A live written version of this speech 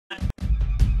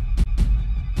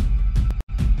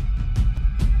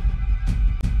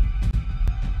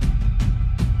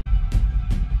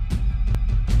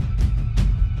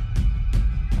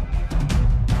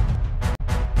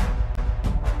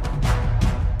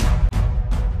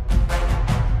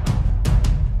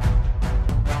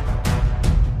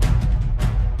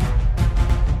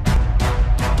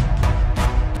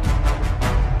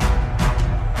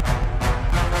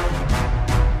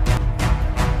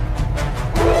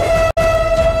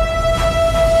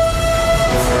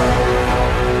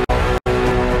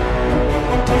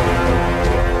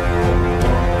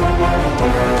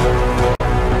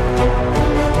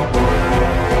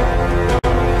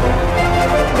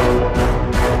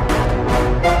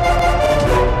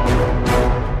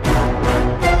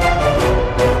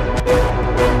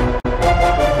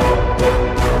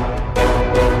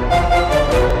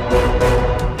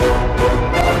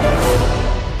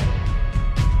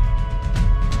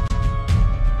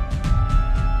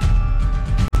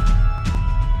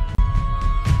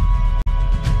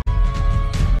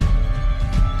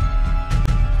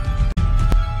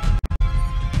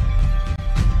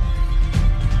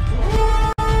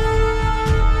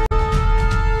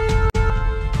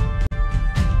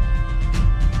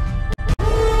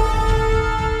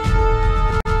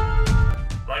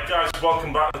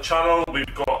channel.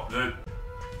 We've got the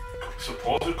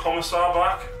supposed commissar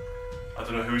back. I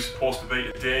don't know who he's supposed to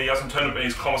be today. He hasn't turned up in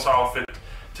his commissar outfit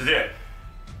today.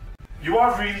 You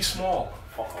are really small.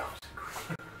 Fuck off.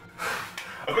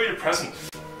 I got your present.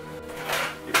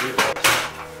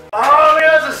 Oh,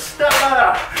 there's a step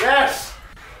ladder! Yes!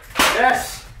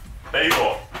 Yes! There you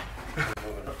go. Look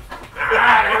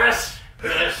at this!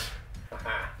 Look at this!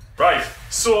 Right,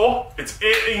 so it's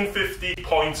 1850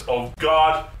 points of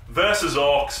guard versus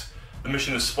Orks. The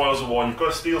mission is Spoils of War. You've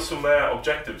got to steal some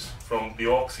objectives from the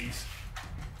Orksies.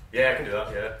 Yeah, I can do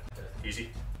that, yeah. Easy.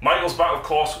 Michael's back, of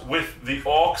course, with the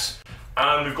Orks,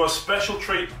 and we've got a special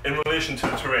treat in relation to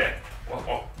the terrain.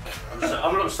 What?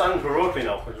 I'm not standing heroically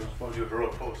now, because I'm supposed to do a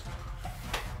heroic post.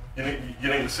 You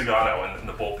need the cigar now and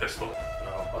the bolt pistol.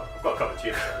 No, I've got a cup of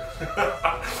tea.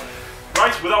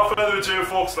 Right, without further ado,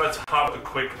 folks, let's have a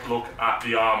quick look at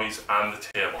the armies and the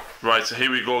table. Right, so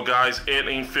here we go, guys.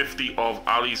 1850 of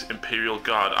Ali's Imperial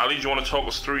Guard. Ali, do you want to talk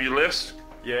us through your list?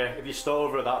 Yeah, if you start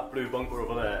over at that blue bunker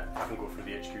over there, I can go through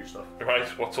the HQ stuff. Right,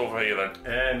 what's over here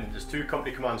then? There's two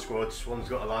company command squads. One's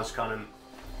got a lance cannon,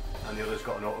 and the other's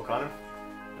got an auto cannon.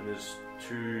 And there's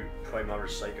two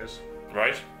Primaris Psychers.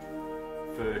 Right.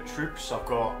 For troops, I've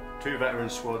got two veteran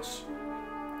squads.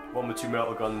 One with two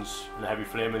metal guns and a heavy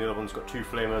flamer, and the other one's got two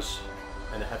flamers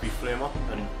and a heavy flamer,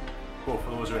 and both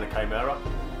of those are in a Chimera.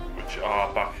 Which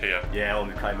are back here? Yeah, all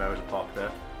the Chimeras are parked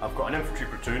there. I've got an infantry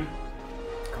platoon.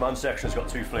 Command section's got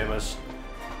two flamers.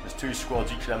 There's two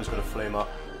squads, each of them's got a flamer,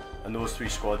 and those three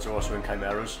squads are also in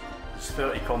Chimeras. There's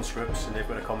 30 conscripts and they've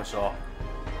got a commissar.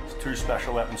 There's two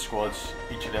special weapons squads,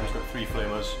 each of them's got three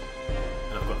flamers,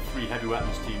 and I've got three heavy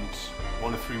weapons teams,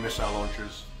 one of three missile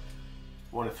launchers,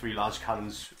 one of three las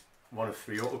cannons, one of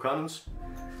three autocannons.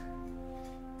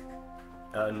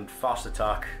 And fast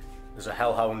attack, there's a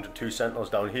Hellhound, two Sentinels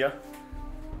down here,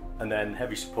 and then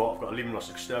heavy support, I've got a Lemnos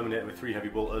Exterminator with three heavy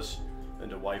bolters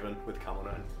and a Wyvern with camo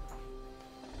netting.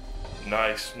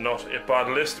 Nice, not a bad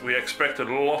list. We expected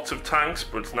lots of tanks,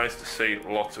 but it's nice to see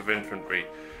lots of infantry.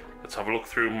 Let's have a look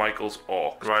through Michael's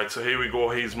Orcs. Right, so here we go.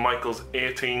 Here's Michael's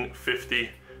 1850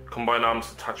 Combined Arms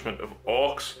Detachment of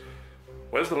Orcs.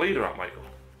 Where's the leader at, Michael?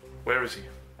 Where is he?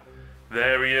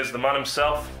 There he is, the man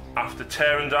himself. After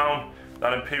tearing down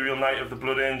that Imperial Knight of the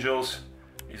Blood Angels,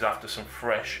 he's after some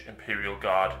fresh Imperial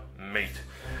Guard meat.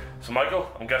 So Michael,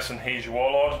 I'm guessing he's your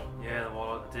warlord? Yeah, the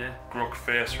warlord of the day. Gruk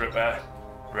face ripper,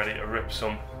 ready to rip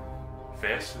some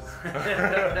faces.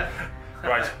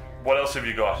 Right, what else have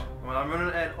you got? Well, I'm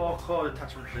running an Orc Horde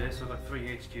detachment today, so I've got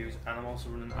 3 HQs, and I'm also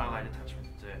running an allied detachment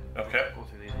today. Okay. I'll go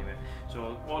through these anyway.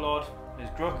 So warlord is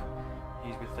Gruk.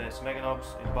 He's with some Mega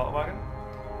Knobs in a battle wagon.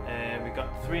 We've got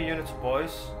 3 units of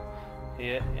boys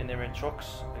here, and they're in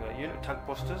trucks. We've got a unit of tank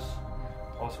busters,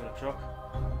 also in a truck.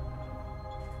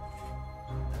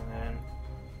 And then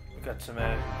we've got some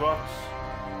Grots.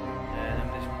 And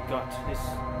then we've got this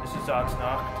is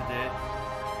Artisans today.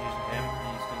 Using him,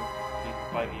 he's going to lead the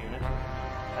biker unit.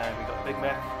 And we've got Big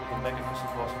Mech, we've got Mega Fist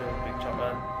and Force Field, Big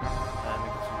Chopper, and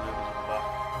we've got some Lubers at the back.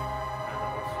 And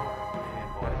also a main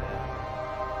boy there.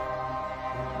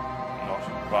 Not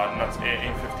bad, and that's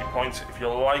 1850 points. If you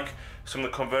like some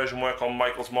of the conversion work on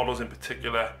Michael's models, in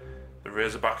particular the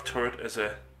Razorback turret is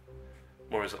a,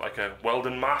 or is it like a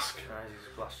welding mask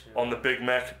on the Big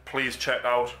Mech, please check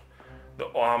out the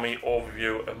army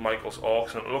overview of Michael's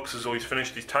Orcs, and it looks as though he's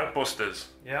finished his tank busters.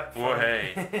 Yeah. Whoa,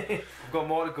 hey. I've got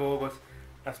more to go, but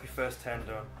that's my first 10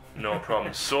 done. No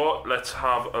problem. So let's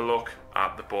have a look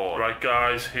at the board. Right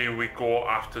guys, here we go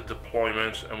after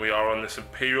deployment, and we are on this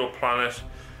Imperial planet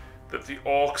that the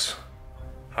Orcs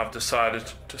have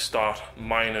decided to start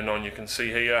mining on. You can see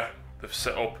here they've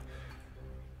set up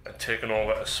and taken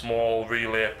over a small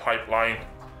relay pipeline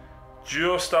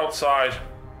just outside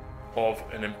of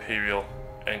an Imperial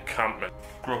encampment.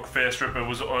 Gruk Face Ripper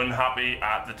was unhappy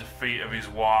at the defeat of his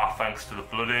war thanks to the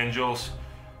Blood Angels,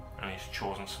 and he's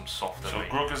chosen some softer. So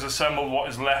Gruk has assembled what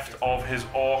is left of his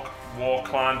Orc war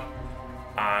clan,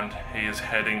 and he is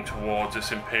heading towards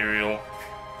this Imperial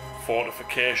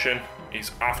fortification.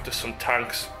 He's after some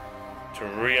tanks to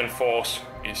reinforce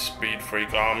his Speed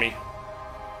Freak army,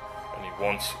 and he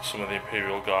wants some of the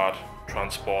Imperial Guard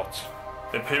transports.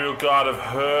 The Imperial Guard have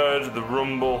heard the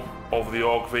rumble of the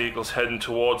Orc vehicles heading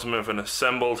towards them and have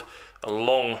assembled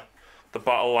along the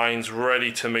battle lines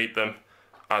ready to meet them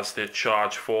as they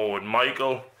charge forward.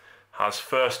 Michael has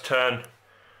first turn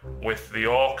with the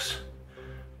Orcs,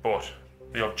 but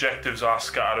the objectives are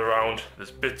scattered around.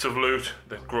 There's bits of loot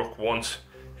that Gruk wants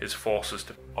his forces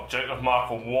to. Objective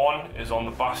marker 1 is on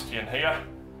the bastion here.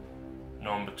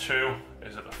 Number 2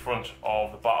 is at the front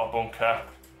of the battle bunker.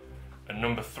 And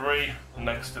number 3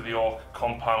 next to the Orc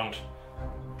compound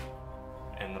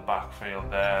in the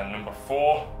backfield there. Number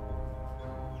 4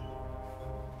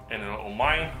 in a little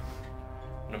mine.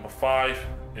 Number 5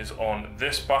 is on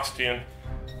this bastion,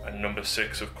 and number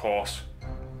 6, of course,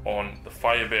 on the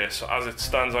fire base. So as it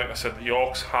stands, like I said, the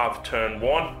Orks have turn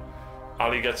 1.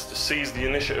 Ali gets to seize the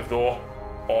initiative though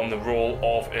on the roll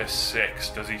of a 6.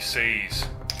 Does he seize?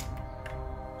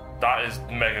 That is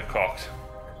mega cocked.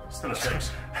 Still a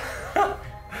 6. Boom!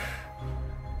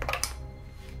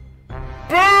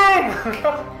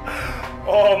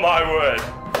 Oh my word.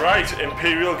 Right,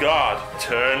 Imperial Guard,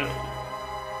 turn.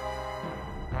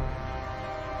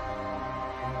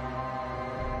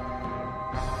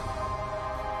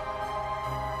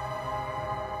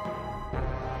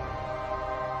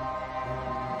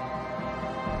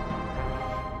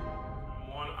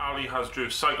 Ali has drew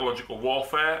Psychological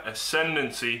Warfare,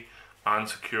 Ascendancy, and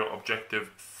Secure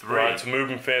Objective 3. Right, to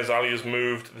movement phase, Ali has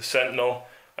moved the Sentinel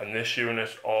and this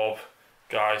unit of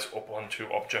guys up onto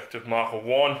Objective Marker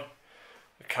 1.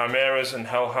 The Chimeras and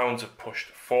Hellhounds have pushed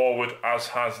forward, as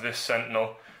has this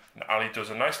Sentinel. And Ali does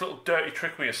a nice little dirty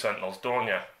trick with your Sentinels, don't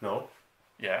you? No.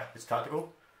 Yeah. It's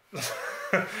tactical.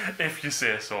 If you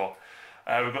say so.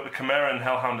 We've got the Chimera and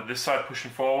Hellhound at this side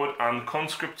pushing forward, and the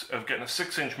Conscripts of getting a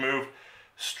 6-inch move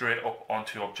straight up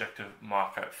onto Objective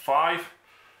Marker 5,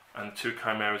 and 2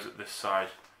 Chimeras at this side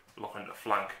looking to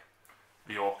flank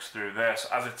the Orks through there. So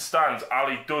as it stands,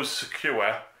 Ali does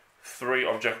secure 3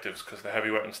 objectives because the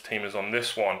heavy weapons team is on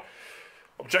this one.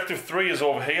 Objective 3 is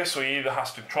over here, so he either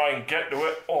has to try and get to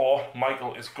it, or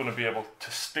Michael is going to be able to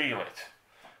steal it.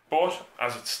 But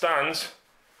as it stands,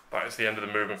 that is the end of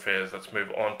the movement phase. Let's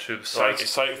move on to the sight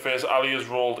phase. Ali has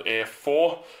rolled a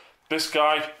 4. This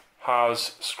guy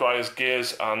has Scryer's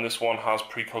Gaze, and this one has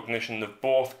Precognition. They've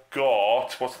both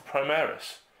got, what's the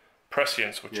Primaris?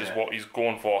 Prescience, which is what he's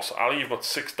going for. So Ali, you've got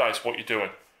 6 dice. What are you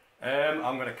doing?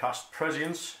 I'm going to cast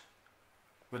Prescience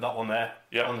with that one there.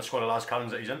 Yep. On the squad of las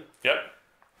cannons that he's in. Yep.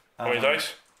 How many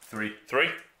dice? 3. 3.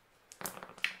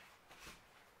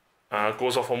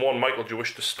 Goes off on 1. Michael, do you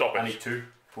wish to stop it? I need 2.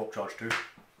 Warp charge 2.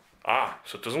 Ah,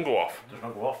 so it doesn't go off. Does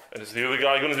not go off. And is the other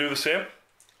guy going to do the same?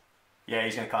 Yeah,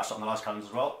 he's going to cast it on the las cannons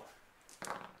as well.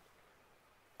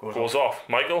 Goes off.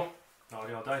 Michael? All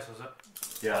your dice, is it?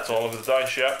 Yeah. That's all of the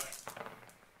dice, yeah.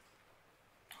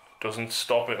 Doesn't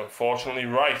stop it, unfortunately.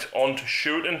 Right, on to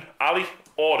shooting. Ali,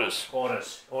 orders.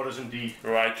 Orders indeed.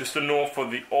 Right, just a note for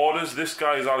the orders. This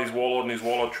guy is Ali's Warlord, and his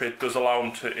Warlord trait does allow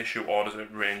him to issue orders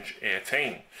at range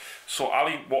 18. So,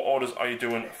 Ali, what orders are you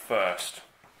doing first?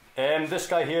 This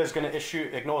guy here is going to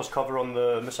issue Ignores Cover on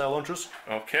the missile launchers.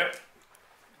 Okay.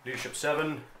 Leadership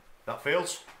 7, that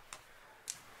fails.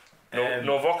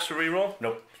 No Vox to reroll?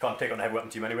 Nope, you can't take it on the heavy weapon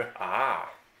team anyway. Ah.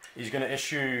 He's going to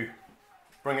issue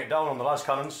Bring It Down on the las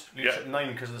cannons. Leadership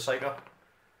 9 because of the Psyker.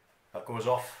 That goes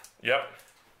off. Yep.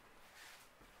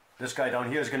 This guy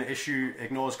down here is going to issue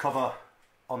Ignores Cover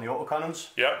on the autocannons.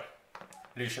 Yep.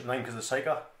 Leadership 9 because of the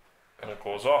Psyker. And it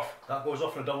goes off. That goes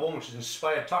off in a double one, which is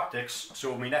Inspired Tactics.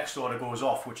 So my next order goes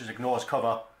off, which is Ignores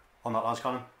Cover on that las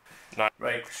cannon. Nice.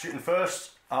 Right, shooting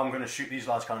first. I'm going to shoot these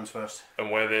las cannons first.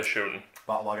 And where they're shooting?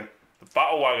 Battle wagon. The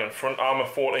battle wagon, front armour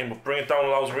 14, but Bring It Down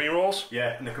allows rerolls?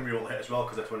 Yeah, and they can reroll hit as well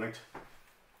because they're twin linked.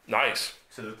 Nice.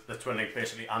 So the twin linked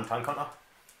basically and tank hunter.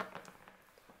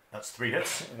 That's 3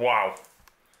 hits. Wow.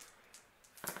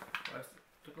 Where's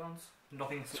the glance?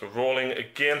 Nothing. So rolling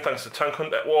again thanks to Tank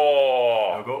Hunter. Whoa!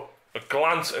 There we go. A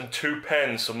glance and 2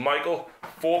 pens. So Michael,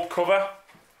 4 cover.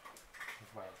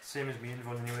 Well, same as me in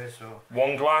one anyway, so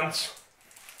 1 glance.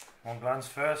 1 glance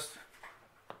first.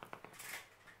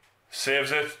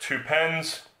 Saves it. 2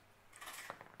 pens.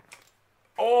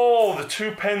 Oh, the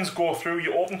 2 pens go through.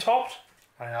 You open topped?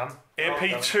 I am.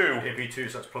 AP2.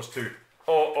 AP2, so that's +2.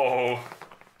 Oh.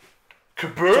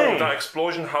 Kaboom! That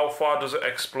explosion, how far does it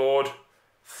explode?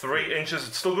 3 inches.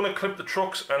 It's still going to clip the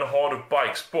trucks and a horde of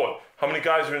bikes, but how many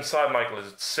guys are inside, Michael?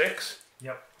 Is it 6?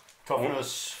 Yep.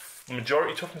 Toughness.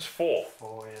 Majority toughness 4.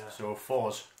 4, yeah. So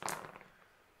 4s.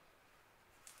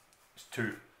 It's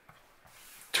 2.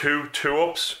 2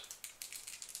 2-ups.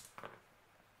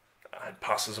 And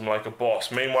passes him like a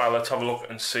boss. Meanwhile, let's have a look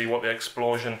and see what the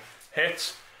explosion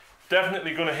hits.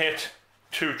 Definitely going to hit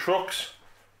 2 trucks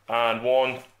and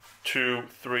 1, 2,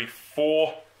 3,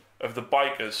 4 of the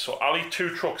bikers. So Ali,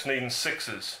 2 trucks needing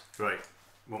 6s. Right.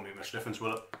 Won't make much difference,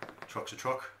 will it? Truck's a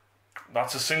truck.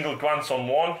 That's a single glance on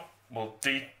 1. We'll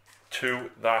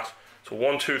D2 that. So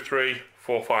 1, 2, 3,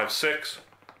 4, 5, 6.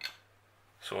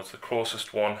 So it's the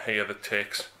closest one here that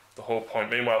takes the whole point.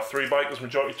 Meanwhile, 3 bikers,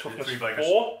 majority toughness 3 bikers.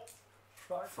 4.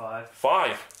 5.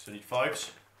 5. So need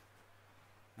 5s.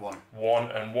 1.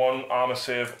 1 and 1 armour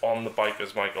save on the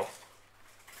bikers, Michael.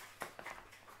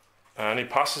 And he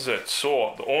passes it.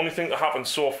 So, the only thing that happened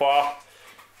so far,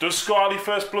 does score Ali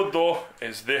first blood though,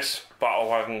 is this battle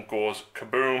wagon goes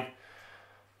kaboom.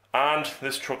 And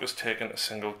this truck has taken a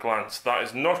single glance. That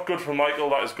is not good for Michael.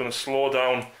 That is going to slow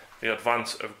down the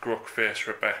advance of Gruck Face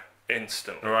Ripper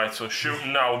instantly. Right, so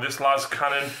shooting now. This lad's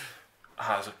cannon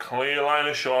has a clear line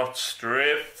of shot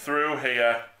straight through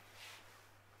here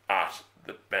at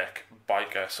the mech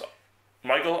biker. So,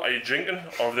 Michael, are you drinking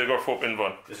or have they got 4 in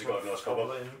one? This has got a nice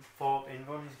cover. 4 in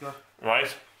one he's got.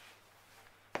 Right.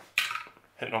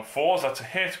 Hitting on 4s, that's a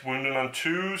hit. Wounding on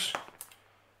 2s.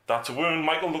 That's a wound.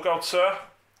 Michael, look out, sir.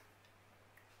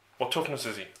 What toughness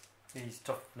is he? He's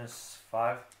toughness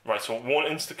 5. Right, so 1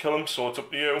 insta kill him, so it's up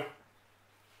to you.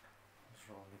 That's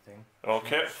the only thing.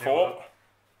 Okay, 4.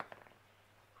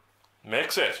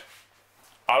 Makes it.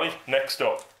 Ali, next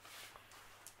up.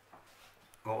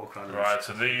 Auto cannons. Right,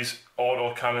 so these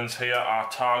auto cannons here are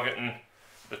targeting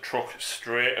the truck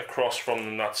straight across from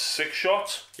them. That's 6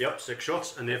 shots. Yep, 6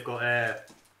 shots, and they've got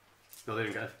no, they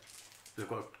didn't get it.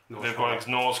 They've got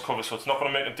nose cover, so it's not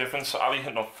going to make a difference. So Ali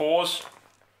hitting on 4s.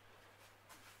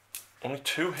 Only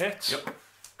 2 hits. Yep.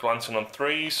 Glancing on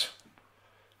 3s.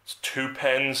 It's 2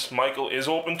 pens. Michael is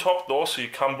open top though, so you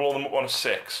can blow them up on a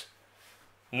 6.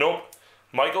 Nope.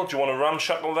 Michael, do you want to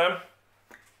ramshackle them?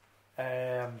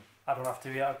 I don't have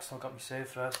to yet, I've still got my save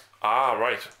first. Ah,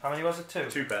 right. How many was it?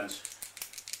 2? 2 pens.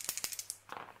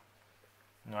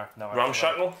 No,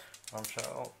 Ramshackle?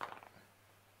 Ramshackle.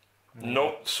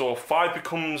 Nope. So 5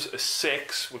 becomes a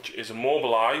 6, which is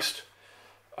immobilised,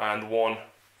 and 1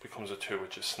 becomes a 2,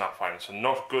 which is snap firing. So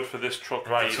not good for this truck.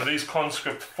 Right, so these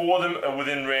conscript, 4 of them are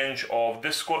within range of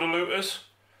this squad of looters.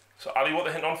 So Ali, what,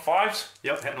 they're hitting on 5s?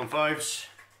 Yep, hitting on 5s.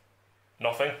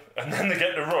 Nothing. And then they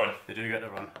get to run. They do get to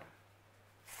run.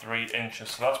 3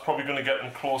 inches. So that's probably going to get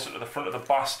them closer to the front of the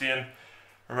bastion,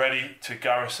 ready to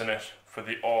garrison it for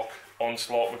the Orc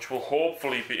onslaught, which will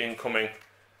hopefully be incoming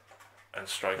and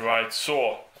strike. Right,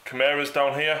 so Chimera's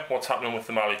down here. What's happening with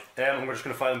them, Ali? I'm just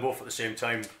going to fire them both at the same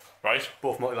time. Right.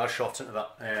 Both multi-lash shots into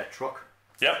that truck.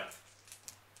 Yep.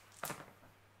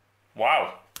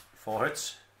 Wow. 4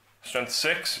 hits. Strength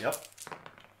 6. Yep.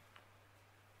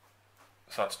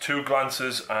 So that's 2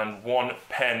 glances and 1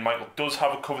 pen. Michael does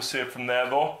have a cover save from there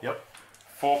though. Yep.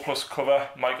 4 plus cover.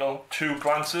 Michael, 2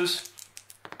 glances.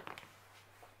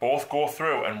 Both go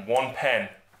through and 1 pen.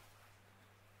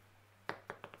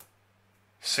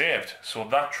 Saved. So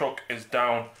that truck is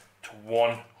down to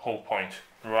 1 hull point.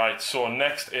 Right, so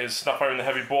next is snap firing the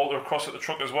heavy bolter across at the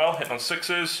truck as well. Hitting on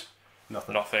 6s.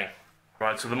 Nothing.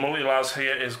 Right, so the multi-las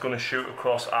here is going to shoot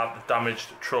across at the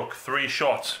damaged truck. 3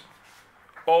 shots.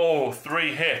 Oh,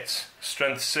 3 hits.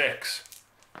 Strength 6.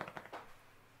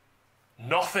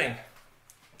 Nothing.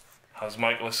 Has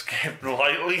Michael escaped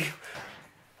lightly?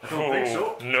 I don't think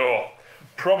so. No.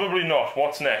 Probably not.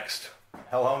 What's next?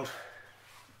 Hellhound.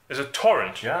 Is it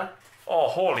Torrent? Yeah. Oh,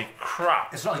 holy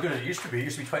crap. It's not as good as it used to be. It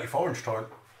used to be 24-inch torrent.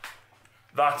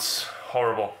 That's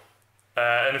horrible.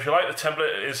 And if you like the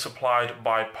template, it is supplied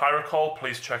by Pyrocol.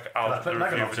 Please check out the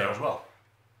review video as well.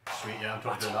 Sweet, yeah, I'm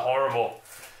totally doing that. Horrible.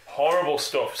 Horrible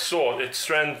stuff. So, it's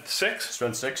strength 6?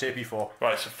 Strength 6, AP 4.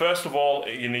 Right, so first of all,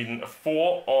 you're needing a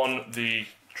 4 on the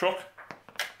truck.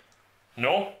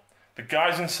 No. The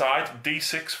guys inside,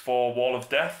 D6 for Wall of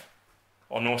Death.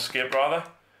 Or No Escape, rather.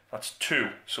 That's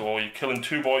 2. So you're killing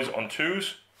 2 boys on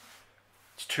 2s.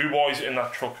 It's 2 boys in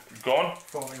that truck gone.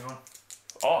 4 in one.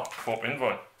 Oh, 4 in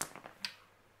one.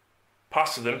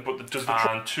 Passes them, but does the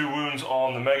and 2 wounds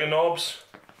on the Mega Knobs.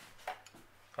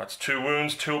 That's 2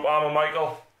 wounds, 2 up armor,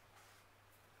 Michael.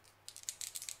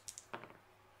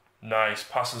 Nice,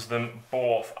 passes them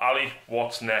both. Ali,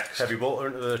 what's next? Heavy bolter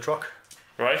into the truck.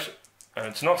 Right, and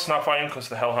it's not snap firing because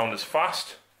the Hellhound is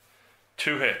fast.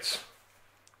 2 hits.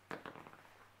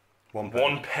 1 pen.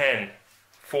 1 pen.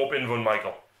 4 in one,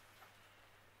 Michael.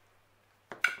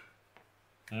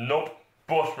 Nope,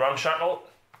 but ramshackle.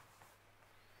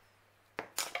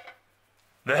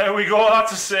 There we go,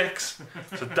 that's a 6.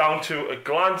 So down to a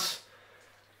glance.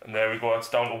 And there we go, that's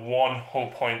down to 1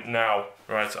 hull point now.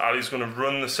 Right, so Ali's going to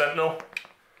run the Sentinel.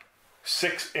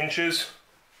 6 inches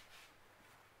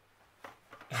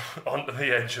onto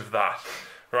the edge of that.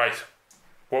 Right,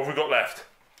 what have we got left?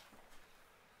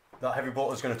 That heavy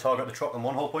bolter is going to target the truck on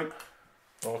 1 hull point.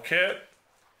 Okay.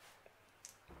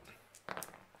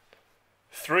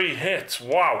 3 hits,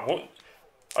 wow. What?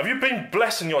 Have you been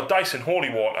blessing your dice in holy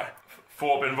water?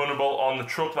 4 been vulnerable on the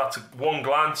truck, that's 1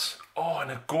 glance. Oh,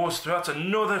 and it goes through, that's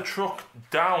another truck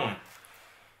down.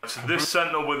 So this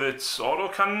Sentinel with its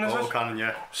autocannon, is it? Autocannon,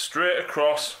 yeah. Straight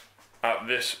across at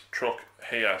this truck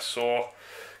here. So,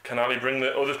 can Ali bring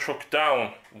the other truck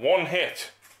down? 1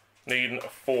 hit. Needing a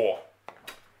 4.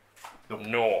 Nope.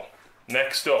 No.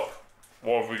 Next up,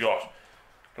 what have we got?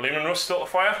 Lehman Russ still to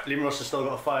fire? Lehman Russ has still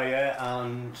got a fire, yeah,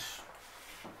 and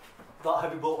that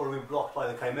heavy bolt will be blocked by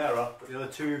the Chimera, but the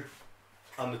other two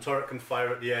and the turret can fire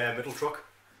at the middle truck.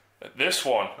 This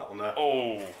one? That one there.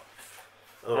 Oh.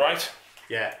 Right.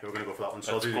 Yeah, we're going to go for that one.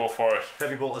 So let's go for it.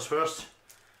 Heavy bolters first.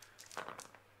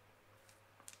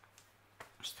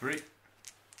 That's 3.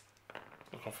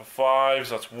 Looking for 5s.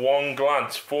 That's 1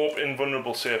 glance. 4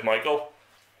 invulnerable save, Michael.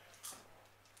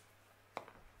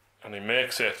 And he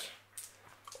makes it.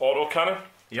 Auto cannon.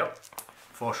 Yep.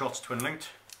 4 shots, twin linked.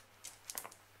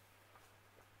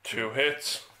 2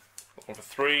 hits. Looking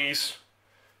for 3s.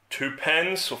 2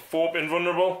 pens, so 4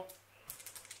 invulnerable.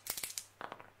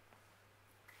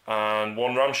 And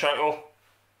 1 ramshackle.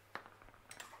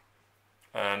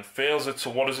 And fails it, so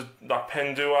what does that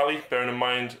pen do, Ali? Bearing in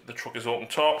mind the truck is open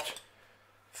topped.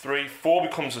 3, 4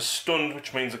 becomes a stunned,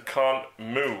 which means it can't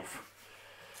move.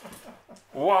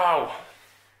 Wow.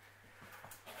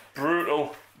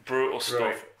 Brutal, brutal stuff.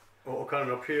 Right. Auto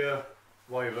cannon up here,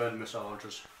 Wyvern missile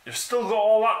launchers. You've still got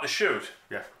all that to shoot?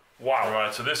 Yeah. Wow.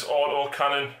 Right, so this auto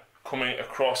cannon coming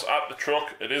across at the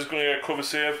truck, it is going to get a cover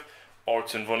save, or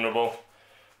it's invulnerable.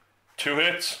 2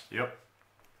 hits. Yep.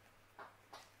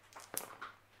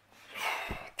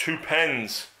 2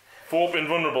 pens. 4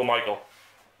 invulnerable, Michael.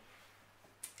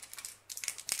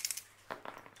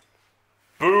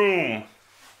 Boom!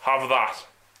 Have that.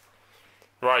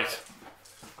 Right.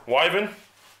 Wyvern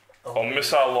on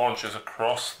missile launchers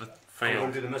across the I'm going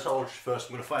field. to do the missile launchers first.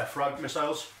 I'm going to fire frag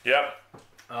missiles. Yep.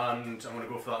 And I'm going to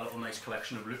go for that little nice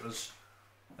collection of looters.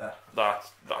 There.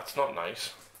 That's not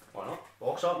nice. Why not?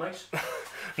 Orks aren't nice.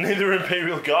 Neither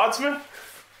Imperial Guardsmen.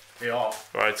 They are.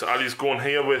 Right, so Ali's going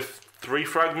here with 3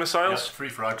 frag missiles. Yes, 3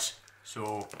 frags.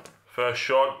 So First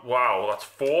shot. Wow, that's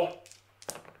 4.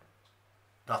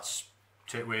 that's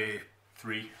take away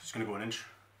 3. It's going to go an inch.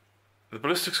 The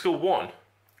ballistic skill 1.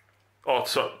 Oh,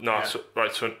 so no. Yeah.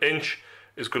 So an inch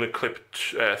is going to clip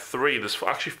 3. There's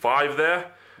actually 5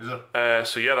 there. Is it?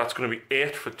 So yeah, that's going to be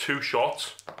 8 for 2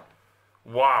 shots.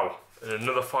 Wow. And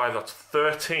another 5, that's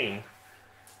 13.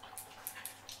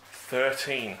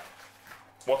 13.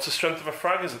 What's the strength of a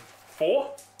frag? Is it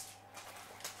 4?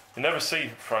 You never see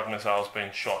frag missiles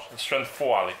being shot. The strength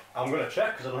 4, Ali. I'm going to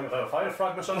check because I don't think I've ever fired a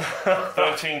frag missile.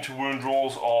 13 to wound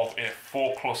rolls of a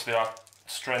 4 plus they are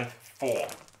strength 4.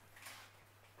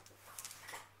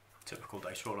 Typical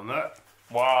dice roll on that.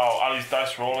 Wow, Ali's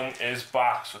dice rolling is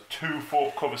back. So 2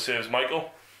 4 cover saves,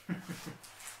 Michael.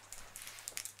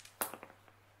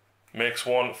 Makes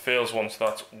 1, fails 1, so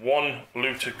that's 1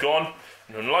 looter gone.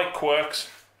 And unlike Quirks,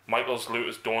 Michael's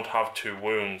looters don't have 2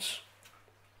 wounds.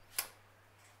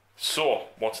 So,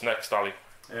 what's next, Ali?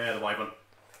 The Wyvern.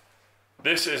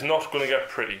 This is not going to get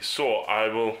pretty, so I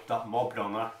will... That mob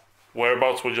down there.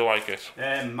 Whereabouts would you like it?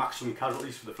 Maximum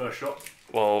casualties for the first shot.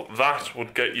 Well, that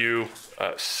would get you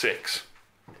 6.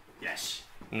 Yes.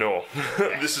 No,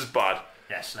 Yes. this is bad.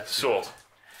 Yes, let's do So, it.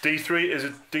 D3, is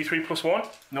it D3 plus 1?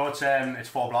 No, it's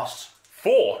 4 blasts.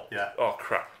 4? Yeah. Oh,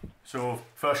 crap. So,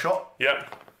 first shot,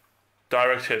 Yep.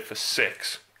 Direct hit for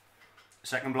 6.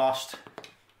 second blast.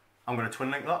 I'm going to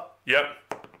twin link that.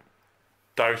 Yep.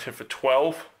 Direct hit for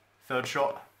 12. Third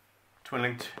shot, twin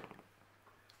linked.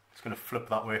 It's going to flip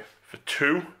that way. For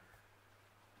 2.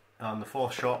 And the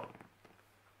fourth shot,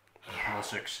 another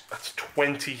 6. That's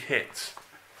 20 hits.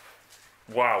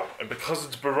 Wow. And because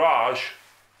it's barrage,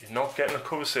 you're not getting a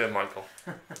cover save, Michael.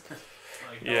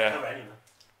 Yeah.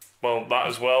 Well, that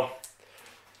as well.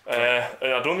 And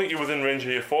I don't think you're within range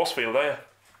of your force field, are you?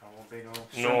 I won't be,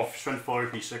 no. No. Strength 4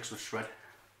 AP6 with shred.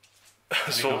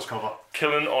 So, That's cover.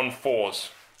 killing on 4s.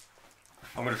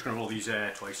 I'm just going to roll these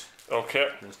twice. Okay.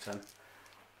 There's 10.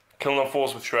 Killing on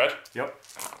 4s with shred. Yep.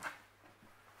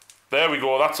 There we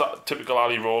go. That's a typical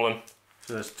Ali rolling.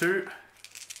 So there's 2.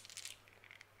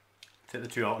 Take the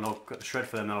 2 out and I'll get the shred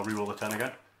for them, then I'll re-roll the 10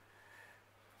 again.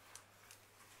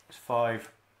 There's 5.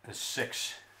 There's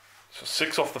 6. So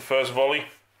 6 off the first volley.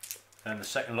 Then the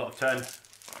second lot of 10. 7,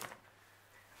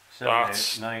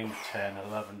 That's- 8, 9, 10,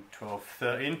 11, 12,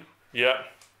 13. Yeah.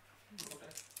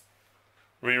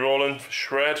 Re-rolling for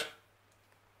shred.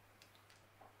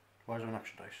 Why is there an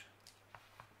action dice?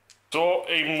 So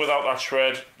even without that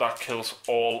shred, that kills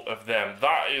all of them.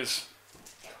 That is...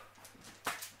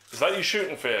 Is that your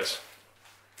shooting phase?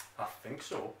 I think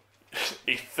so.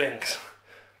 He thinks.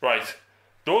 Right.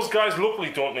 Those guys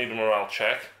luckily don't need a morale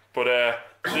check. But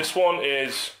this one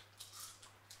is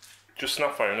just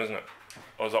snap firing, isn't it?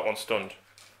 Or is that one stunned?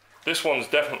 This one's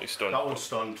definitely stunned. That one's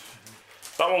stunned.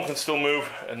 That one can still move,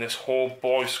 and this whole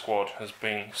boy squad has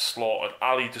been slaughtered.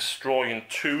 Ali destroying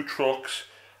 2 trucks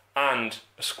and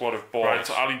a squad of boys. Right,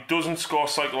 so Ali doesn't score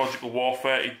psychological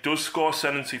warfare. He does score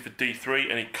ascendancy for D3,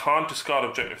 and he can't discard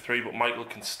objective 3, but Michael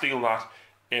can steal that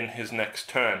in his next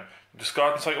turn.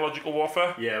 Discarding psychological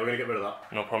warfare? Yeah, we're going to get rid of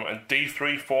that. No problem. And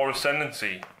D3 for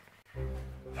ascendancy.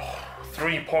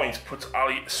 3 points puts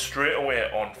Ali straight away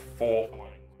on 4 points.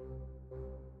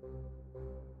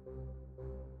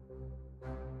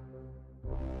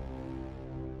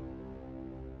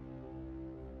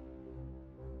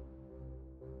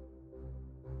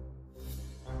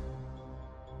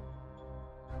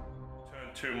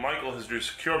 Turn 2, Michael has drew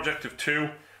secure objective 2,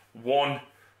 1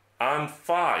 and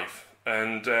 5.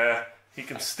 And he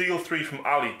can steal 3 from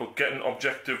Ali, but getting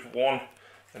objective 1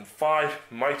 and 5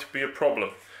 might be a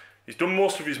problem. He's done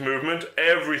most of his movement.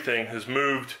 Everything has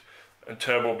moved and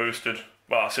turbo boosted.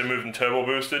 Well, I say moved and turbo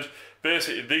boosted.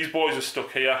 Basically, these boys are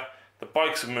stuck here. The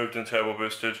bikes have moved and turbo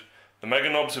boosted. The mega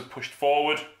knobs have pushed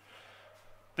forward.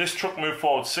 This truck moved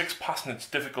forward 6, passing its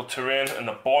difficult terrain, and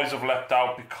the boys have leapt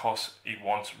out because he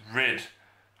wants rid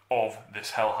of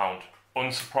this hellhound.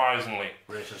 Unsurprisingly.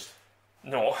 Racist.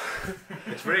 No.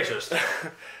 It's racist.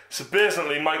 So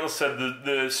basically, Michael said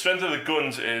the strength of the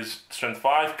guns is strength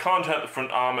 5. Can't hurt the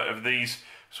front armour of these,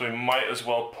 so he might as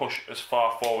well push as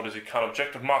far forward as he can.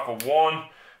 Objective marker 1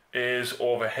 is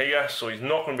over here, so he's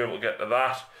not going to be able to get to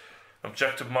that.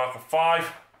 Objective marker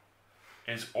 5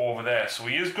 is over there. So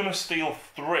he is going to steal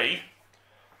 3,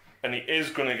 and he is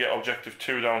going to get objective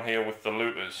 2 down here with the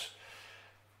looters.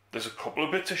 There's a couple of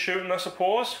bits of shooting, I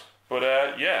suppose.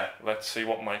 But yeah, let's see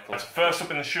what Michael... First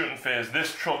up in the shooting phase,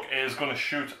 this truck is going to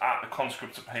shoot at the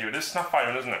conscripts up here. It is snap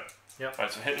firing, isn't it? Yep. Right,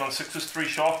 so hitting on 6s, 3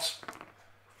 shots.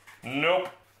 Nope.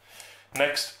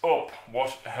 Next up, what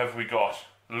have we got?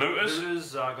 Looters?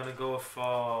 Looters are going to go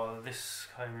for this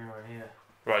chimera right here.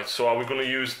 Right, so are we going to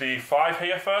use the 5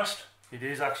 here first? It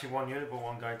is actually 1 unit, but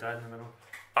 1 guy died in the middle.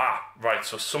 Ah, right,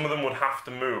 so some of them would have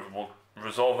to move. We'll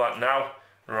resolve that now.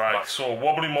 Right, so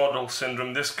wobbly model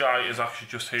syndrome. This guy is actually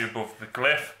just here above the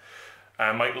glyph.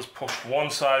 Michael's pushed 1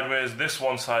 sideways, this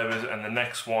 1 sideways, and the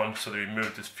next one, so that he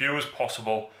moved as few as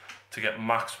possible to get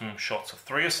maximum shots. So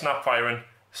 3 are snap firing,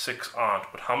 6 aren't.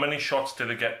 But how many shots did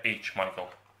they get each,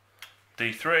 Michael?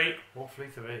 D3. Hopefully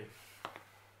 3.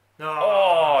 No.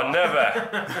 Oh,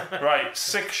 never. Right,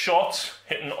 6 shots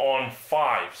hitting on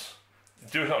 5s.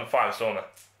 Do hit on 5s, don't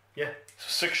they? Yeah. So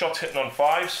 6 shots hitting on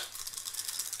 5s.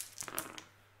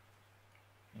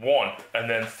 1, and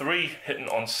then 3 hitting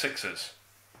on 6s.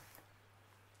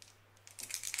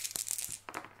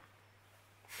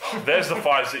 There's the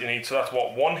 5s that you need, so that's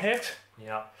what, 1 hit?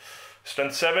 Yeah.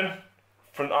 Strength 7,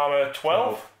 front armour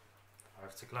 12.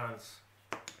 5 to glance.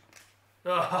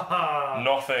 Oh,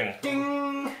 Nothing.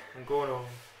 ding! I'm going home.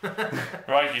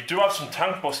 Right, you do have some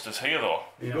tank busters here though.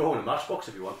 You can go home in a matchbox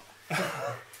if you want.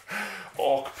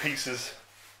 Orc pieces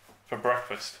for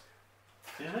breakfast.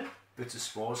 Really? Bits of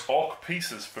spores. Orc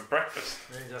pieces for breakfast.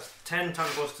 There's 10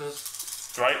 tank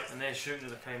busters. Right. And they're shooting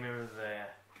at the chimera there.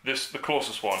 This, the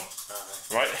closest one.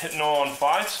 Right, hitting on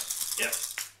 5s. Yep.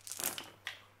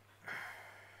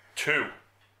 2.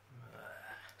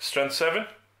 Strength 7.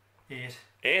 8.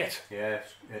 8. Yeah,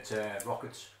 it's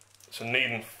rockets. So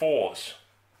needing 4s.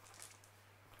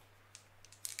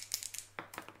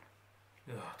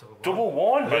 Oh, Double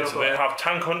 1. Right, so they have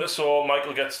tank hunter, so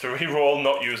Michael gets to re-roll,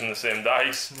 not using the same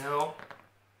dice. No.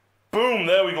 Boom,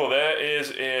 there we go. There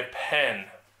is a pen.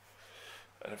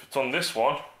 And if it's on this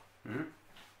one... Mm-hmm.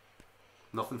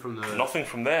 Nothing from the... Nothing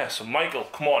from there. So Michael,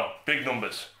 come on, big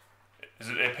numbers. Is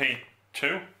it AP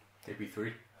 2? AP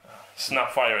 3.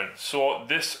 Snap firing. So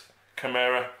this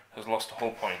chimera has lost a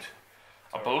whole point.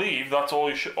 I believe that's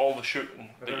all all the shooting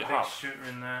that you have. Shooter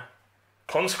in there.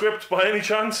 Conscript by any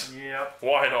chance? Yep.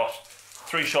 Why not?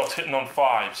 3 shots hitting on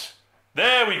 5s.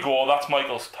 There we go. That's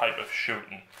Michael's type of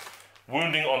shooting.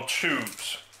 Wounding on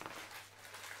 2s.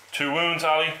 2 wounds,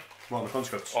 Ali. Well, on the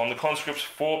conscripts. On the conscripts,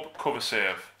 4 cover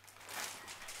save.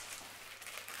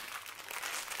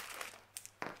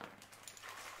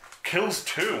 Kills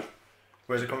 2.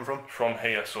 Where's it coming from? From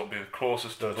here, so it'll be the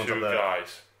closest to Those 2 ones up there.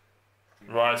 guys.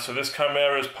 Right, so this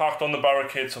chimera is parked on the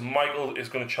barricade, so Michael is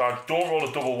going to charge. Don't roll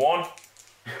a double 1.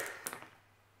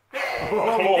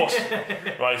 Close.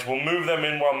 Right, we'll move them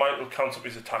in while Michael counts up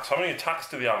his attacks. How many attacks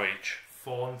do they have each?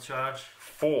 4 on charge.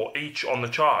 4 each on the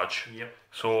charge. Yep.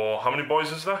 So how many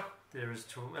boys is there? There is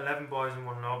 11 boys and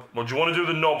 1 knob. Well, do you want to do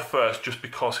the knob first, just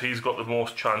because he's got the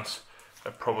most chance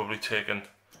of probably taking...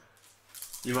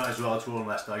 You might as well roll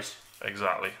less dice.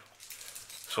 Exactly.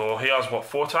 So he has, what,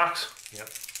 4 attacks? Yep.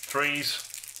 3s.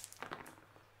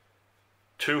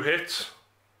 2 hits.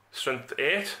 Strength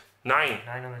 8. 9.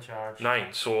 9 on the charge.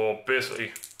 9. So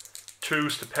basically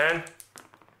 2s to pen.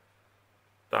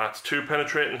 That's 2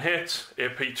 penetrating hits,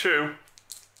 AP2.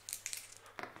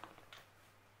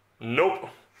 Nope.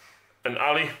 And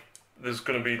Ali, there's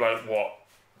going to be like, what,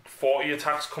 40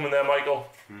 attacks coming there, Michael?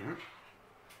 Mm-hmm.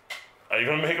 Are you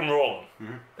going to make him roll them?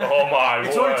 Mm-hmm. Oh my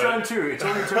It's only turn 2. It's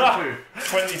only turn 2.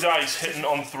 20 dice hitting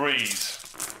on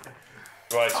 3s.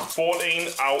 Right, so 14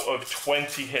 out of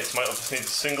 20 hits. Michael just needs a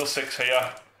single 6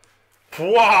 here.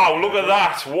 Wow, look at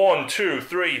that. 1, 2,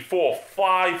 3, 4,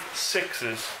 5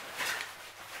 6s.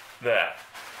 There.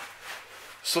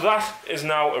 So that is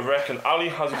now a wreck, and Ali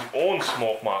has his own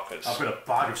smoke markers. I've got a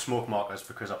bag of smoke markers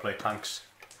because I play tanks.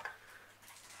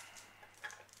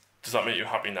 Does that make you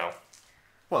happy now?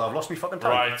 Well, I've lost me fucking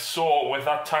tank. Right, so with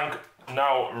that tank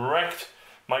now wrecked,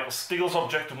 Michael steals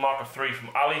objective marker 3 from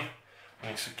Ali, and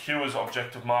he secures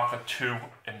objective marker 2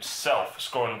 himself,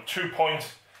 scoring 2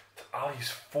 points to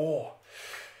Ali's 4.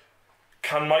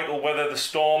 Can Michael weather the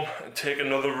storm and take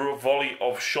another volley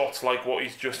of shots like what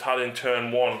he's just had in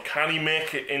turn 1? Can he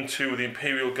make it into the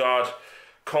Imperial Guard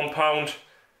compound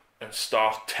and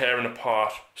start tearing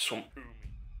apart some Umi?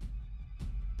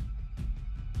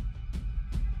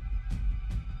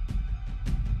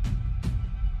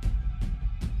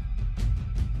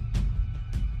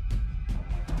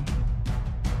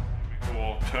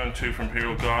 Turn 2 for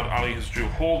Imperial Guard. Ali has drew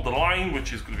hold the line,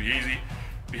 which is going to be easy.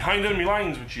 Behind enemy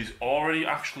lines, which he's already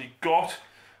actually got.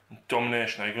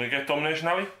 Domination. Are you going to get domination,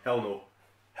 Ali? Hell no.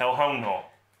 Hellhound no.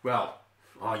 Well,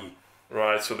 are you?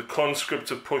 Right, so the conscripts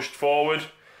are pushed forward.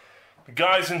 The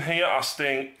guys in here are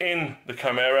staying in the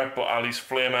Chimera, but Ali's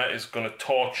Flamer is going to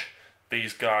torch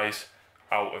these guys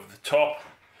out of the top.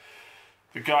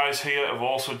 The guys here have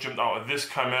also jumped out of this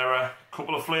Chimera. A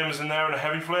couple of Flamers in there and a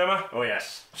Heavy Flamer. Oh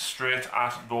yes. Straight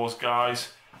at those guys.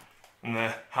 And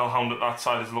the Hellhound at that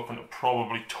side is looking to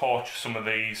probably torch some of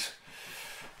these.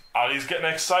 Ali's getting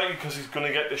excited because he's going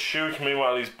to get to shoot.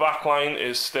 Meanwhile, his backline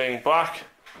is staying back,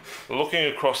 looking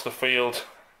across the field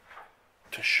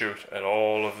to shoot at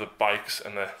all of the bikes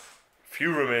and the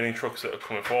few remaining trucks that are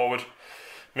coming forward.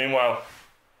 Meanwhile,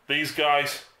 these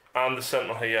guys and the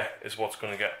Sentinel here is what's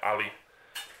going to get Ali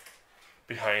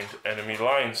behind enemy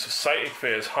lines. So Psychic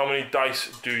Phase, how many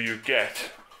dice do you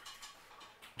get?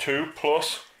 2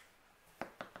 plus...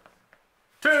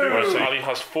 2! Right, so Ali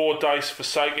has 4 dice for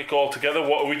Psychic altogether.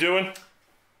 What are we doing?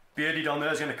 Beardy down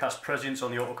there is going to cast Prescience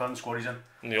on the autocannon squad he's in.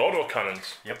 And the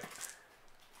autocannons? Yep.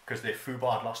 Because they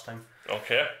foobarred last time.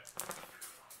 Okay.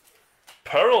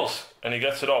 Perils! And he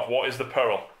gets it off. What is the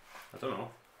peril? I don't know.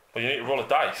 Well, you need to roll a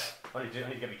dice. I need to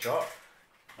get me chart.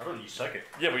 I don't use Psychic.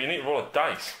 Yeah, but you need to roll a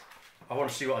dice. I want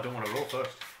to see what I don't want to roll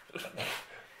first.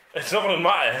 It's not going to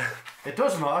matter. It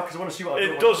does matter because I want to see what I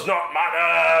don't It does not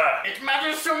matter! It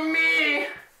matters to me!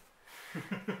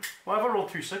 Well, I've rolled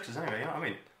 2 6s anyway, you know what I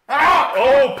mean? Ah!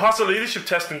 Oh, pass a leadership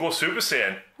test and go Super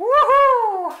Saiyan.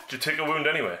 Woohoo! Did you take a wound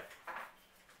anyway?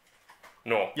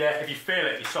 No. Yeah, if you fail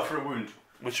it, you suffer a wound.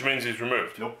 Which means he's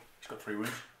removed. Nope, he's got 3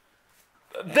 wounds.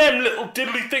 Them little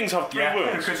diddly things have 3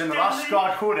 wounds. Because in the last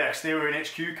Guard Codex, they were in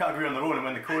HQ category on their own, and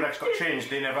when the Codex got changed,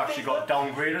 they never actually got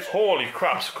downgraded. Holy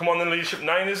crap, so come on then, leadership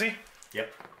 9, is he?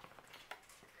 Yep.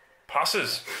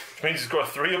 Passes. Which means he's got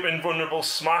a 3-up invulnerable,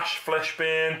 smash,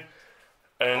 fleshbane,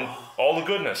 and all the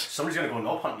goodness. Somebody's going to go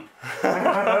knob hunting.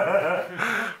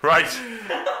 Right.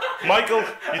 Michael,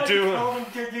 you do...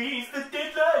 He's the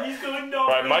diddler, he's going knob.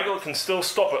 Right, Michael can still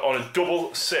stop it on a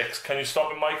double 6. Can you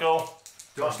stop it, Michael?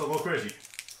 Do I still go crazy?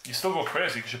 You still go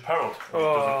crazy because you're perilled. It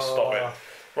doesn't stop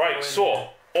it. Right, so,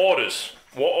 orders.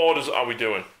 What orders are we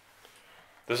doing?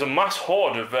 There's a mass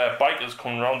horde of bikers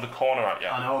coming around the corner at you.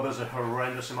 I know, there's a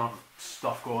horrendous amount of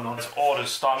stuff going on. There's orders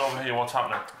starting over here. What's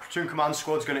happening? Platoon Command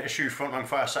Squad's going to issue front rank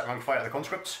fire, second rank fire to the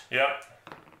conscripts. Yeah.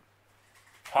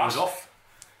 Pass. Goes off.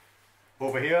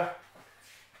 Over here,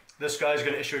 this guy's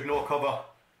going to issue ignore cover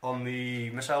on the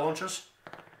missile launchers.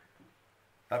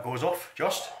 That goes off,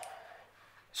 just.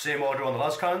 Same order on the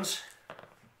las cannons.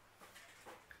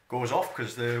 Goes off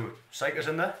because the Psyker's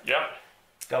in there. Yeah.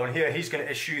 Down here, he's going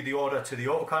to issue the order to the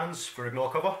autocannons for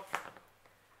ignore cover.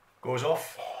 Goes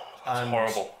off. That's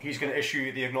horrible. He's going to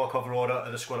issue the ignore cover order to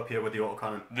the squad up here with the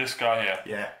autocannon. This guy here.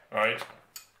 Yeah. Right.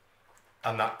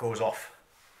 And that goes off.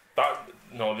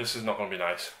 No, this is not going to be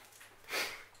nice.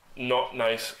 Not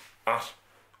nice at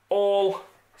all.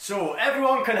 So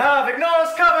everyone can have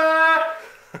ignore's cover!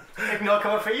 Ignore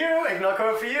cover for you, ignore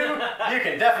cover for you. You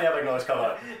can definitely have ignore's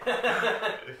cover.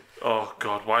 Oh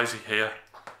God, why is he here?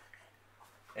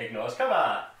 Ignore's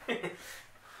cover.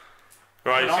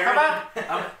 Right. Ignore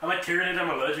cover. I'm a Tyranid, I'm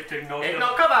allergic to ignore cover.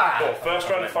 Ignore cover. So first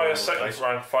rank fire, second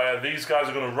rank fire. These guys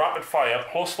are going to rapid fire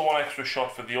plus the 1 extra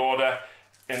shot for the order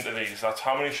into these. That's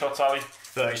how many shots, Ali?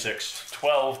 36.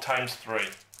 12 times 3.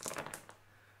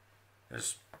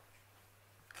 There's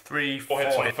 3, 4 4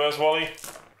 hits on the hits. first volley.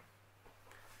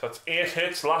 That's 8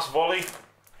 hits, last volley.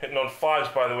 Hitting on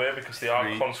 5s, by the way, because they are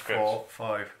 3, conscripts. 4,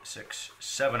 5, 6,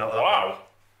 7 out of that. Wow.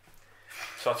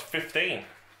 So that's 15.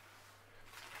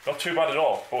 Not too bad at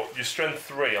all, but your strength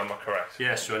 3, am I correct?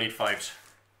 Yeah, so I need 5s.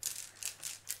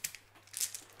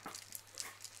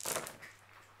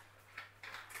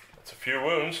 That's a few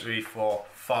wounds. 3, 4,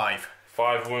 5.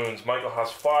 5 wounds. Michael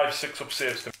has 5 6-up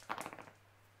saves to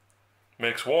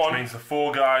makes 1. Means the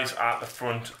 4 guys at the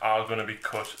front are going to be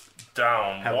cut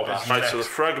down. Hell, What that's is next? So the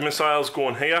frag missiles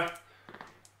going here.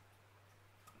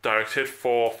 Direct hit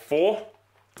for 4.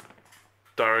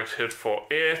 Direct hit for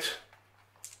 8.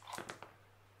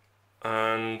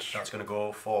 And That's going to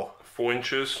go 4. 4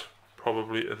 inches,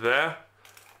 probably there.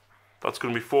 That's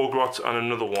going to be 4 grots and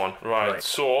another one. Right.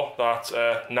 So that's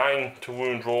 9 to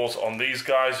wound rolls on these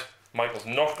guys. Michael's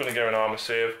not going to get an armor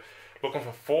save. Looking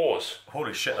for 4s.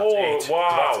 Holy shit, that's 8.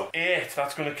 Wow. That's 8.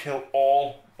 That's going to kill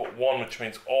all but 1, which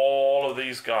means all of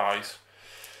these guys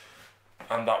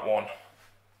and that one.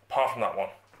 Apart from that one.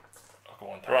 I'll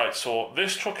go on down. Right, so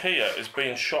this truck here is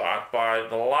being shot at by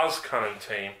the las cannon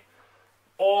team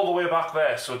all the way back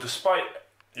there. So despite,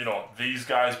 you know, these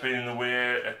guys being in the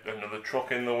way, another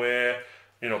truck in the way,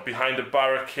 you know, behind a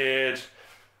barricade,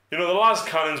 you know, the las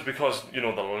cannons, because, you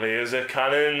know, the laser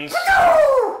cannons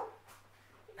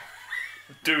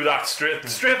do that straight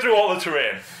through all the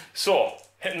terrain. So,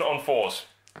 hitting it on 4s.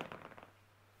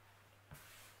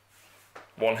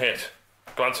 1 hit.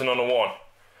 Glancing on a 1.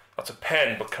 That's a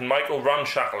pen, but can Michael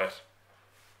ramshackle it?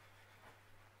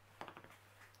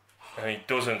 And he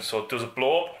doesn't, so does it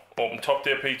blow up? Open top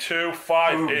DP2,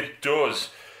 5, ooh. It does.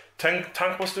 Tank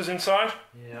busters inside?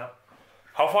 Yeah.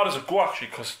 How far does it go actually?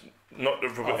 Because not to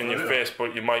rub it in your face,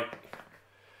 but you might...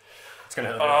 It's going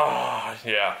to hit the looter.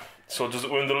 Yeah. So does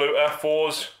it wound the looter?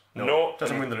 4s? No.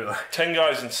 Doesn't wound the looter. 10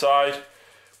 guys inside,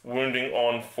 wounding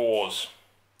on 4s.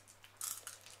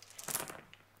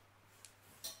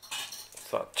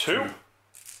 What's that, 2?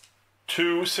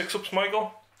 2 6-ups,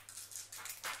 Michael?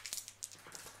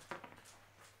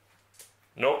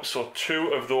 Nope, so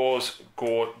 2 of those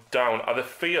go down. Are they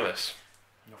fearless?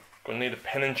 No. Gonna need a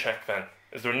pen and check then.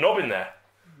 Is there a knob in there?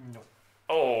 No.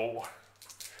 Oh.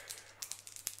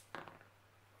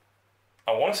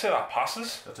 I want to say that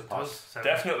passes. That's a pass.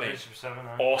 Definitely.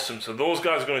 Awesome. So those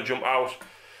guys are going to jump out.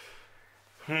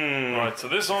 Right, so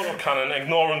this autocannon,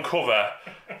 ignoring cover,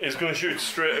 is going to shoot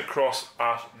straight across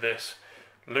at this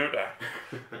looter.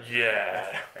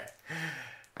 Yeah.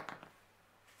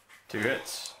 2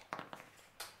 hits.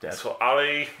 Dead. So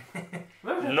Ali,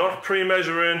 not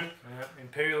pre-measuring. Yeah,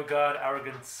 Imperial Guard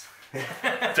arrogance.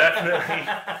 Definitely.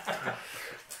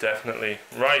 Definitely.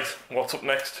 Right, what's up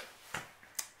next?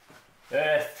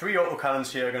 3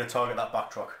 autocannons here are going to target that back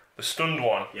truck. The stunned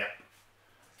one? Yeah.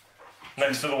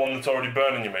 Next to the one that's already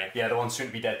burning, you mean? Yeah, the one soon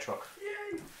to be dead truck.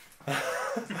 Yay!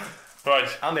 Right.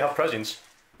 And they have presents.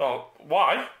 Oh,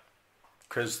 why?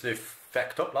 Because they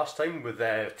fecked up last time with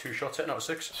their 2 shots hitting out of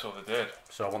 6. So they did.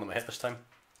 So I want them to hit this time.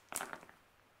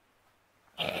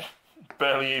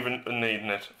 Barely even needing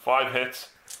it. 5 hits.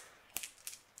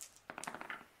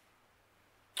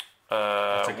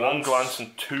 1 glance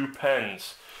and 2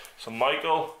 pens. So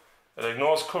Michael, it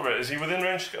ignores cover. Is he within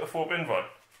range to get the 4 bin rod?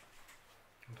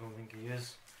 I don't think he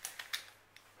is.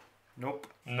 Nope.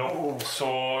 No.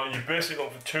 So you're basically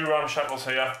going for 2 ramshackles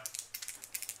here.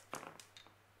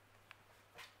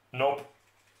 Nope.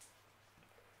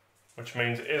 Which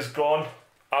means it is gone.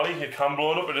 Ali, you can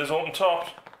blow it up. It is open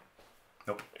topped.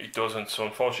 Nope. He doesn't. So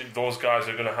unfortunately, those guys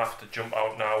are going to have to jump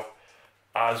out now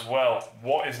as well.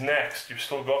 What is next? You've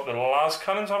still got the las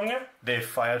cannons, haven't you? They've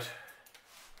fired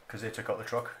because they took out the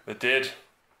truck. They did.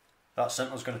 That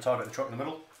sentinel's going to target the truck in the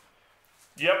middle.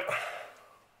 Yep.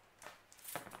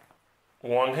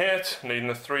 1 hit, needing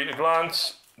a 3 to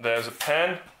glance. There's a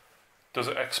pen. Does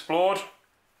it explode?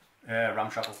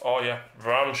 Ramshackle. Oh yeah,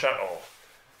 ramshackle.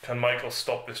 Can Michael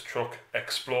stop this truck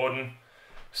exploding?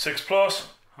 6 plus?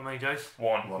 How many dice?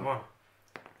 1. 1.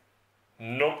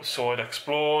 Nope, so it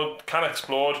explode. Can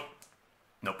explode?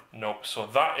 Nope. Nope, so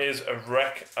that is a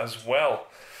wreck as well.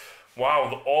 Wow,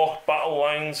 the Orc battle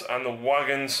lines and the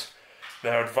wagons,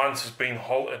 their advance has been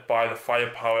halted by the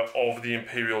firepower of the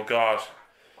Imperial Guard.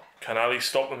 Can Ali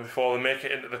stop them before they make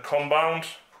it into the compound?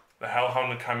 The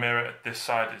Hellhound and Chimera at this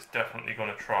side is definitely going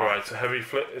to try. Right, it's a heavy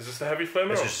is this the heavy flamer?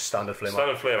 This is a standard flamer.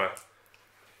 Standard flamer.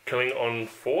 Killing on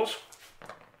 4s?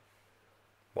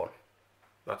 1.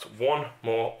 That's 1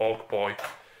 more Orc boy.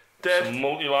 Dead. Some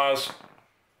multi-lars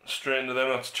straight into them.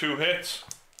 That's 2 hits.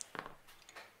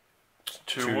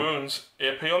 2 wounds.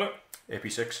 AP on it?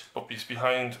 AP 6. Up he's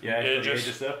behind yeah,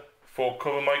 Aegis. There. 4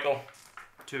 cover, Michael.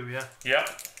 2, yeah. Yep.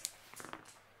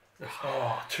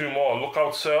 Oh, 2 more. Look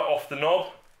out, sir, off the knob.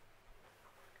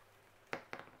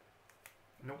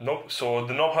 Nope. So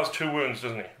the knob has 2 wounds,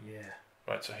 doesn't he? Yeah.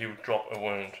 Right, so he would drop a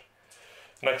wound.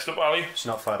 Next up, Ali.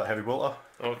 Snapfire that heavy bolter.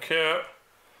 Okay.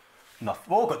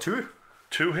 Oh, got 2.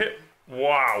 2 hit.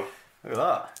 Wow. Look at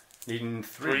that. Needing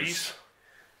 3s.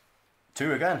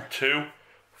 2 again. 2.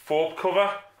 4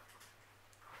 cover.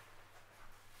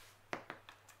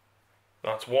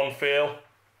 That's 1 fail.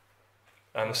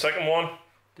 And the second one.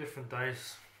 Different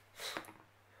dice.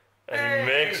 And he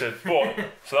makes it. But,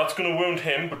 so that's going to wound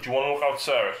him, but you want to look out,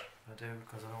 Sarah? I do,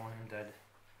 because I don't want him dead.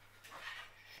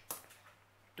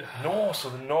 No, so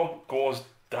the knob goes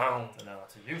down. No,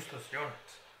 it's a useless unit.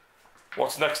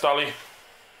 What's next, Ali?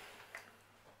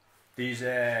 These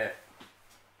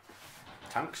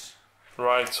tanks.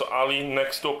 Right, so Ali,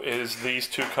 next up is these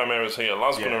 2 chimeras here.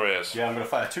 Las gonna raise. Yeah, I'm going to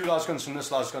fire 2 lasguns from this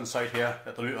lasgun side here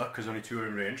at the looter, because only 2 are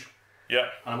in range. Yeah.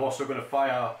 And I'm also going to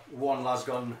fire 1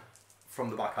 lasgun from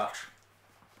the back hatch.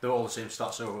 They're all the same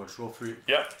stats, so we'll just roll through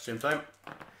Yeah. at the same time.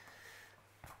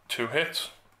 2 hits.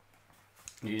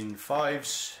 Needing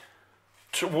 5s.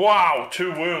 Wow,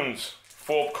 2 wounds.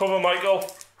 4 cover, Michael.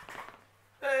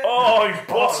 Oh, he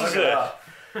bosses it. Now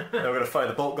we're going to fire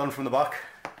the bolt gun from the back.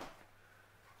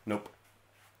 Nope.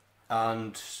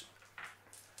 And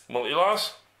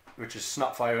Multi-las. which is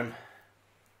snap firing.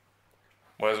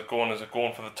 Where's it going? Is it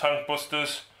going for the tank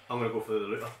busters? I'm going to go for the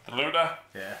looter. The looter.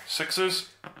 Yeah. 6s.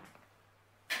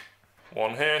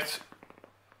 1 hit.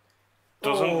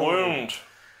 Doesn't wound.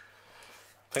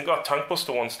 I think that tank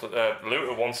buster wants to,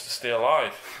 looter wants to stay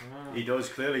alive. He does,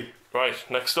 clearly. Right,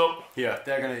 next up. Yeah,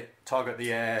 they're going to target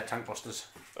the tank busters.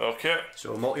 Okay.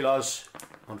 So multi-las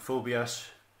on full BS.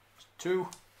 2.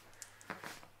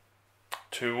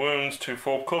 2 wounds, 2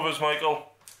 full covers, Michael.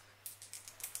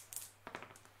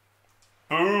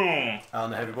 Boom!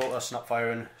 And the heavy bolter snap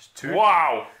firing is 2.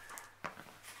 Wow!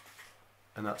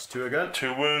 And that's 2 again.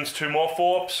 2 wounds, 2 more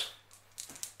forps.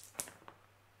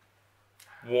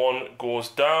 1 goes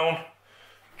down.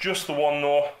 Just the 1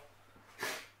 though.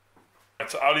 Right,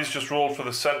 so Ali's just rolled for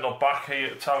the sentinel back here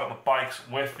to target the bikes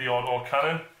with the auto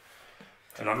cannon.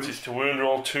 And that's his 2 wound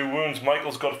roll, 2 wounds.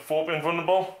 Michael's got 4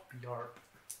 invulnerable. Yarp.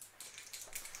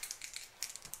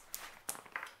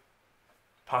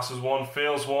 Passes 1,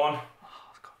 fails 1.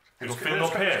 It You'll feel no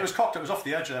pain. It was cocked, it was off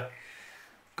the edge there.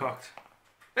 Cocked.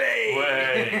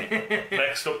 Way.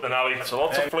 Next up then, Ali. So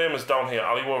lots of flamers down here.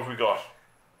 Ali, what have we got?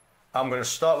 I'm going to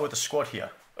start with the squad here.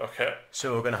 Okay.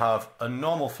 So we're going to have a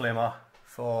normal flamer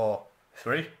for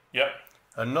 3. Yep.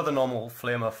 Another normal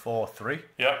flamer for 3.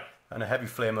 Yep. And a heavy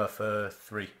flamer for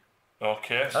 3.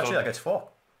 Okay. So Actually, that gets 4.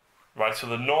 right, so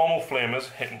the normal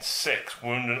flamers hitting 6,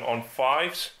 wounding on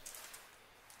 5s.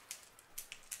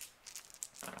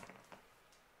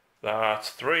 That's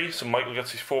 3, so Michael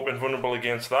gets his 4 invulnerable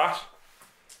against that.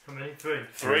 How many? 3.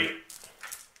 3.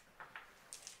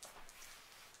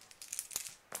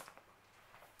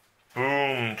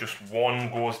 Boom, just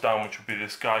 1 goes down, which would be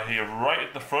this guy here right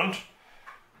at the front.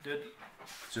 Good.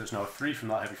 So it's now 3 from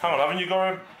that heavy Hang flamer. on, haven't you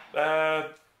got a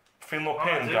feel no I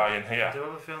pain do. guy in here? Do I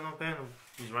have a feel no pain?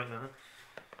 He's right there.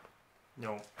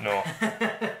 No. No.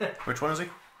 Which one is he?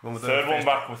 One with Third the one face-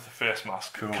 back with the face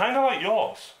mask. Cool. Kind of like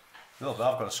yours. No,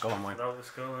 but I've got a skull on mine. Without the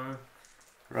skull,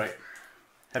 Right.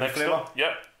 Heavy Next flamer. up,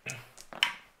 yep.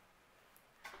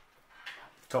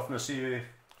 Toughness CA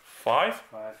 5.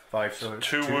 5. So it's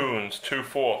 2 wounds, 2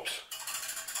 forps.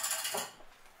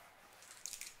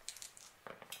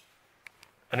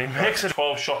 And he makes it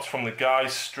 12 shots from the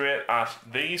guys straight at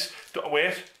these.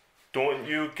 Wait, don't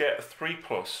you get a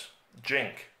 3+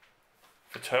 jink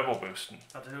for turbo boosting?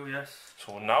 I do, yes.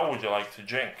 So now would you like to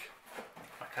jink?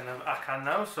 I can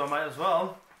now, so I might as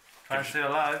well. Try and stay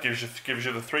alive. Gives you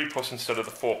the 3+ instead of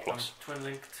the 4+. I'm twin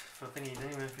linked for thingies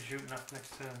anyway for shooting after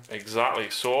next turn. Exactly.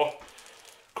 So,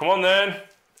 come on then.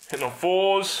 Hitting on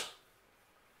 4s.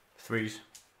 3s.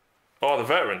 Oh, the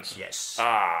veterans. Yes.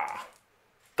 Ah,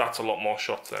 that's a lot more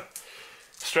shots then.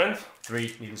 Strength.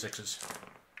 3, needing 6s.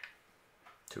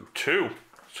 2. 2.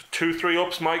 So 2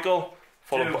 3-ups, Michael.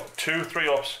 Followed 2. by 2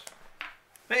 3-ups.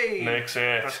 Hey! Makes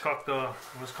it. That's cocked though.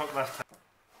 It was cocked last time.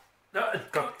 No,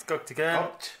 cocked again.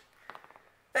 Cocked.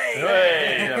 Hey!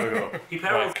 Hey! There we go. He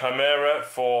Right, Chimera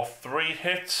for 3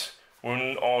 hits.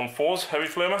 Wound on 4s. Heavy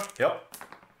flamer. Yep.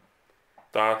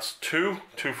 That's 2.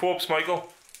 2 4-ups, Michael.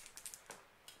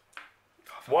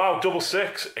 Wow, double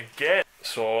 6 again.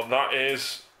 So that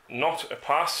is not a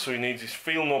pass. So he needs his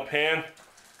feel no pain.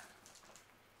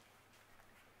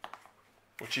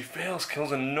 Which he fails,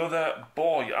 kills another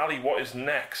boy. Ali, what is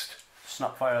next?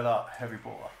 Snapfire that heavy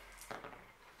bolter.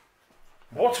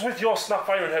 What's with your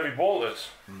snapfire and heavy bolters?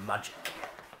 Magic.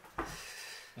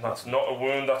 That's not a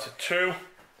wound, that's a 2.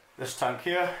 This tank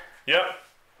here. Yep.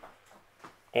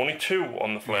 Only 2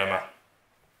 on the flamer. Yeah.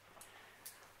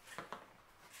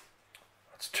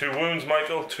 That's 2 wounds,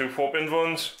 Michael. 2 4 bin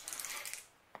wounds.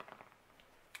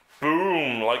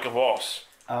 Boom, like a boss.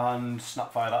 And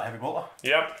snapfire that heavy bolter.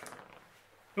 Yep.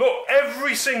 Look,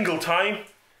 every single time.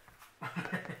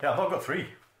 Yeah, I've got 3.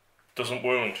 Doesn't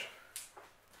wound.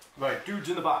 Right, dudes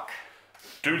in the back.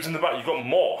 Dudes in the back, you got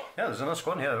more. Yeah, there's another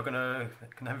squad here. We're gonna.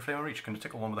 Can the heavy flamer reach? Can you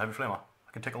tickle one with a heavy flamer?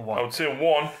 I can tickle one. I would say 1.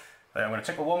 Right, I'm gonna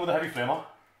tickle one with a heavy flamer.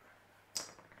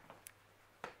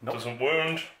 Nope. Doesn't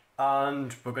wound.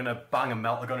 And we're gonna bang and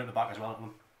melt the gun at the back as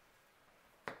well.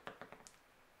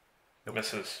 Yep.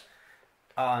 Misses.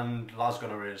 And las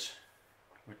gonna raise,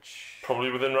 which Probably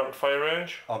within rapid fire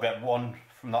range. I'll get 1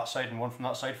 from that side and 1 from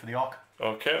that side for the arc.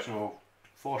 Okay. So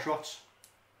 4 shots.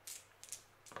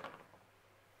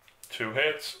 2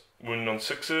 hits. Wound on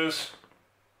 6s.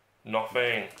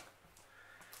 Nothing.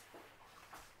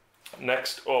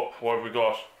 Next up, what have we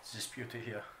got? It's this beauty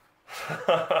here.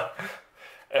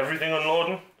 Everything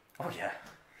unloading. Oh yeah.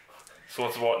 So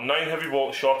it's what, 9 heavy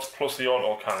bolt shots plus the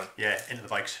auto cannon. Yeah, into the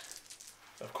bikes.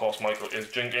 Of course, Michael is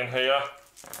jinking here.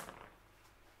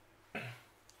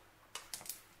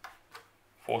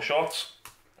 4 shots,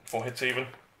 4 hits even.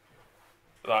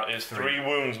 That is 3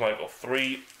 wounds, Michael.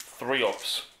 3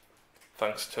 ups.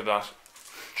 Thanks to that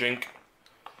jink.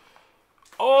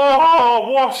 Oh,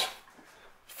 what?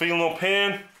 Feel no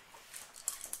pain.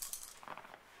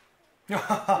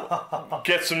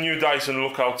 Get some new dice and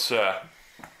look out, sir.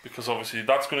 Because obviously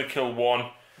that's going to kill 1.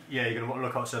 Yeah, you're gonna want to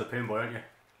look outside the pain boy, aren't you?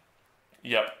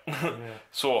 Yep. Yeah.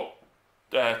 So,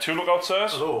 2 lookout,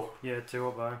 sirs. Hello. Yeah, 2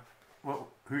 up by. What?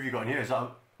 Who have you got in here? Is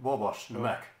that War Boss, the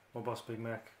mech? War Boss, Big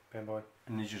Mac, Pain Boy.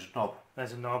 And he's just a knob.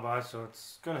 There's a knob eye, so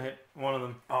it's gonna hit one of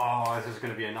them. Oh, this is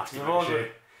gonna be a nasty They've all got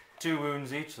shade. 2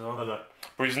 wounds each, though.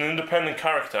 But he's an independent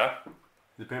character.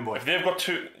 The pain boy. If they've got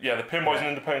 2, yeah, the pinboy's an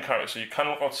independent character, so you can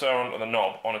look out sir onto the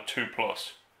knob on a 2+.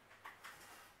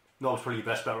 Knob's probably your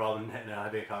best bet rather than hitting a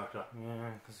heavy character. Yeah,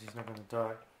 because he's not gonna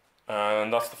die.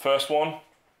 And that's the first one.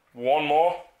 1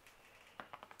 more.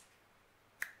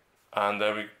 And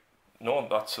there we no,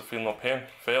 that's a feel no pain.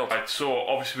 Failed. Right, so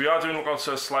obviously we are doing lookout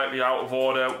sirs slightly out of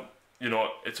order. You know,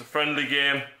 it's a friendly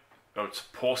game. Or it's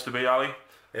supposed to be, Ali.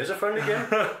 It is a friendly game.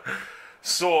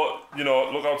 So, you know,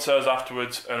 lookout sirs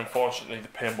afterwards, and unfortunately the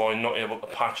pinboy not able to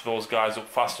patch those guys up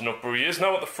fast enough, but he is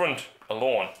now at the front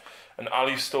alone. And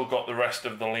Ali's still got the rest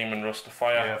of the Lehman Rust to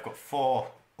fire. Yeah, I've got 4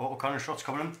 autocannon shots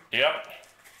coming in. Yep.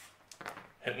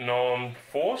 Hitting on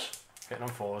 4s. Hitting on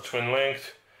 4s. Twin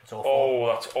linked. It's all 4. Oh,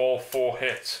 that's all 4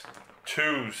 hits.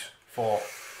 2s. 4.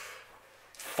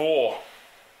 4.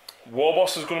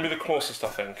 Warboss is going to be the closest, I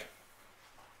think.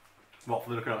 What, for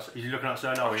the looking outside? Is he looking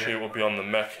outside now? Actually, it would be on the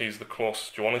mech. He's the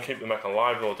closest. You want to keep the mech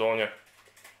alive, though, don't you?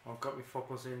 I've got me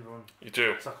 4+ in one. You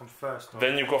do. It's like I'm first.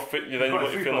 Then you've got your feel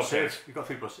no pain. You've got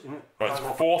 3+, isn't it? Right,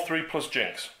 it's 4, 3 plus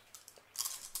jinx.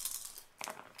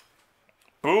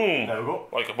 Boom! There we go.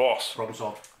 Like a boss. Problem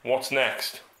solved. What's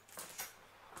next?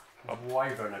 A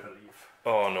wyvern, I believe.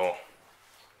 Oh no.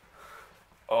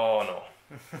 Oh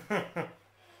no.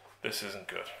 This isn't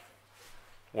good.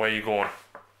 Where are you going?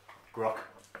 Grok.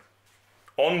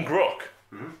 On Grok.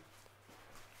 Mm-hmm.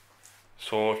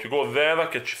 So if you go there,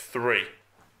 that gets you 3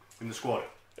 In the squad.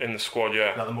 in the squad.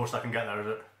 Yeah. Is that the most I can get there, is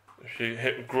it? If you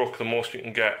hit Grok, the most you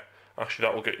can get. Actually,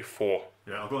 that will get you 4.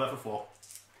 Yeah, I'll go there for 4.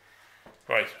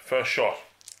 Right. First shot.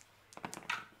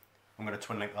 I'm going to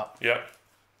twin link that. Yeah.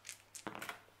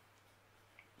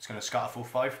 It's going to scatter full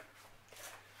 5.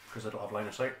 Because I don't have line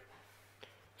of sight.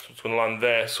 So it's going to land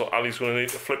there. So Ali's going to need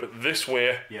to flip it this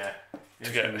way Yeah.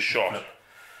 to get a shot. Flip.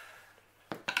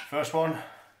 First one.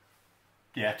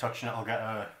 Yeah, touching it, I'll get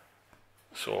a...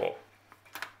 So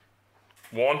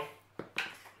 1.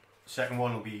 Second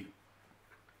one will be...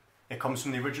 It comes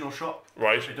from the original shot.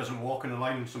 Right. It doesn't walk in the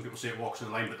line. Some people say it walks in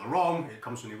the line, but they're wrong. It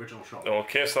comes from the original shot.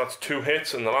 Okay, so that's 2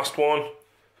 hits, and the last one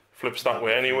flips that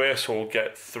way anyway, so we'll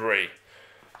get 3.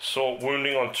 So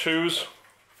wounding on 2s,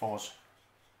 4s.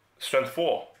 strength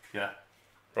 4. Yeah.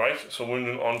 Right, so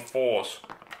wounding on 4s.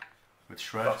 With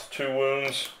shred. That's 2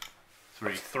 wounds,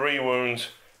 3. 3 wounds,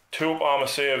 2 up armor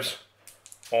saves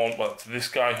on, well, it's this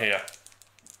guy here.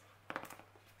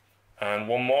 And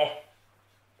 1 more.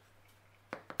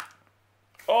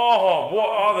 Oh, what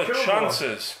are the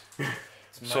chances?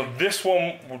 So this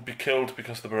one would be killed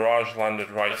because the barrage landed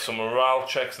right. So morale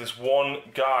checks this one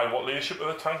guy. What leadership of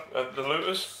the tank? The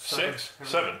looters? 6?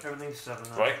 7? Everything's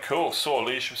 7. Right, cool. So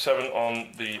leadership 7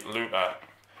 on the looter.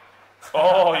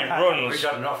 Oh, he runs. We've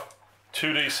got enough.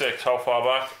 2d6. How far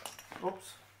back?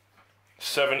 Oops.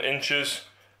 7 inches.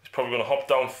 He's probably going to hop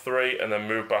down 3 and then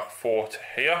move back 4 to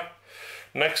here.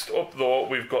 Next up though,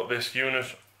 we've got this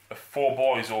unit of 4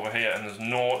 boys over here, and there's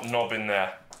no knob in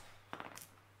there.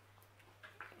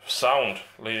 Sound.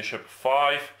 Leadership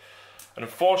 5. And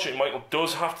unfortunately, Michael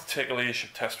does have to take a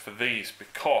leadership test for these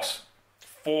because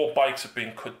 4 bikes have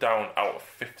been cut down out of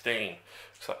 15.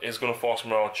 So that is going to force a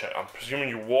morale check. I'm presuming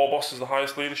your war boss is the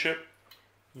highest leadership?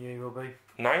 Yeah, you will be.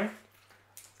 9?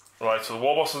 Right, so the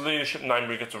war boss is leadership 9,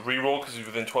 but he gets a reroll because he's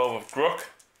within 12 of Gruck.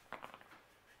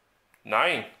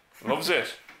 9. Loves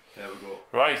it. There we go.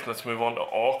 Right, let's move on to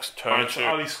Orks. Turn 2.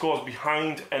 Ali scores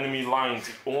behind enemy lines.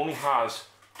 He only has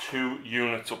 2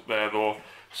 units up there though,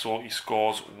 so he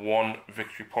scores 1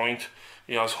 victory point.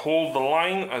 He has hold the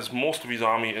line as most of his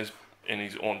army is in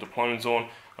his own deployment zone,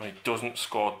 and he doesn't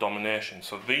score domination.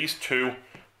 So these 2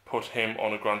 put him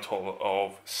on a grand total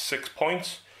of 6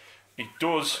 points. He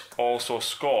does also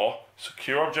score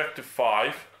secure objective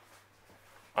 5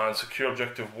 and secure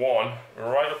objective 1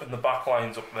 right up in the back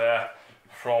lines up there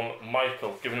from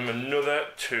Michael, giving him another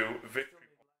 2 victory.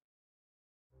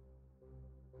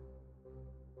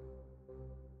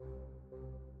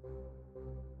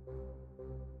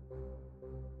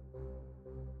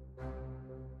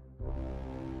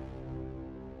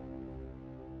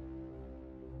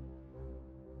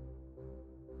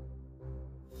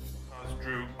 As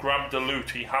Drew grabbed the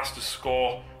loot, he has to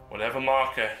score whatever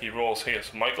marker he rolls here.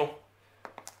 So Michael,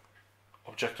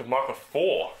 objective marker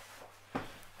 4.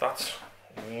 That's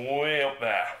way up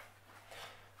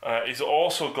there. He's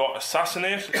also got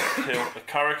assassinate, kill a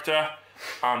character,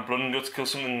 and blood and guts, kill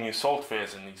something in the assault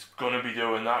phase, and he's gonna be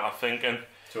doing that, I'm thinking.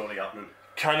 Totally happening.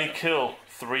 Can he kill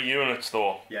 3 units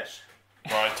though? Yes.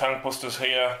 Right, tank busters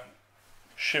here,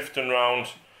 shifting round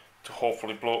to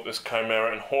hopefully blow up this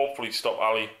Chimera and hopefully stop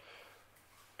Ali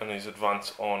and his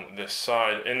advance on this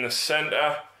side. In the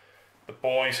centre, the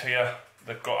boys here,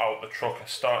 they've got out the truck and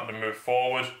starting to move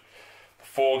forward. The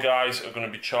 4 guys are going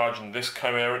to be charging this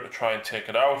Chimera to try and take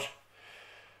it out.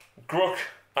 Gruck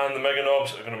and the Mega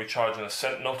Nobs are going to be charging the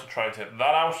Sentinel to try and take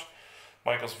that out.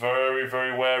 Michael's very,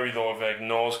 very wary though of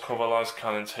ignores cover las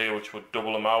cannons here, which would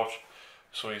double him out.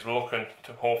 So he's looking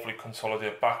to hopefully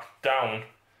consolidate back down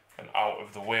and out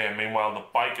of the way. Meanwhile,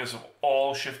 the bikers have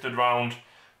all shifted round.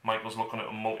 Michael's looking at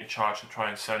a multi-charge to try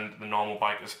and send the normal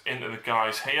bikers into the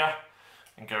guys here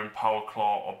and getting Power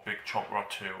Claw or Big Chopper or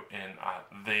 2 in at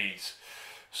these.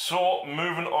 So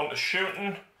moving on to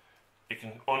shooting, you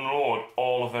can unload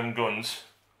all of them guns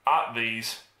at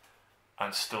these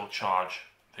and still charge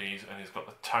these, and he's got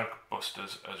the tank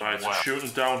busters as well. Right, so shooting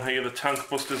down here, the tank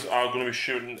busters are going to be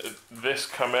shooting at this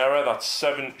Chimera. That's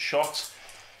 7 shots,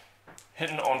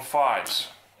 hitting on 5s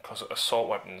because of assault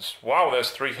weapons. Wow,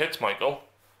 there's 3 hits, Michael.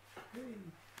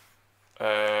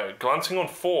 Glancing on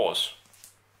 4s.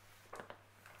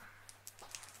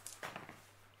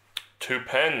 2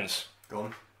 pens.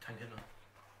 Gone.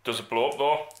 Does it blow up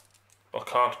though? Or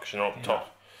can't because you're not up the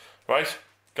top. Right,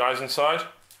 guys inside.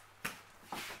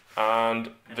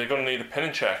 And they're going to need a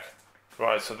pinning check.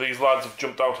 Right, so these lads have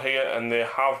jumped out here and they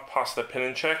have passed their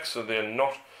pinning check, so they're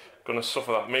not going to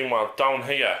suffer that. Meanwhile, down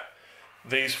here,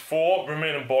 these 4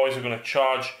 remaining boys are going to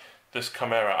charge this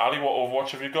Chimera. Ali, what Overwatch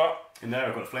have you got? In there,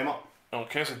 I've got a flame up.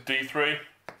 Okay, so D3.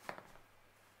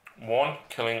 1,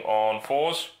 killing on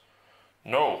 4s.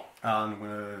 No. And I'm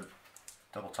going to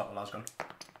double tap the last gun.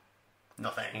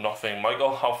 Nothing. Nothing.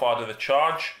 Michael, how far did they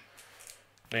charge?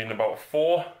 Needing about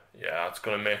 4. Yeah, that's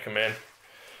going to make him in.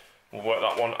 We'll work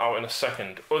that one out in a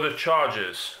second. Other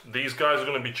charges. These guys are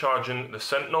going to be charging the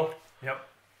Sentinel. Yep.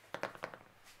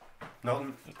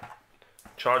 Nothing.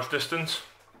 Charge distance.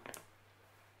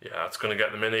 Yeah, that's going to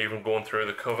get them in even going through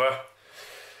the cover.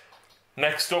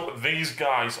 Next up, these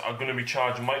guys are going to be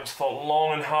charging. Mike's thought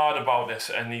long and hard about this,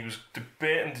 and he was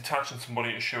debating detaching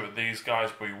somebody to shoot at these guys,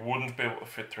 but he wouldn't be able to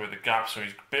fit through the gap, so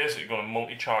he's basically going to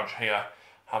multi-charge here,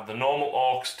 have the normal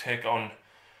Orks take on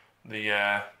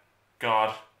the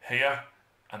guard here,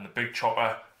 and the Big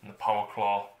Chopper and the Power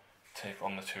Claw take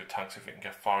on the 2 tanks if he can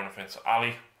get far enough in. So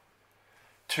Ali,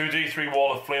 2d3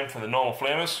 wall of flame for the normal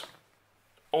flamers.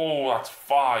 Oh, that's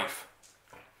 5.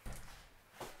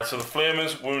 So the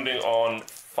flamers wounding on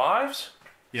 5s?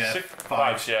 Yeah,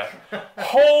 5s, yeah.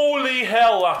 Holy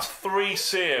hell, that's 3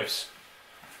 saves.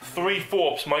 3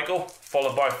 forps, Michael,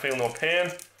 followed by Feel No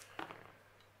Pain.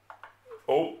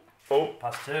 Oh.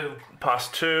 Pass 2.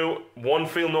 Pass 2. 1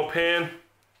 Feel No Pain.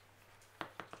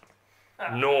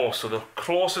 No, so the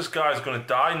closest guy is going to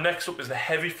die. Next up is the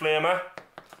Heavy Flamer.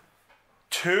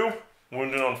 2,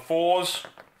 wounding on 4s.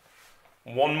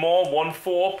 1 more, 1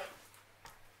 forp.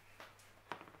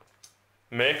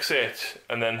 Makes it.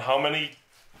 And then how many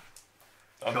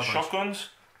are the shotguns.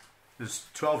 There's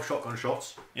 12 shotgun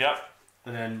shots. Yeah.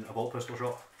 And then a bolt pistol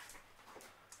shot.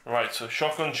 Right, so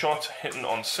shotgun shots hitting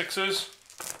on 6s.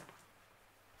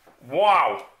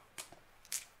 Wow!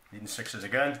 Needing 6s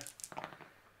again.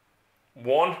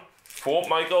 1. Fort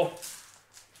Michael.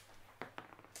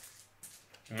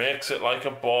 Makes it like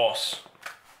a boss.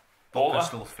 Bolt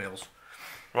pistol fails.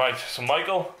 Right, so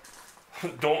Michael,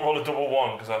 don't roll a double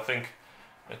 1 because I think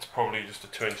it's probably just a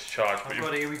 2-inch charge. But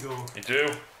here we go. You do?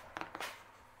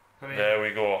 There we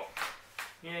go.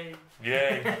 Yay.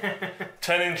 Yay.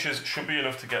 10 inches should be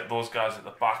enough to get those guys at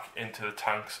the back into the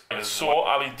tanks. So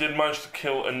Ali did manage to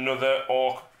kill another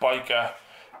Orc biker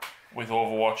with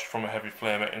Overwatch from a heavy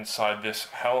flamer inside this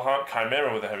Hellhound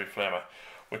Chimera with a heavy flamer,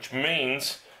 which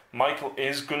means Michael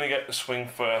is going to get the swing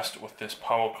first with this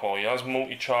power claw. He has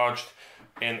multi-charged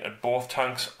in at both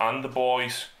tanks and the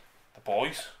boys. The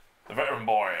boys? The veteran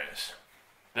boys.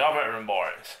 They are veteran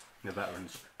boys. The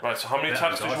veterans. Right, so how many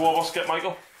attacks did you almost get,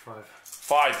 Michael? 5.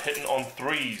 5, hitting on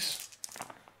 3s.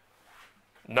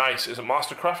 Nice. Is it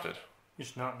master crafted?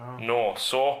 It's not now. No.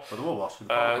 So, But the Warboss, the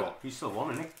power claw, he's still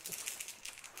one, isn't he?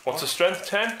 what's the strength?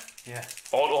 10? Yeah.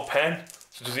 Auto pen.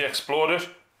 So does he explode it?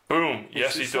 Boom.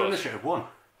 Yes, he He's still does. initiative 1.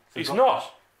 He's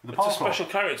not. The It's power a claw. special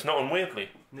carry. It's not unwieldy.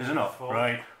 Is it not?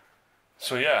 Right.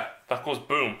 So yeah, that goes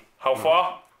boom. How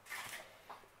far?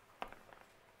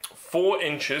 4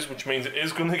 inches, which means it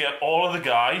is going to get all of the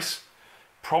guys.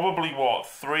 Probably what,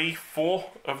 3, 4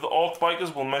 of the Orc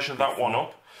bikers will measure that one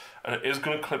up, and it is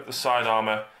going to clip the side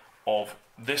armor of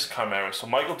this Chimera. So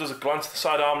Michael does a glance at the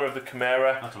side armor of the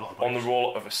Chimera That's a lot of on the bikes.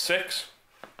 roll of a 6.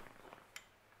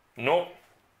 Nope.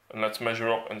 And let's measure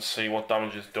up and see what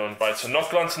damage is done. Right, so not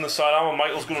glancing the side armor,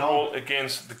 Michael's going to roll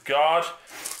against the guard,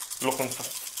 looking for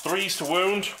 3s to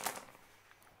wound.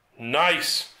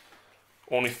 Nice.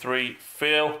 Only 3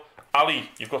 fail. Ali,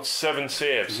 you've got 7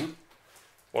 saves.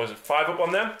 What is it, 5 up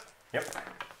on them? Yep.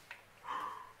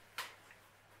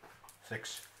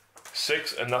 6.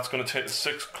 6, and that's going to take the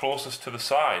 6 closest to the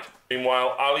side.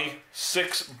 Meanwhile, Ali,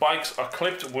 6 bikes are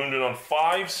clipped, wounded on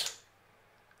 5s.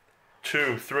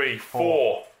 2, 3,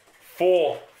 4.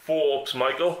 4 ups,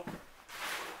 Michael.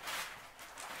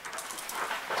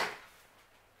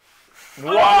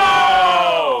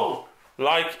 Wow!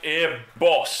 Like a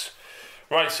boss.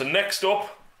 Right, so next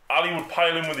up, Ali would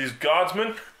pile in with his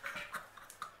guardsmen.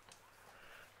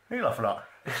 Who are you laughing at?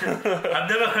 I've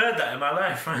never heard that in my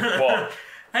life. What?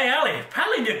 Hey Ali,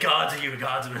 pal in your guards, are you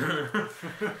guardsman?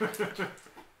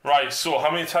 Right, so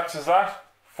how many attacks is that?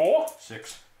 4?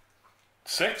 6.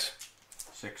 6?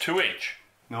 6. 2 each.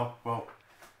 No, well,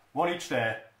 1 each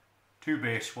there, 2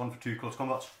 base, 1 for 2 close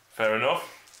combats. Fair enough.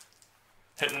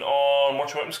 Hitting on,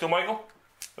 what's your weapon skill, Michael?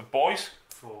 The boys?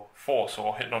 4. 4,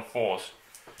 so hitting on 4s.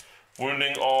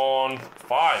 Wounding on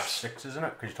 5s. 6, isn't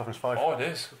it? Because your toughness 5. Oh, it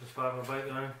is. There's 5 on the bike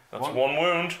line. That's 1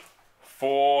 wound.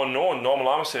 4, no, normal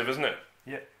armor save, isn't it?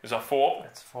 Yeah. Is that 4?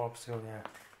 That's 4 up still, yeah.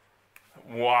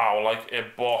 Wow, like a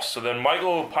boss. So then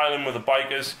Michael will pile in with the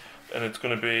bikers, and it's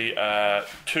going to be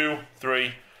 2,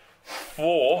 3,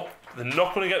 4. They're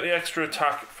not going to get the extra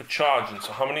attack for charging.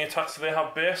 So how many attacks do they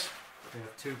have base? They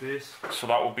have 2 base. So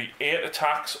that will be 8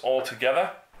 attacks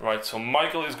altogether. Right, so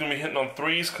Michael is going to be hitting on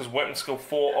 3s because weapon skill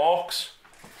 4 Orcs.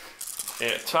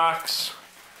 8 attacks.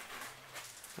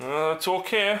 That's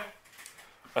okay.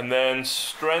 And then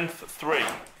strength 3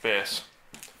 base.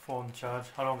 4 on charge.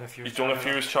 I don't get fuse. You don't have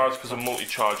fuse charge because of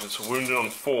multi-charging, so wounded on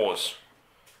 4s.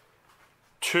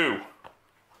 2.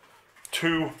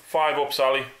 2 5 ups,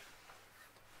 Ali.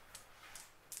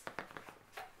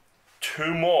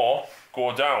 2 more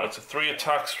go down. It's a 3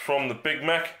 attacks from the big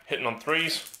mech, hitting on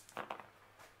 3s.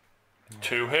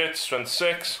 2 hits, strength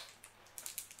 6.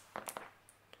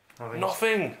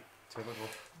 Nothing.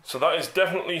 So that is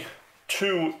definitely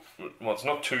 2. Well, it's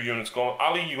not 2 units gone.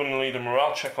 Ali, you're going to need a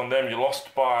morale check on them. You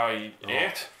lost by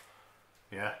 8.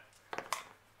 Yeah.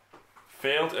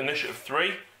 Failed initiative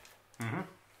 3.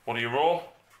 What do you roll?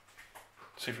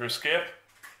 See if you escape.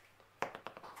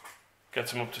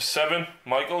 Gets him up to 7.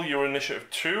 Michael, you're initiative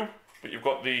 2, but you've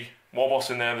got the Warboss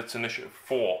in there that's initiative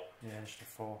 4. Yeah, initiative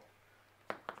 4.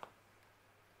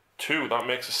 2, that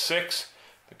makes a 6.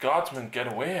 The guardsmen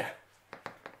get away.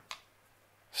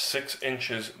 6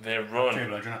 inches they run.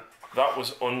 That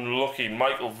was unlucky.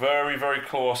 Michael very, very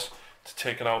close to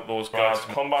taking out those guards.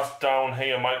 Combat down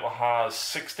here, Michael has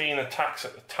 16 attacks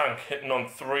at the tank, hitting on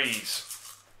 3s.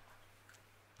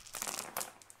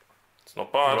 It's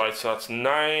not bad. Right, so that's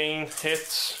 9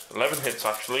 hits, 11 hits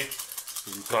actually.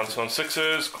 Glance on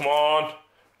 6s, come on.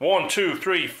 1, 2,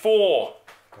 3, 4.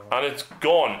 And it's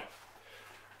gone.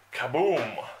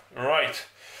 Kaboom. Right.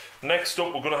 Next up,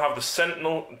 we're going to have the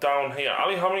Sentinel down here.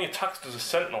 Ali, how many attacks does a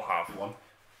Sentinel have? 1.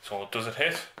 So does it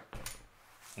hit?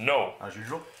 No. As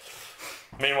usual.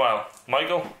 Meanwhile,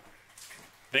 Michael,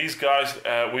 these guys,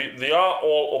 they are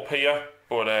all up here,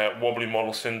 but wobbly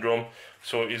model syndrome.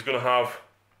 So he's going to have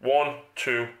 1,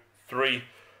 2, 3,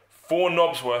 4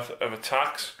 knobs worth of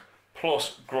attacks,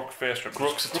 plus Gruk face rip.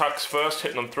 Gruk's attacks first,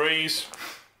 hitting on 3s.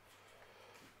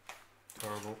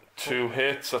 Terrible. 2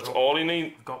 hits, that's all you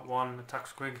need. Got 1 attack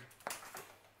squig.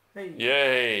 Hey.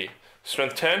 Yay.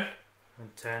 Strength 10.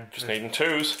 And 10. Just needing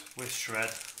 2s. With shred.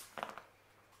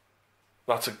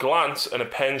 That's a glance, and a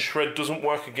pen. Shred doesn't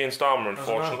work against armour,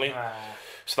 unfortunately.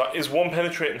 So that is 1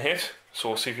 penetrating hit. So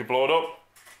we'll see if you blow it up.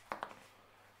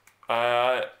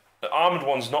 The armoured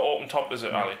one's not open top, is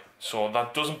it, Ali? So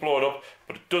that doesn't blow it up,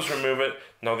 but it does remove it.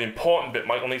 Now the important bit,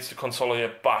 Michael needs to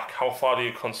consolidate back. How far do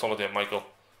you consolidate, Michael?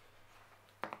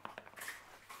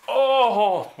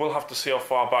 Oh, we'll have to see how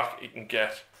far back he can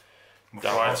get.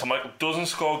 Right, so Michael doesn't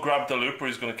score grab the loop, but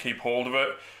he's going to keep hold of it.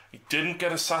 He didn't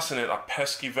get assassinated. That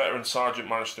pesky veteran sergeant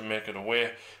managed to make it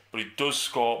away, but he does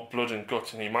score blood and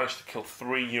guts, and he managed to kill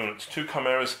 3 units, 2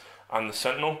 chimeras and the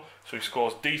sentinel. So he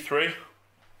scores D3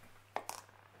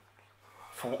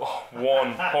 for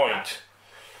 1 point.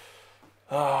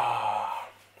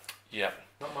 Yeah.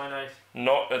 Not my night.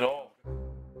 Not at all.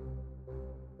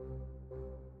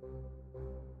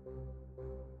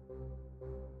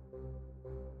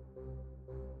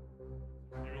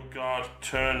 Guard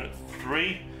turn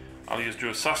 3. Ali has drew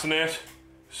assassinate,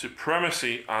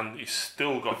 supremacy, and he's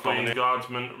still got the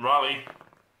guardsman rally.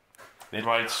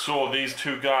 Right, so these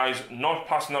 2 guys not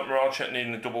passing that morale check,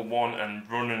 needing a double 1 and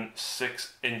running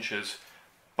 6 inches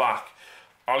back.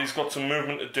 Ali's got some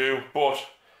movement to do, but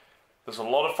there's a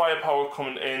lot of firepower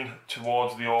coming in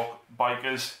towards the Orc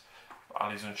bikers.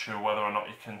 Ali's unsure whether or not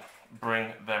you can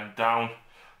bring them down.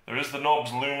 There is the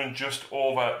knobs looming just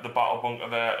over the battle bunker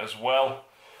there as well.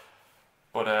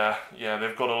 But yeah,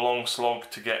 they've got a long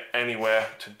slog to get anywhere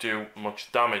to do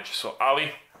much damage. So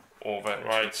Ali, over.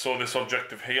 Right, so this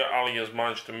objective here, Ali has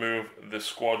managed to move the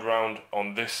squad round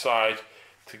on this side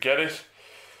to get it.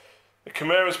 The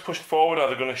Chimeras pushed forward. Are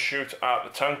they going to shoot at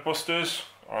the tank busters,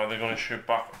 or are they going to shoot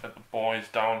back at the boys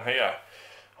down here?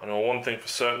 I know one thing for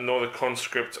certain, though, the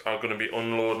conscripts are going to be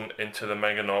unloading into the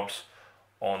mega knobs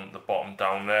on the bottom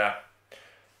down there.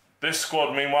 This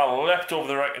squad, meanwhile, leapt over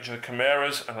the wreckage of the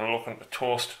Chimeras and are looking to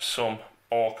toast some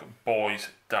Orc boys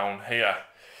down here.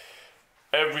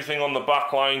 Everything on the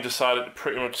back line decided to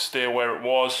pretty much stay where it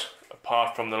was,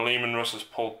 apart from the Lehman Russes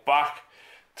pulled back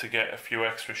to get a few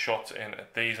extra shots in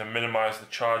at these and minimise the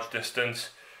charge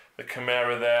distance. The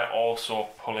Chimera there also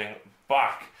pulling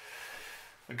back.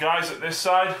 The guys at this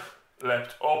side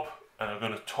leapt up and are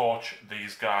going to torch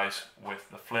these guys with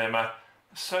the flamer.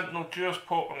 The Sentinel just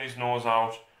poking his nose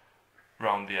out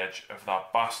round the edge of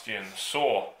that bastion.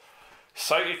 So,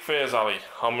 Psychic Phase, Ali,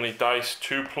 how many dice?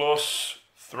 2 plus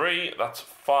 3, that's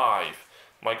 5.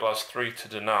 Michael has 3 to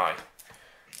deny.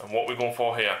 And what are we going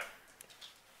for here?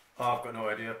 Oh, I've got no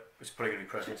idea. It's probably going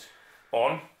to be presents.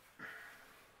 On?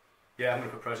 Yeah, I'm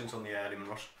going to put presents on the Lehman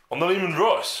Russ. On the Lehman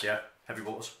Russ? Yeah, heavy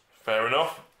bolters. Fair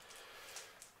enough.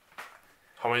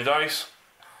 How many dice?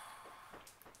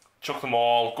 Chuck them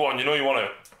all. Go on, you know you want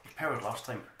to. He powered last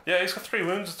time. Yeah, he's got 3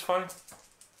 wounds, it's fine.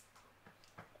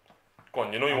 Go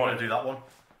on, you know you want to do that one.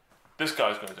 This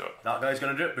guy's going to do it. That guy's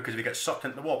going to do it because if he gets sucked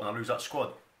into the warp and I lose that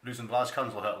squad, losing blast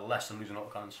cannons will hurt less than losing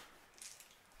autocannons.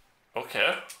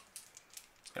 Okay.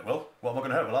 It will. What am I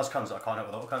going to hurt with blast cannons that I can't hit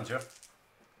with autocannons here?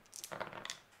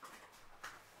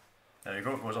 There you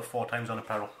go, it goes off 4 times on a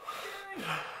peril.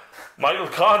 Michael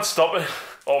can't stop it.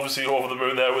 Obviously over the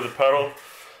moon there with the peril.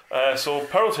 So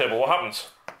peril table, what happens?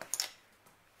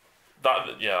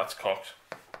 Yeah, that's cocked.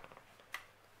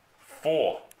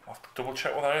 4. I'll have to double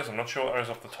check what that is. I'm not sure what that is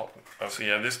off the top. So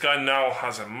yeah, this guy now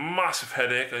has a massive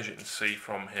headache, as you can see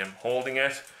from him holding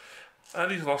it.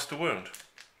 And he's lost a wound.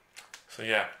 So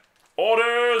yeah.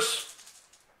 Orders!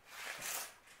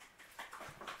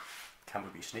 Can we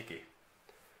be sneaky?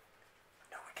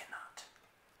 No, we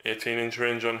cannot. 18-inch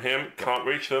range on him. Can't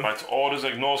reach them. Right, orders,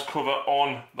 ignores cover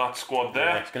on that squad there.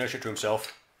 Yeah, he's going to shoot to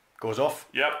himself. Goes off.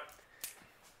 Yep.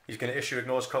 He's going to issue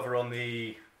ignores cover on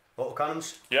the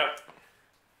autocannons. Yep.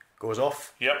 Goes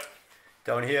off. Yep.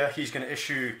 Down here, he's going to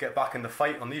issue get back in the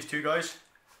fight on these 2 guys.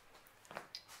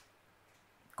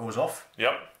 Goes off.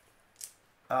 Yep.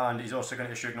 And he's also going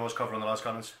to issue ignores cover on the last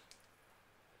cannons.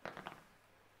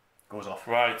 Goes off.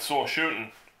 Right, so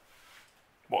shooting.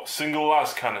 What, single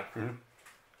las cannon?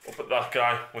 Up at that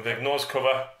guy with ignores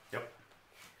cover. Yep.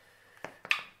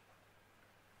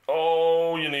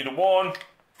 Oh, you need a 1.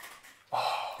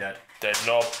 Dead. Dead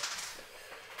knob.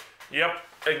 Yep,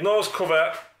 ignores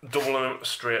cover, doubling them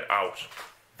straight out.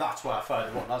 That's why I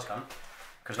fired the one las cannon.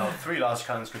 Because now 3 las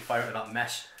cannons can fire into that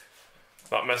mess.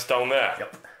 That mess down there?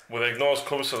 Yep. With ignores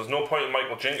cover, so there's no point in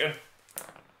Michael jinking.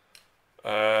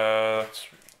 That's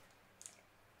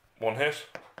 1 hit.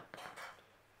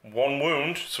 1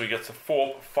 wound, so he gets a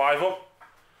 4, 5 up.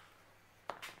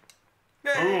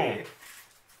 Yay. Boom.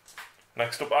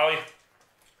 Next up, Ali.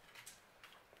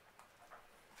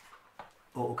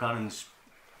 Autocannons,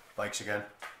 bikes again.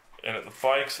 In at the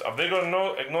bikes. Have they got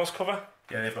no ignores cover?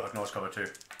 Yeah, they've got ignores cover too.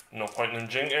 No point in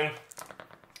jinking.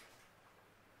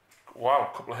 Wow,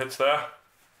 a couple of hits there.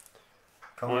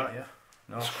 Coming at you.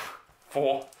 No.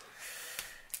 4.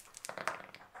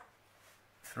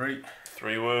 3.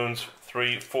 3 wounds.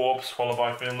 3 forbs, followed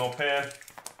by feel no pain.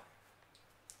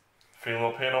 Feel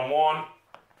no pain on 1.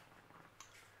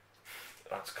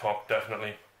 That's cocked,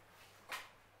 definitely.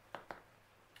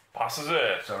 Passes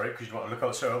it. Sorry, because you want to look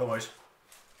out, sir, otherwise.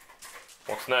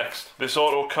 What's next? This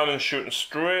auto cannon shooting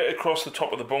straight across the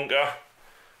top of the bunker.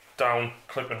 Down,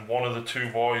 clipping one of the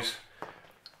 2 boys.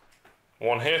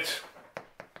 1 hit.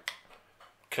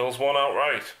 Kills 1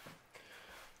 outright.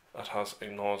 That has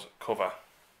ignores cover.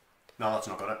 No, that's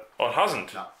not got it. Oh, it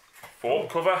hasn't? No. 4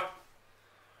 cover.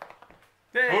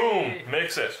 Yay. Boom!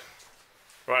 Makes it.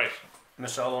 Right.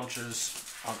 Missile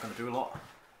launchers aren't going to do a lot.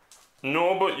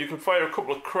 No, but you can fire a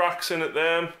couple of cracks in at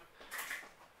them.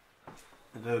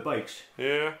 The bikes?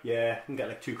 Yeah. Yeah, you can get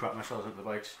like 2 crack missiles into the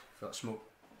bikes if that smoke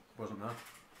wasn't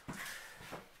there.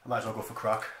 I might as well go for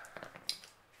crack.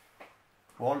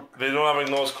 1. They don't have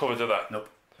ignores cover, do they? Nope.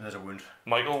 There's a wound.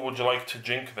 Michael, would you like to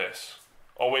jink this?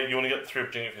 Oh wait, you only get 3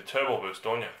 up jink if you turbo boost,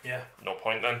 don't you? Yeah. No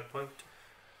point then. Point.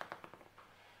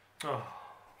 Oh.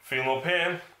 Feel no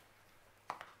pain.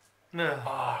 No.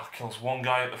 Ah, kills 1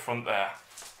 guy at the front there.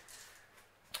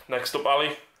 Next up,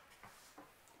 Ali.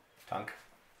 Tank.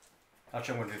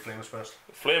 Actually, I'm going to do flamers first.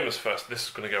 Flamers first. This is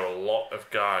going to go a lot of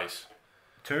guys.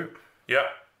 2. Yeah.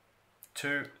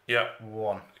 2. Yeah.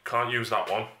 1. Can't use that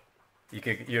one. You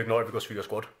ignore it if it goes through your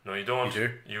squad. No, you don't. You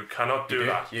do. You cannot do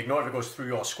that. You ignore it if it goes through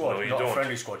your squad. No, you not don't. a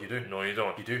friendly squad, you do. No, you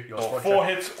don't. You do. Your Oh, squad 4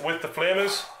 check. hits with the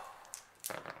flamers.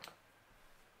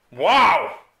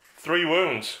 Wow! 3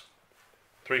 wounds.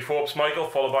 3 forbs, Michael,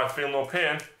 followed by feel no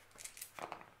pain.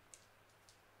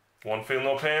 1 feel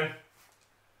no pain.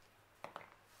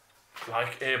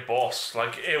 Like a boss.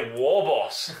 Like a war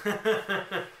boss.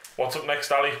 What's up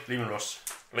next, Ali? Lehman Russ.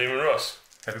 Lehman Russ.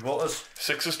 Heavy bolters.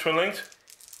 6s twin linked.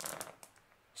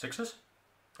 6s?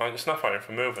 Oh, it's not firing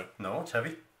for moving. No, it's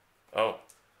heavy. Oh.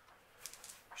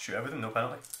 Shoot everything, no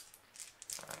penalty.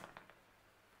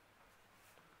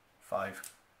 5.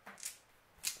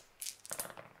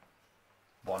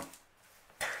 1.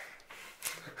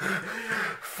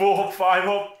 4 up, 5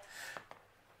 up.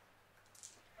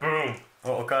 Boom.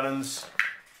 Autocannons.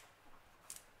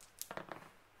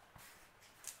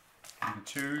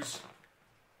 2s.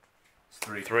 It's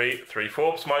 3. 3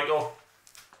 forbs, Michael.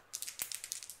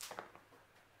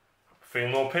 Feel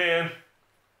no pain.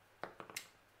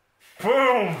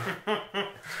 Boom!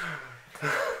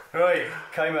 Right,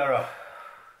 Chimera.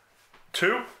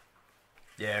 2.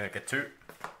 Yeah, I'm going to get 2.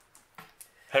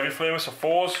 Heavy flamers for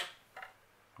 4s.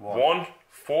 1. 1,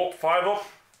 4, 5 up.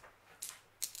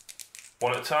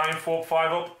 1 at a time, 4,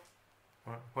 5 up.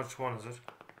 Which one is it?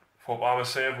 4 up armor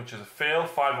save, which is a fail.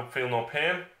 5 up, feel no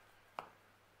pain.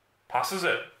 Passes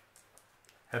it.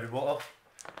 Heavy bolter.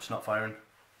 It's not firing.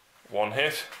 1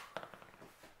 hit.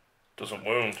 Doesn't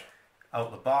wound. Out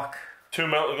the back. 2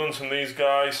 melter guns from these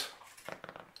guys.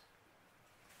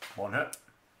 1 hit.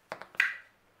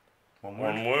 1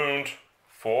 wound. 1 wound.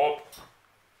 4 up.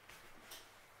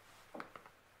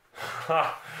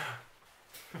 Ha!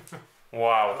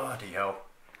 Wow. Bloody hell.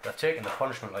 They're taking the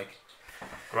punishment like.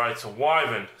 Right, so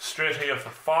Wyvern, straight here for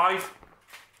 5.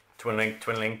 Twin link,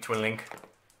 twin link, twin link.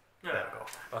 Yeah. There we go.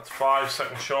 That's 5,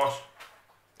 second shot.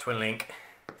 Twin link.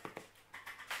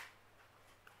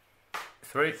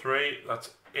 3. 3,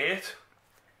 that's 8.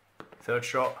 Third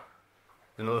shot.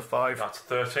 Another 5. That's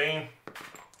 13.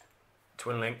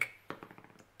 Twin link.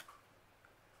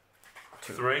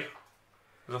 3. Is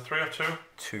it 3 or 2?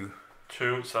 2.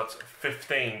 2, so that's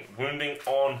 15. Wounding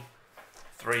on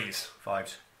 3s.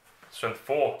 5s. Strength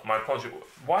 4, my apology.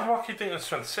 Why do I keep thinking it's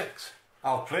strength 6?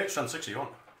 I'll play it strength 6 if you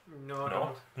want. No,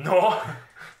 No. No?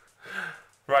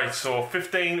 Right, so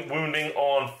 15 wounding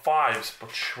on 5s,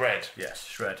 but shred. Yes,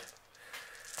 shred.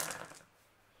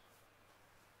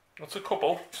 That's a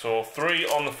couple. So 3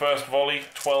 on the first volley,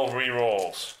 12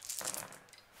 re-rolls.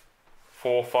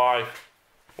 4, 5.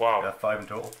 Wow. Yeah, 5 in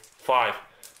total. 5.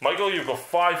 Michael, you've got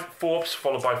 5 forbs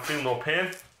followed by feel no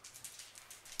pain.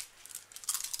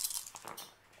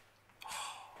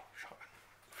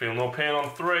 Feel no pain on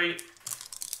 3.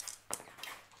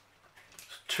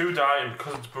 2 die, and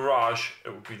because it's barrage, it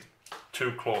would be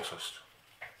 2 closest.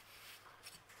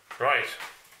 Right.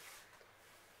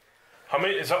 How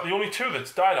many? Is that the only 2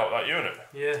 that's died out of that unit?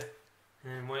 Yeah.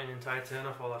 And waiting an entire turn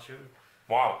off all that shooting.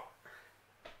 Wow.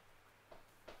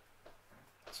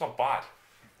 That's not bad.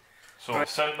 So right.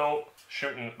 Sentinel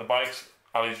shooting at the bikes.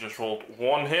 Ali's just rolled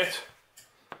 1 hit.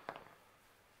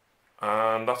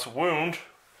 And that's a wound.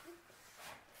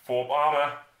 4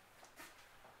 armour.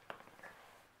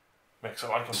 Makes it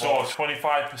like a sword.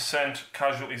 25%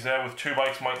 casualties there with 2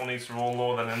 bikes. Michael needs to roll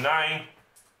lower than a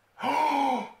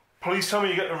 9. Please tell me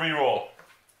you get the reroll.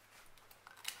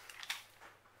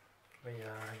 Yeah,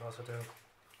 I also do.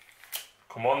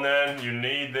 Come on then, you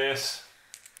need this.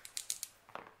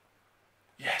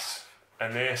 Yes.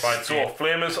 And this. Right, so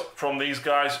flamers from these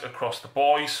guys across the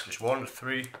boys. Just 1,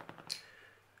 3.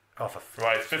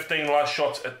 Right, 15 last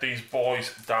shots at these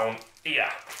boys down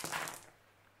here.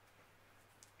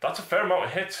 That's a fair amount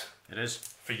of hits. It is.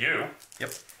 For you.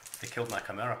 Yep. They killed my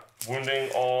Chimera. Wounding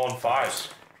on 5s.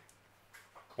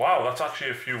 Wow, that's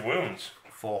actually a few wounds.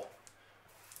 4.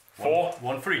 4?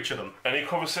 1 for each of them. Any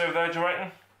cover save there, do you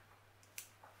reckon?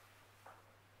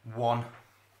 1.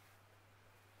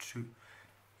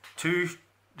 2.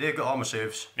 They've got armour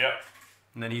saves. Yep.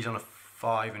 And then he's on a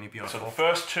 5 and he'd be on a 4. So the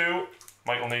first 2,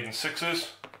 Michael needing 6s.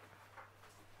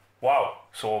 Wow,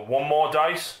 so 1 more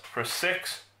dice for a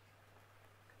 6.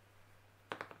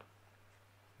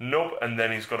 Nope, and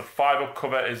then he's got a 5 up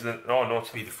cover. Is the oh no,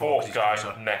 it's the 4th guy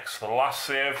next. The last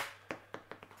save.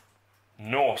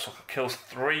 No, so it kills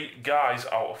 3 guys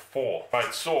out of 4.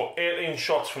 Right, so 18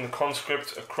 shots from the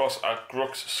conscript across our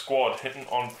Grux squad, hitting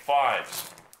on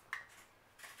 5s.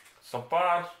 It's not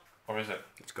bad, or is it?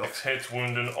 It's got 6 hits,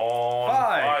 wounding on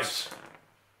 5s.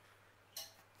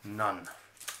 None.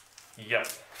 Yep.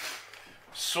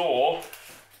 So,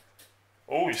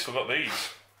 oh, you still got these.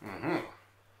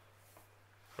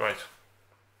 Right.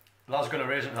 Lad's going to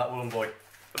raise it to that lone boy.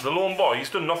 The lone boy, he's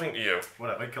done nothing to you.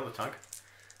 Whatever, kill the tank.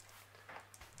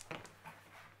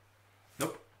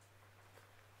 Nope.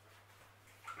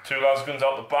 2 lasguns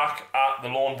out the back at the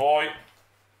lone boy.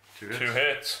 2 hits. 2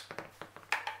 hits.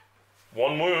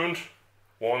 1 wound.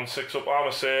 1 6-up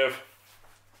armour save.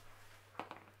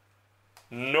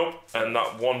 Nope. And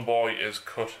that 1 boy is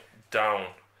cut down.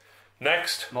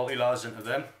 Next. Multi-las into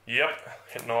them. Yep.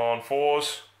 Hitting on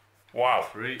 4s. Wow.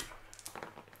 3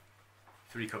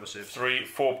 cover saves.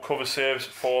 4 cover saves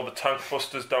for the tank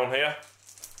busters down here.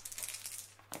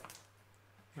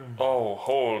 Oh,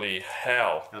 holy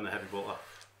hell. And the heavy bolter.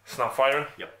 Snap firing?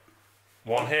 Yep.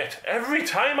 1 hit. Every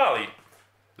time, Ali?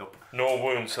 Nope. No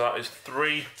wounds. So that is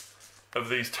 3 of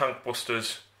these tank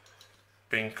busters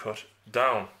being cut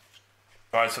down.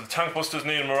 Alright, so the tank busters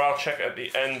need a morale check at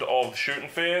the end of the shooting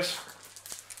phase.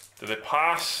 Do they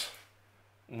pass?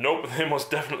 Nope, they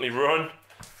must definitely run.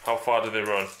 How far do they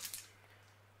run?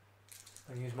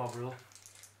 I use mob rule.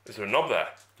 Is there a knob there?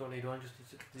 Don't need one, just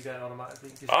you get it automatically.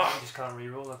 You just can't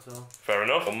re-roll, that's all. Fair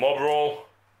enough. A mob roll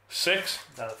 6.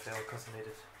 That'll fail because I need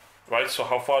it. Right, so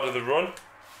how far do they run?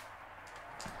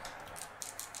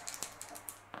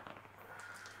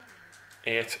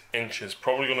 Eight inches.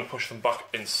 Probably going to push them back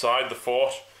inside the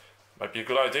fort. Might be a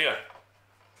good idea.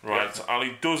 Right, yep. So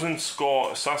Ali doesn't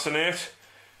score Assassinate.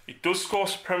 He does score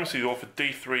Supremacy though for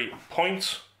D3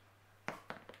 points.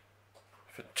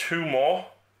 For 2 more.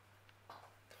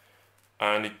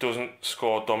 And he doesn't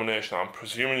score Domination. I'm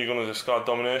presuming you're going to discard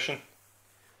Domination?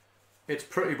 It's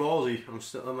pretty ballsy.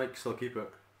 I might still keep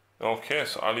it. Okay,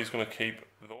 so Ali's going to keep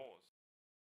those.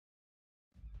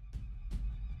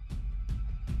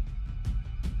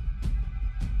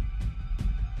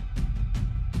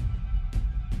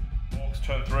 Orks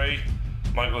turn 3.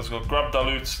 Michael's got Grab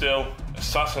Dilute still,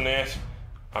 Assassinate,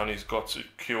 and he's got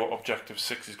Secure Objective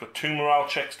 6. He's got 2 morale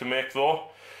checks to make though.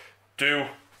 Do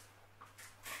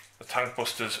the tank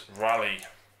busters rally?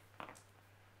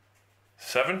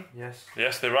 7? Yes.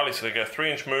 Yes, they rally, so they get a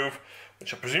 3-inch move,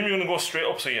 which I presume you're going to go straight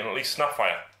up so you can at least snap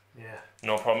fire. Yeah.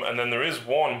 No problem. And then there is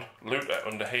 1 looter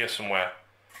under here somewhere.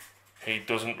 He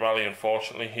doesn't rally,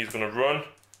 unfortunately. He's going to run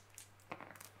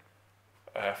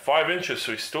 5 inches,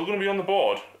 so he's still going to be on the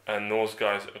board, and those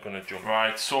guys are going to jump.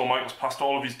 Right, so Michael's passed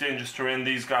all of his dangerous terrain.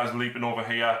 These guys are leaping over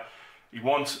here. He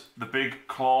wants the big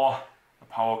claw, the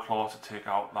power claw, to take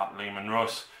out that Lehman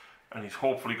Russ, and he's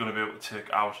hopefully going to be able to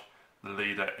take out the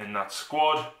leader in that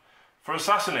squad for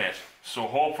Assassinate. So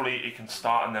hopefully he can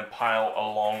start and then pile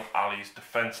along Ali's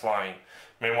defense line.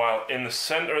 Meanwhile, in the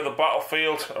center of the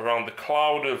battlefield, around the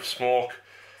cloud of smoke,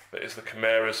 there is the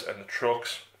Chimeras and the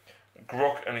trucks.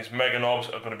 Gruk and his Mega Knobs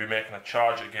are going to be making a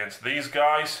charge against these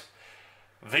guys.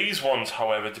 These ones,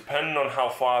 however, depending on how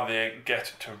far they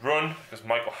get to run, because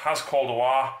Michael has called a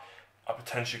war, are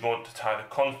potentially going to tie the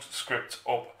conscripts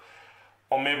up,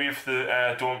 or maybe if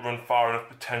they don't run far enough,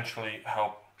 potentially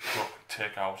help Brook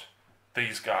take out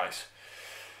these guys.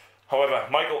 However,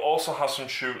 Michael also has some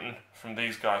shooting from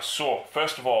these guys. So,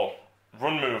 first of all,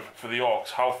 run move for the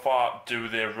Orks. How far do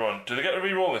they run? Do they get to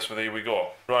re-roll this with Here We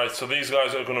Go? Right, so these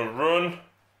guys are going to run.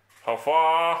 How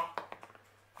far?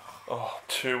 Oh,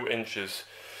 2 inches.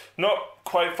 Not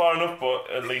quite far enough,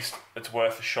 but at least it's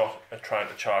worth a shot at trying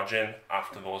to charge in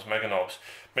after those mega knobs.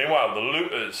 Meanwhile, the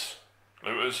looters,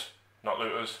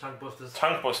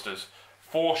 tank busters,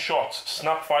 4 shots,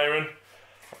 snap firing.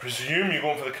 I presume you're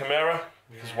going for the Chimera,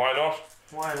 because why not?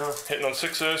 Why not? Hitting on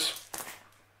 6s.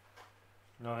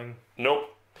 Nothing.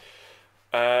 Nope.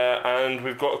 And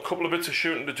we've got a couple of bits of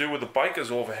shooting to do with the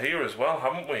bikers over here as well,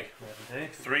 haven't we? Yeah,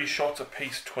 3 shots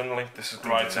apiece, twin link. This is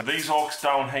great. So these Orks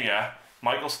down here,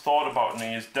 Michael's thought about it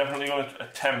and he is definitely going to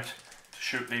attempt to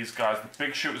shoot these guys. The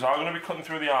big shooters are going to be cutting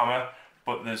through the armour,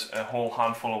 but there's a whole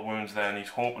handful of wounds there and he's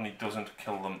hoping he doesn't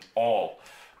kill them all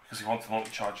because he wants them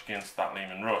to charge against that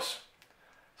Lehman Russ.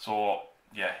 So,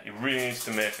 yeah, he really needs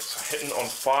to make it. So hitting on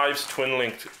 5s, twin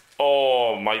linked.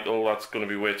 Oh, Michael, that's going to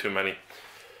be way too many.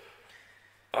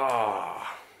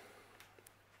 Ah.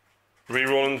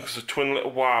 Rerolling because of twin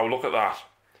linked. Wow, look at that.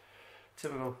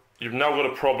 Typical. You've now got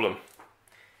a problem.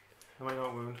 Am I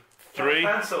not wound? 3,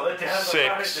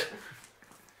 6,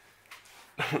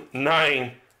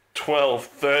 9, 12,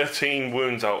 13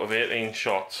 wounds out of 18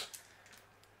 shots.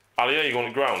 Ali, are you going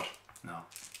to ground? No.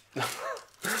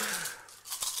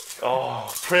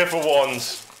 Oh, pray for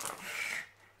ones.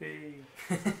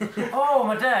 Oh,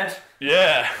 my dad.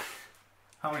 Yeah.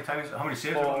 How many saves have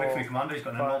you got to make for your commander? He's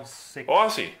got an emerald. 6. Oh,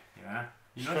 has he? Yeah.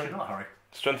 You know you're not, Harry.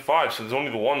 Strength 5, so there's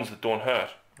only the ones that don't hurt.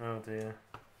 Oh dear.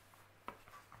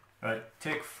 Right,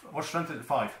 what strength is it?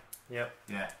 5? Yep.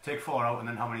 Yeah, take 4 out and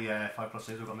then how many 5+ saves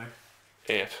have we got to make?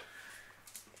 8. It's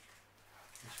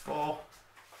 4.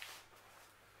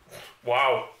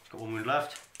 Wow. It's got 1 wound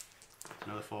left. It's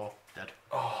another 4. Dead.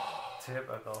 Oh.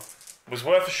 Typical. Was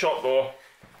worth a shot though.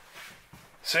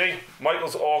 See,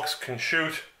 Michael's Orks can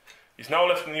shoot. He's now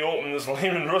left in the open. There's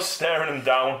Lehman Russ staring him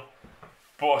down.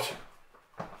 But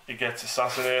he gets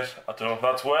assassinated. I don't know if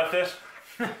that's worth it.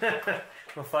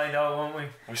 We'll find out, won't we?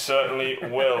 We certainly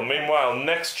will. Meanwhile,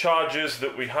 next charges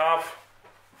that we have,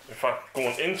 in fact,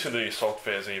 going into the assault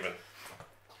phase even.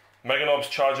 Meganob's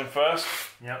charging first.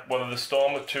 Yep. Weather the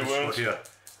storm with 2 wounds. Here.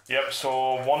 Yep,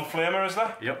 so 1 flamer is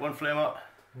there? Yep, 1 flamer.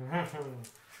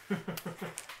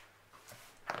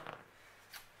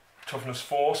 Toughness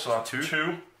 4, so that's 2.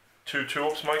 2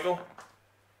 2-ups, Michael.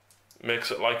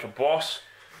 Makes it like a boss.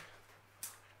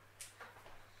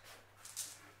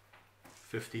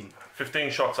 15. 15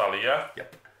 shots, Ali, yeah?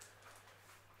 Yep.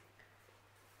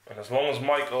 And as long as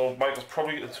Michael's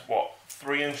probably, it's what,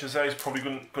 3 inches there, he's probably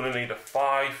going to need a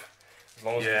 5. As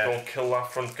long as we don't kill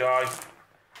that front guy.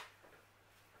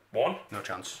 1? No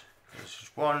chance. This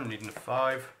is 1, needing a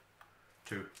 5.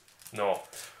 2. No.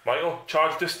 Michael,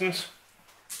 charge distance.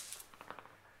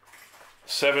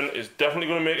 7 is definitely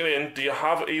going to make it in. Do you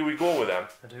have Here We Go with them?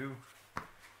 I do.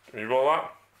 Reroll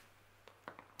that.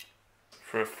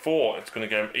 For a 4, it's going to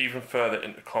get him even further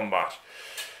into combat.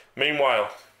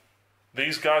 Meanwhile,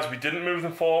 these guys, we didn't move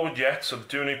them forward yet, so they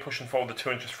do need pushing forward the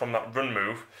 2 inches from that run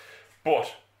move.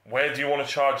 But where do you want to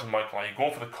charge them, Michael? Are you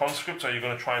going for the conscripts, or are you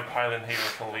going to try and pile in here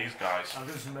and kill these guys? I'll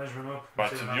do some measuring up.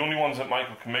 Right, so the only ones that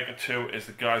Michael can make it to is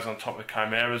the guys on top of the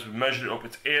chimeras. We measured it up,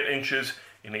 it's 8 inches.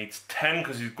 He needs 10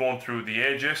 because he's going through the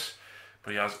Aegis,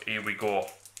 but he has Here We Go.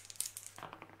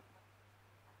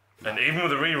 And even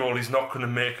with a reroll, he's not going to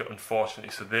make it,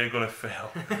 unfortunately, so they're going to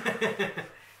fail.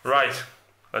 Right,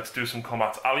 let's do some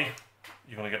combats. Ali,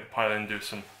 you're going to get the pile in and do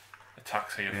some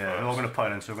attacks here Yeah, first. they're all going to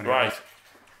pile in, so we're going to Right,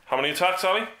 how many attacks,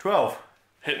 Ali? 12.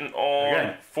 Hitting on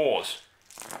Again. 4s.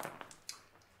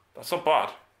 That's not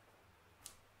bad.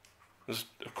 There's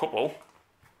a couple.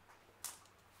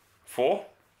 4.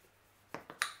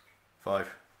 5.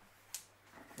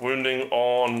 Wounding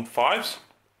on 5s.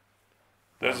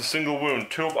 There's a single wound.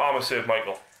 2-up armor save,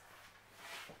 Michael.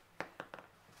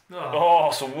 Oh,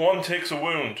 so 1 takes a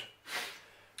wound.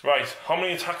 Right, how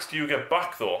many attacks do you get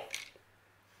back though?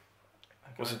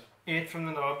 Was it 8 from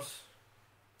the knobs?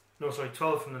 No, sorry,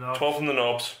 12 from the knobs. 12 from the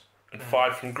knobs and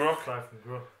 5 from Gruck? 5 from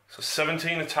Gruck. So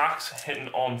 17 attacks hitting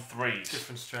on 3s.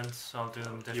 Different strengths, I'll do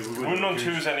them different. Wounding on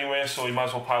 2s anyway, so you might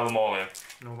as well pile them all in.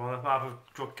 No, well, Marvel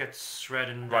Gruck gets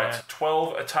shredded. Right,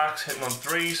 12 attacks hitting on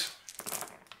 3s.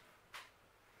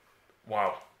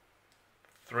 Wow.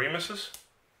 3 misses?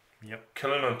 Yep.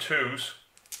 Killing on 2s.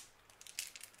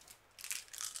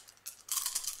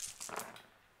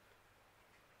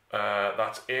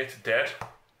 That's 8 dead.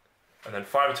 And then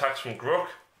 5 attacks from Grook.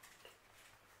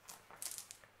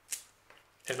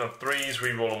 Hitting on 3s,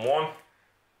 rerolling 1.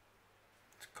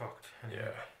 It's cocked.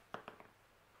 Yeah.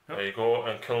 There you go,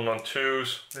 and killing on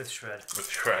 2s. With shred. With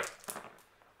shred.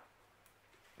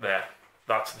 There.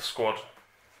 That's the squad.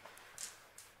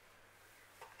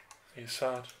 Are you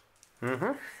sad?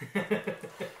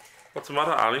 What's the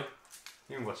matter, Ali?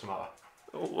 Even what's the matter?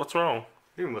 What's wrong?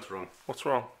 Even what's wrong? What's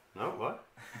wrong? No, what?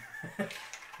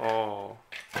 Oh.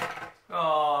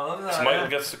 Oh, look at that. So Michael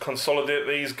gets to consolidate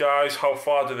these guys. How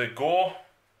far do they go?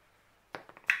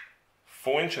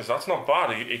 4 inches. That's not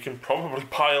bad. He can probably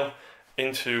pile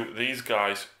into these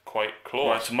guys quite close.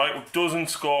 Right, so Michael doesn't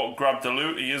score grab the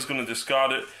loot. He is going to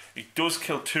discard it. He does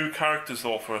kill 2 characters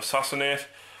though for assassinate.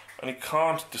 And he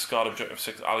can't discard objective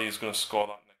 6. Ali is going to score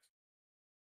that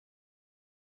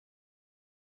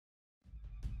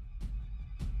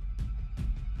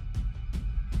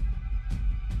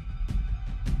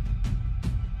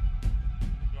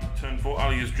next. Turn 4,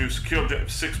 Ali has drew secure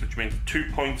objective 6, which means 2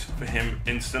 points for him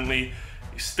instantly.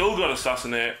 He's still got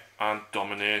assassinate and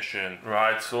domination.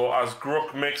 Right, so as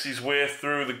Grook makes his way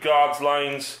through the guards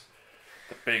lines,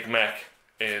 the big mech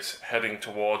is heading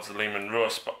towards the Lehman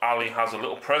Russ, but Ali has a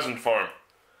little present for him.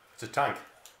 It's a tank.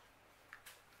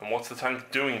 And what's the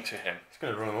tank doing to him? It's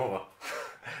going to run him over.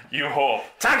 You hope.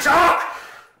 Tank shot!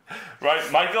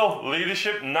 Right, Michael,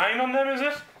 leadership 9 on them, is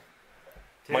it?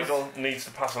 Michael needs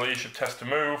to pass a leadership test to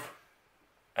move,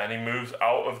 and he moves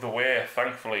out of the way,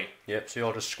 thankfully. Yep, so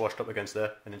you're just squashed up against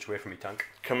there, an inch away from your tank.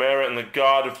 Chimera and the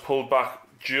guard have pulled back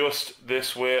just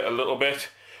this way a little bit,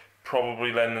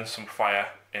 probably lending some fire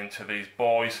into these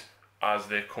boys as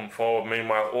they come forward.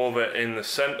 Meanwhile, over in the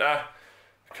centre,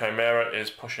 Chimera is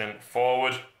pushing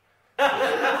forward.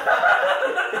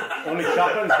 Only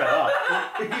chaplains get that.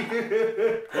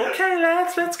 Okay,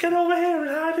 lads, let's get over here and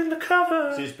hide in the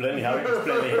cover. See, it's blatantly Harry's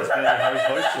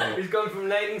voice. So. He's gone from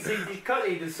lightning seed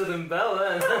cutty to Southern Belle,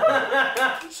 eh?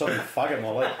 Something faggot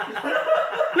more like.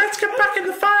 Let's get back in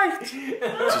the fight.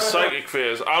 It's a psychic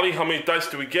phase. Ali, how many dice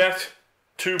do we get?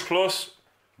 2 plus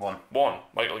 1. 1.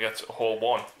 Michael gets a whole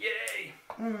 1. Yay!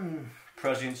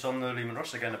 Prescience on the Lehman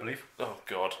Russ again, I believe. Oh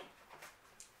god.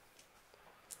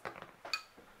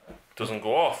 Doesn't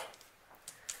go off.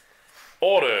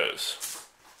 Orders.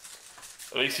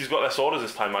 At least he's got less orders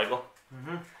this time, Michael.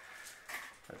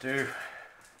 I do.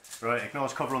 Right,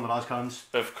 ignores cover on the las cannons.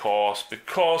 Of course,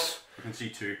 because You can see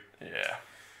 2. yeah.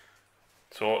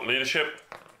 So leadership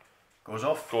Goes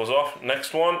off. goes off.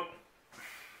 Next one.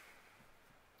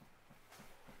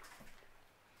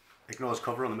 Ignores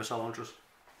cover on the missile launchers.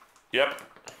 Yep.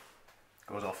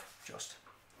 Goes off. Just.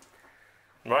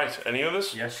 Right. Any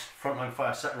others? Yes. Frontline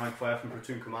fire, second rank fire from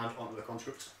platoon command onto the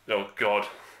conscripts. Oh god.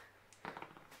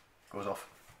 Goes off.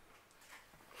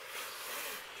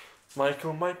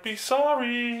 Michael might be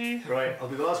sorry. Right, I'll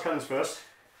do the las cannons first.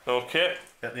 Okay.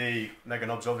 Get the mega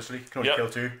knobs, obviously. You can only Yep. kill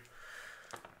 2.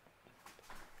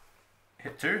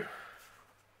 Hit 2.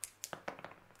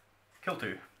 Kill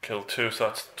 2. Kill 2, so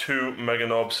that's 2 mega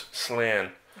knobs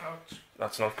slain. Ouch.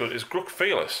 That's not good. Is Grook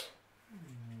fearless?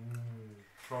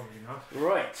 Probably not.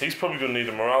 Right. He's probably going to need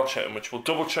a morale check, which we'll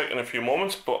double check in a few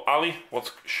moments. But Ali,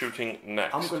 what's shooting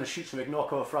next? I'm going to shoot some ignore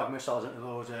cover frag missiles into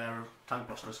those tank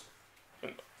busters.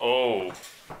 Oh.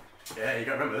 Yeah, you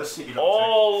got to remember this. Sneaky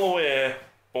All the way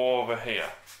over here.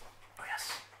 Oh,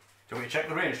 yes. Do you want me to check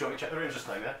the range? Do you want me to check the range this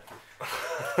time, yeah?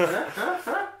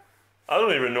 I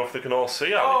don't even know if they can all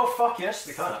see Ali. Oh, fuck yes,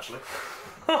 they can actually.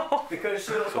 Because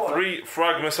So 3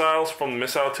 frag missiles from the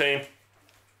missile team.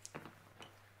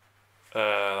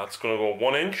 That's going to go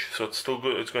 1 inch, so it's still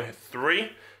good. It's going to hit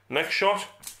 3. Next shot.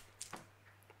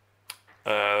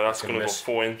 That's going to go miss.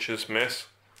 4 inches, miss.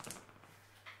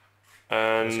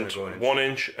 And It's gonna go 1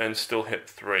 inch and still hit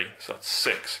 3. So that's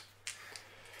 6.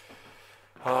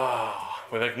 Ah,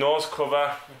 with ignores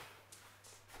cover.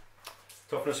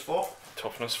 Toughness 4.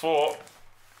 Toughness 4.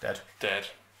 Dead. Dead.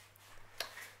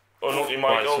 Unlucky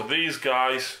Michael. So these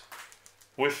guys,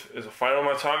 is a fire on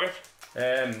my target?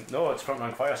 No, it's front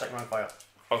rank fire, second rank fire.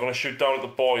 I'm going to shoot down at the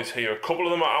boys here. A couple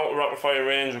of them are out of rapid fire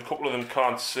range, a couple of them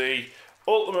can't see.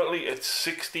 Ultimately, it's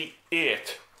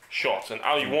 68 shots, and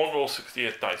Ali won't roll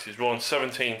 68 dice. He's rolling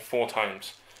 17 4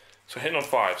 times. So hitting on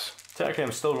 5s. Technically,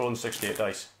 I'm still rolling 68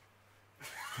 dice.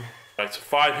 Right, so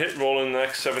 5 hit, rolling the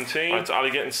next 17. Right, so Ali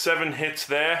getting 7 hits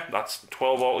there. That's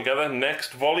 12 altogether.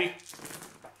 Next volley.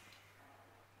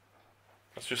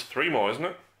 That's just 3 more, isn't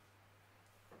it?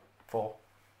 4.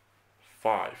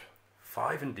 5.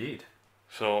 5 indeed.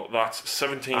 So that's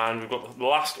 17. And we've got the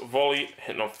last volley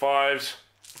hitting on 5s.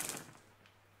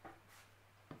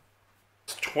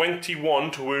 It's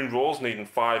 21 to wound rolls, needing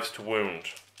 5s to wound.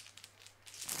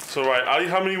 So right, Ali,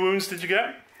 how many wounds did you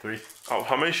get? 3. Oh,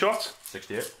 how many shots?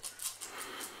 68.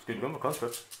 Good number,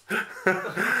 conscripts.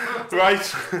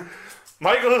 Right.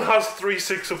 Michael has 3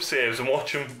 6-up saves, and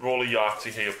watch him roll a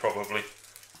Yahtzee here probably.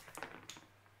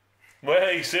 Well,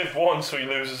 he saved 1, so he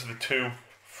loses the 2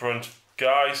 front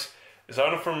guys. Is that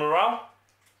enough for morale?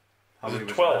 Is it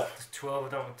 12? It's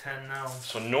 12 out of 10 now.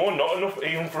 So no, not enough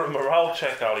even for a morale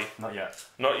check, Ali. Not yet.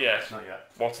 Not yet. Not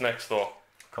yet. What's next though?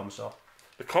 Commissar.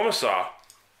 The Commissar.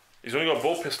 He's only got a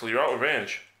bolt pistol, you're out of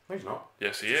range. No, he's not.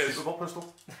 Yes, he is. Super bolt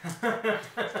pistol.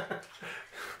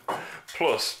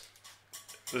 Plus,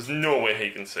 there's no way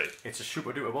he can see. It's a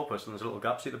super duper bolt pistol. There's a little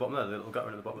gap. See at the bottom there? The little gap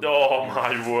in the bottom. Oh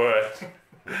my word.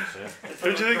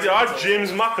 Who do you think you are?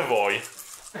 James McAvoy?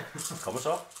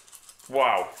 Commissar.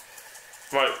 Wow.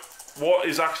 Right, what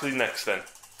is actually next then?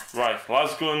 Right,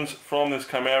 Lasguns from this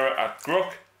Chimera at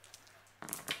Grook.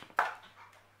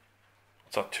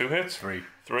 What's that, 2 hits? 3.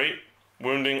 3.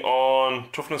 Wounding on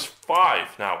toughness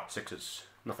 5 now. 6s.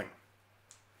 Nothing.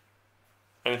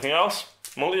 Anything else?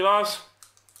 Multi-las?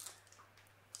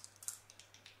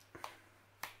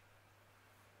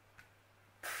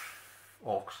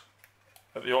 Orks.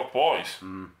 At the Orc Boys?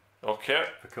 Okay,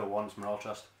 For kill 1's morale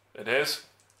chest. it is.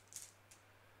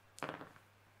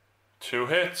 2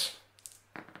 hits.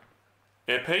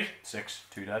 AP 6.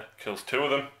 2 dead. kills 2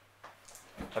 of them.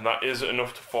 And that is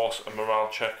enough to force a morale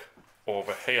check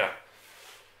over here.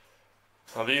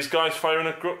 Are these guys firing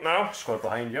at Grook now? Squad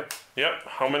behind, yep. Yep.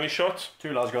 How many shots? 2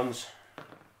 lasguns.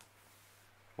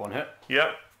 1 hit.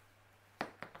 Yep.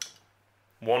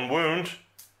 1 wound.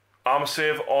 Armor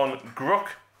save on Grook.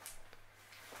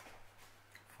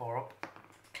 4 up.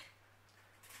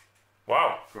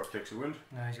 Wow. Grok takes a wound.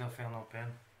 No, he's gonna feel no pain.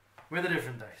 With a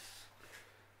different dice.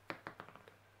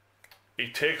 He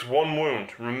takes 1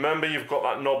 wound. Remember, you've got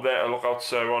that knob there to look out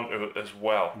Sir onto it as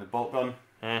well. And the bolt gun.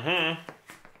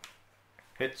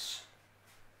 Hits.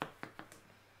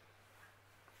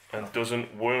 And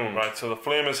doesn't wound. Right, so the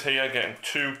flamers here getting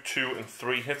 2, 2, and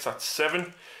 3 hits. That's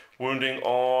 7. Wounding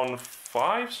on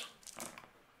 5s.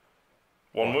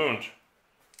 1 wound.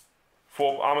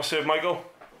 4 armor save, Michael.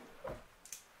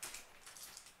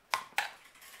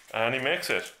 And he makes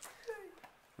it.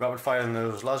 Rapid fire in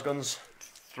those lasguns.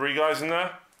 3 guys in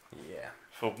there. Yeah.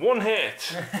 For 1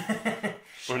 hit.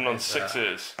 Wounding on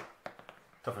 6s.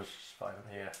 Toughness 5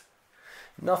 in here.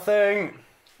 Nothing.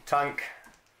 Tank.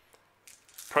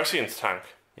 Prescience tank.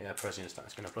 Yeah, President's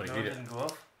tank's gonna bloody No, need it it. didn't go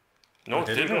off. No, it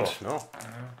didn't. Go off, no.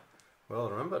 Well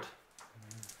remembered.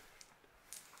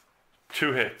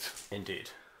 2 hits. Indeed.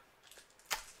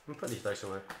 I'm putting these dice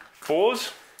away.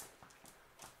 4s.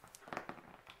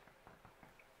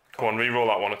 Go on, re-roll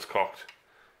that one, it's cocked.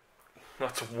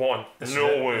 That's a 1.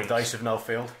 No wounds. The dice have now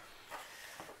failed.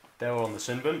 They're on the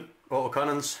sin bin.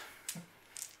 Autocannons.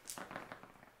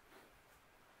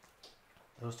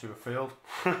 Those 2 have failed.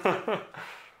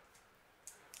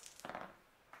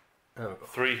 There we go.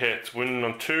 3 hits. Wounding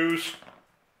on 2s.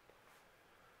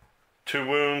 2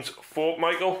 wounds. 4,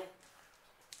 Michael.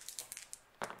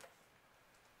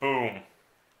 Boom.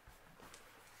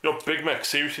 Your Big Mech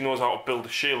seriously knows how to build a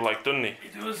shield, like, doesn't he?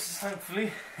 He does,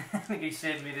 thankfully. I think he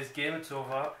saved me this game so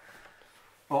far.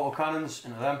 Autocannons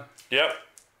into them. Yep.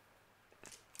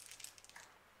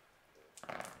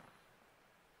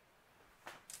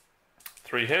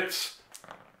 3 hits.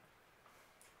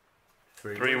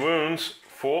 3 wounds.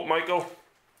 4, Michael.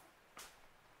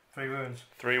 3 wounds.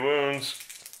 3 wounds.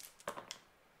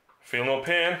 Feel no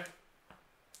pain.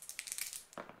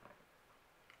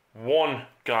 1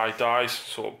 guy dies,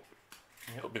 so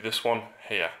it'll be this one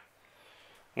here.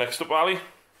 Next up, Ali.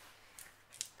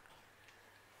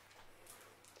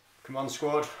 Command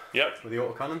squad. Yep. With the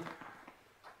autocannon.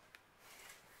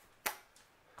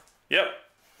 Yep.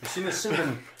 You seen this sin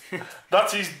bin?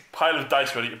 That's his pile of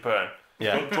dice ready to burn.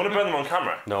 Yeah. Do you want to burn them on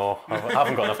camera? No, I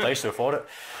haven't got enough dice to afford it.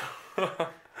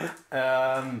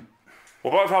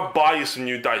 What about if I buy you some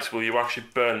new dice? Will you actually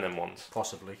burn them ones?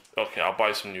 Possibly. Okay, I'll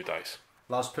buy some new dice.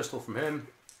 Last pistol from him.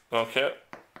 Okay.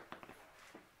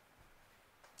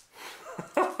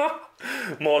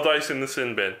 More dice in the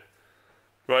sin bin.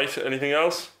 Right, anything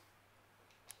else?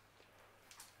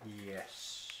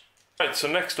 Yes. Right, so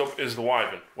next up is the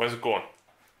Wyvern. Where's it going?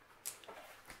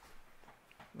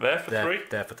 There for 3?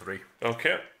 There for 3.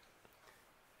 Okay.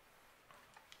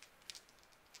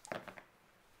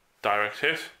 Direct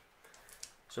hit.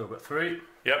 So we've got 3.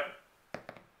 Yep.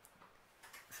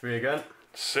 3 again.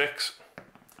 6.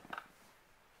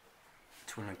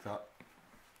 Twin like that.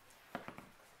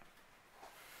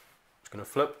 It's going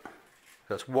to flip.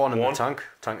 That's 1 in the tank.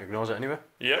 Tank ignores it anyway.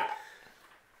 Yep.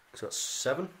 So that's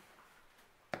 7.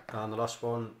 And the last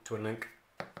one, twin link.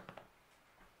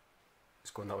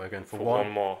 It's going that way again for 1.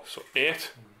 1 more. So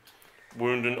 8.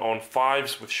 Wounding on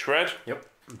 5s with shred. Yep.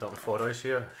 I'm down to 4 dice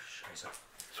here. Scheiße.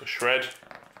 So shred.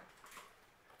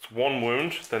 It's 1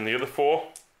 wound. Then the other 4.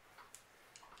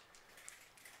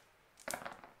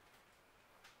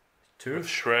 2. With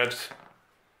shred.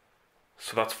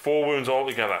 So that's 4 wounds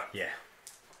altogether. Yeah.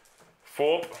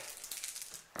 4.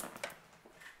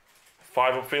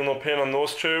 5 up, feel no pain on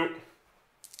those 2.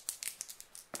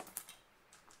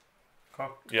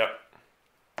 Cock. Yep.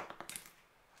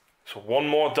 So 1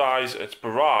 more dies, it's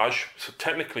barrage, so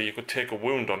technically you could take a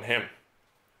wound on him.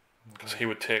 Because he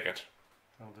would take it.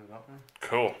 I'll do that one.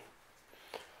 Cool.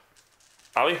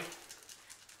 Ali?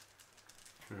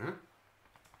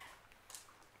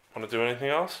 Want to do anything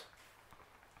else?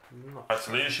 No. Right,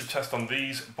 so leadership test on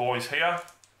these boys here.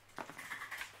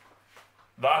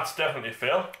 That's definitely a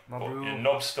fail. Mob But rule. your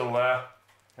knob's still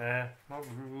there. Mob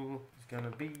rule is gonna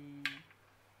be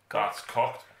That's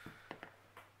cocked.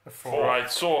 a 4.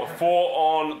 Right, so 4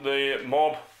 on the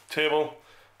mob table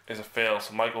is a fail.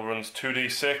 So Michael runs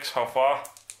 2d6. How far?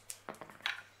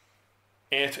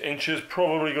 8 inches.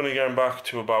 Probably going to get him back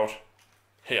to about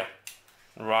here.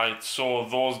 Right, so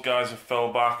those guys have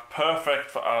fell back.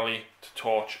 Perfect for Ali to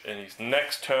torch in his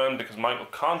next turn because Michael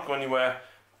can't go anywhere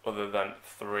other than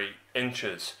 3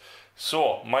 inches.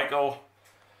 So Michael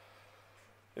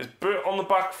is a bit on the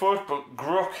back foot, but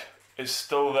Grook is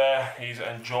still there. He's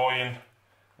enjoying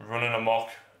running amok.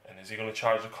 And is he going to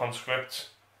charge the conscripts?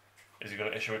 Is he going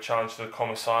to issue a challenge to the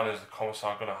commissar? And is the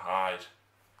commissar going to hide?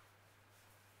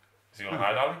 Is he going to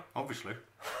hide, Ali? Obviously.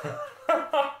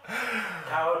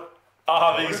 Coward.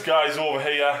 Are these guys over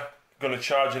here going to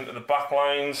charge into the back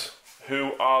lines?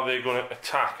 Who are they going to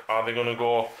attack? Are they going to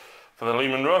go for the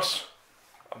Lehman Russ?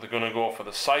 Are they going to go for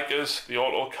the Psychers, the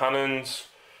auto cannons,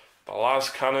 the las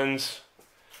cannons?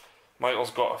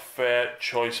 Michael's got a fair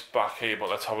choice back here, but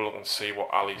let's have a look and see what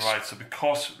Ali's. Right, so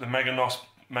because the Mega Knob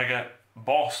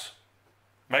boss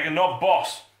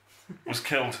was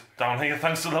killed down here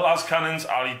thanks to the las cannons,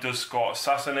 Ali does score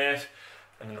Assassinate,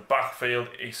 and in the backfield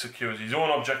he secures his own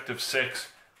objective 6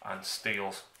 and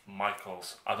steals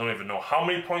Michael's. I don't even know how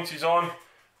many points he's on,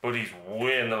 but he's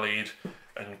way in the lead,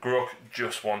 and Grook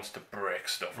just wants to break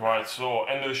stuff. Right, so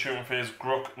end of the shooting phase,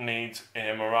 Grook needs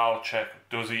a morale check.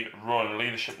 Does he run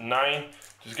leadership 9?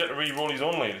 Does he get to re-roll his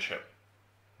own leadership?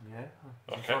 Yeah.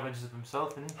 Okay. 12 inches of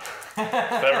himself, isn't he?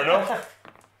 Fair enough.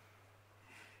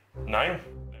 9.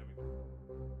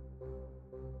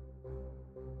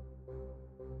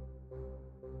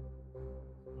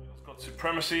 He's got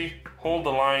supremacy, hold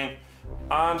the line,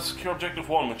 and secure objective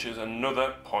 1, which is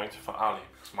another point for Ali,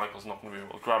 because Michael's not going to be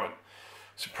able to grab it.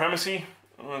 Supremacy,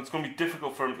 it's going to be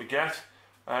difficult for him to get,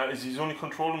 as he's only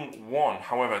controlling 1.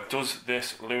 However, does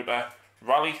this looter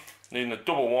rally, needing a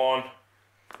double 1?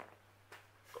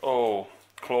 Oh,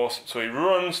 close. So he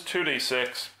runs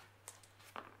 2d6.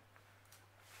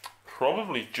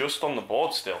 Probably just on the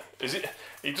board still. Is it?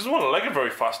 He doesn't want to leg it very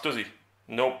fast, does he?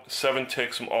 Nope, 7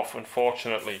 takes him off,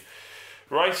 unfortunately.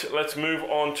 Right, let's move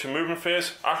on to movement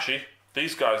phase. Actually,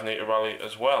 these guys need to rally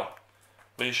as well.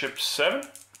 Leadership 7?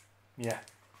 Yeah.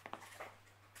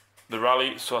 The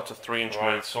rally, so that's a 3-inch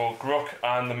move. So Grook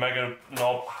and the Mega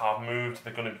Knob have moved.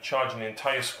 They're going to be charging the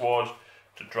entire squad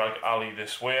to drag Ali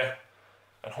this way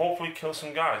and hopefully kill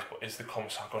some guys. But is the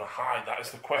commissar going to hide? That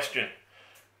is the question.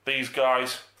 These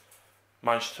guys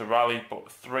managed to rally, but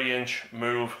 3-inch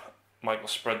move. Michael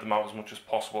spread them out as much as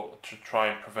possible to try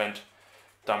and prevent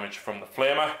damage from the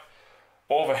flamer.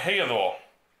 Over here though,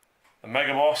 the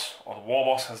Mega Boss, or the War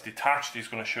Boss, has detached. He's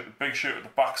going to shoot the big shoot at the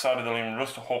back side of the Lehman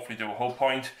Russ to hopefully do a hull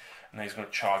point, and then he's going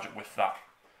to charge it with that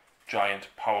giant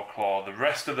power claw. The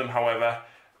rest of them, however,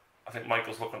 I think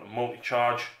Michael's looking to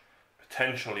multi-charge,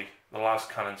 potentially the las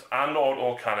cannons and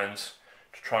auto cannons,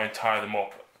 to try and tie them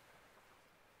up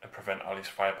and prevent Ali's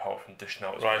firepower from dishing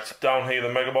out. Right, down here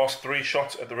the Mega Boss, 3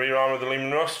 shots at the rear arm of the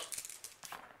Lehman Russ.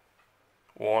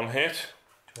 1 hit.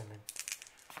 20.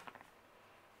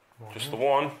 Just the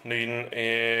 1, needing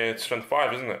a strength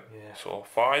 5, isn't it? Yeah. So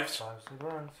 5s, 5s and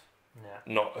grands. Yeah.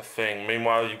 not a thing.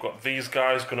 Meanwhile, you've got these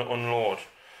guys going to unload.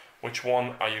 Which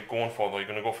one are you going for though? Are you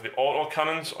going to go for the auto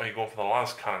cannons or are you going for the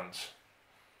las cannons?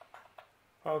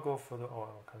 I'll go for the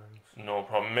auto cannons. No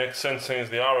problem. Makes sense since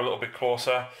they are a little bit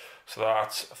closer. So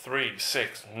that's 3,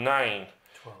 6, 9,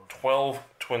 12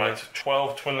 twin links.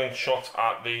 12 twin link shots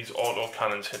at these auto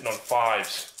cannons, hitting on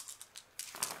 5s.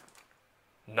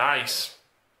 Nice.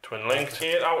 Twin linked.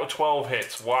 8 out of 12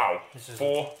 hits. Wow.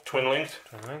 4 twin linked.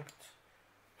 Twin linked.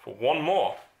 For 1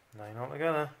 more. 9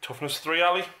 altogether. Toughness 3,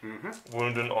 Ali.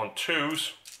 Wounding on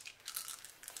 2s.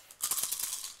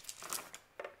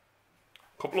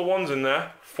 Couple of ones in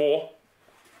there. 4.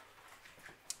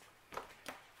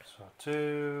 So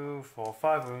 2, 4,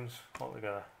 5 wounds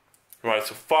altogether. Right,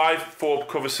 so 5 4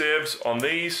 cover saves on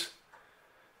these.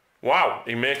 Wow,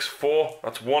 he makes 4.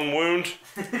 That's 1 wound.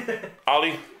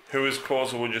 Ali, who is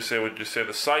closer, would you say? Would you say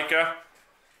the Psyker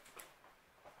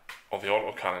or the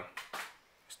autocannon?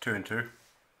 It's 2 and 2.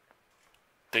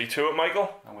 D2 it,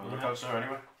 Michael. I'm going to look out, sir,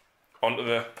 anyway. Onto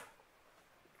the...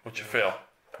 What's your fail?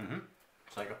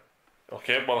 Psycho.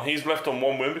 Okay, well, he's left on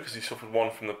 1 wound because he suffered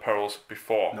 1 from the perils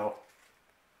before. No.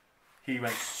 He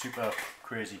went super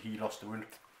crazy. He lost the wound.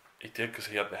 He did because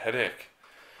he had the headache.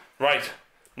 Right,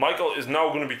 Michael is now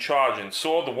going to be charging.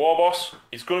 So the war boss,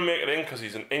 he's going to make it in because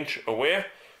he's an inch away,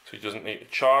 so he doesn't need to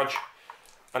charge.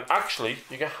 And actually,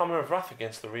 you get Hammer of Wrath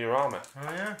against the rear armour.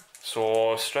 Oh yeah.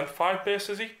 So strength 5 base,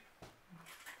 is he?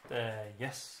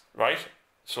 Yes. Right,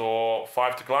 so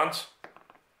 5 to glance.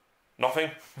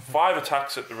 Nothing. 5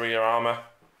 attacks at the rear armour.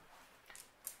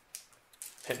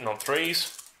 Hitting on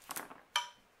 3s.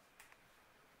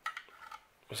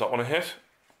 Was that one a hit?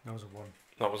 That was a 1.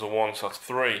 That was a 1, so that's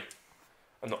 3.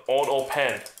 And the auto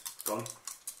pen. Gone.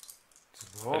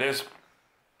 It is.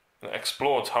 And it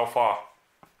explodes. How far?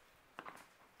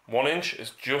 1 inch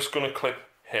is just going to clip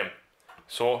him.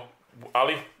 So,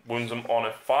 Ali wounds him on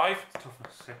a 5.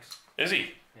 Toughness 6. Is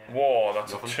he? Yeah. Whoa,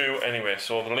 that's Nothing. a 2 anyway.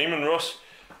 So the Lehman Russ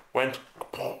went...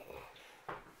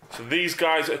 So these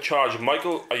guys are charging.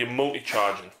 Michael, are you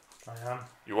multi-charging? I am.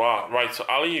 You are. Right, so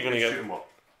Ali, you're going to get... Shooting what?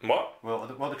 What?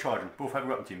 Well, they're charging. Both heavy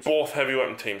weapon teams. Both heavy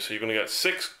weapon teams. So you're going to get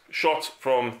 6 shots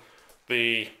from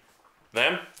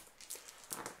them.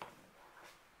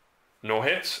 No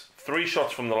hits. 3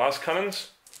 shots from the las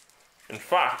cannons. In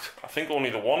fact, I think only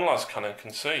the 1 las cannon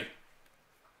can see.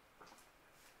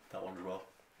 That one as well.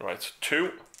 Right, so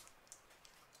 2.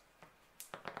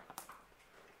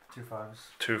 2 5s.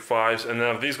 2 5s. And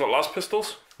then have these got las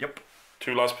pistols? Yep.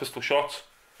 2 las pistol shots.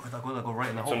 Where'd that go? They go right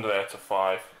in the It's hole. under there to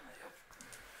 5.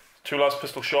 2 las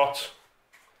pistol shots.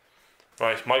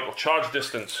 Right, Michael, charge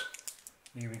distance.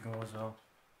 Here we go as well.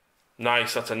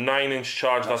 Nice, that's a 9-inch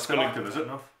charge. That's still gonna active, is it?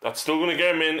 Enough. that's still gonna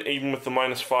get him in, even with the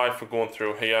 -5 for going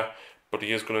through here. But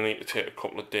he is gonna need to take a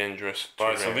couple of dangerous.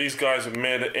 Right, so these guys have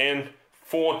made it in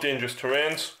 4 dangerous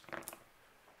terrains.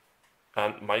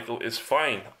 And Michael is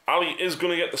fine. Ali is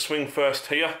gonna get the swing first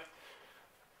here.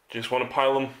 Just want to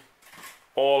pile them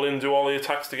all in, do all the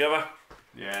attacks together.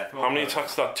 Yeah. How many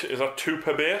attacks is that? Is that 2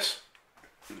 per base?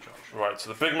 Right,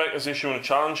 so the Big Mech is issuing a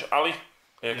challenge. Ali,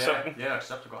 are you accepting? Yeah,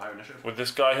 accept. I've got higher initiative. With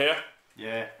this guy here?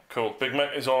 Yeah. Cool. Big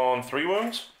Mech is on 3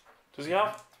 wounds. Does he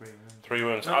have? 3 wounds. 3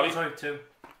 wounds. No, Ali? sorry, 2.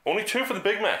 Only 2 for the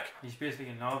Big Mech. He's basically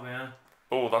in lava, yeah.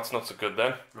 Oh, that's not so good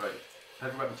then. Right.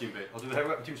 Heavy weapon team bit. I'll do the heavy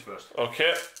weapon teams first.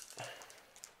 Okay.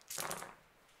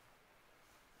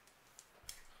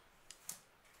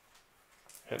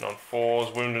 Hitting on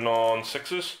 4s, wounding on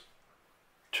 6s.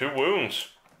 2 wounds.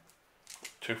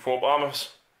 2 4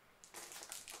 armors.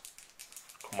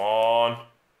 Come on.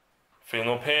 Feel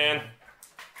no pain.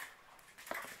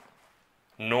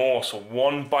 No, so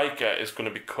 1 biker is going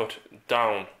to be cut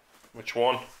down. Which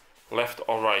one? Left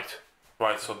or right?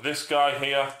 Right, so this guy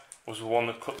here was the one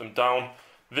that cut them down.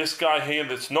 This guy here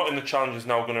that's not in the challenge is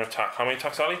now going to attack. How many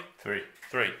attacks, Ali? 3.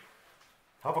 3.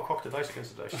 Have a cock the dice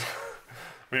against the dice.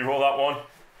 Reroll that one.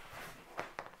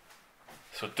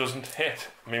 So it doesn't hit.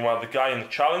 Meanwhile, the guy in the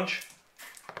challenge,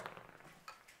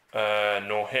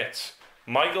 no hits.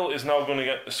 Michael is now going to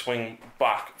get the swing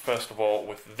back, first of all,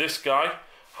 with this guy.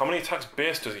 How many attacks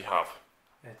base does he have?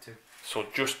 Yeah, 2. So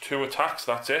just 2 attacks,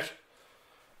 that's it.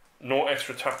 No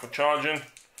extra attack for charging.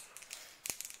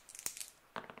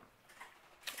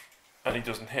 And he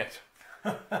doesn't hit.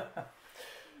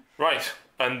 Right,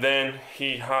 and then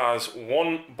he has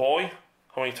 1 boy.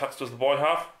 How many attacks does the boy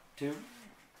have? 2.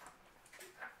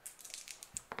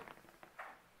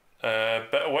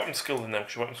 Better weapon skill than them,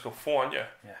 because your weapon skill 4, aren't you?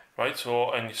 Yeah. Right,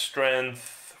 so, and your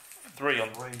strength 3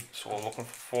 on 3. so we're looking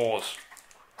for 4s.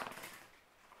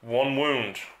 1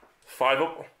 wound. 5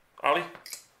 up, Ali.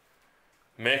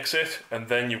 Makes it, and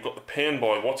then you've got the pain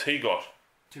boy. What's he got?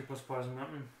 2 plus poison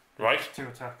weapon. Right, 2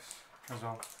 attacks as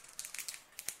well.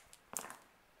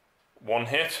 1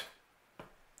 hit.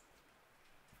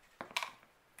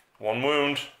 1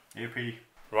 wound. AP.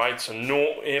 Right, so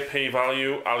no AP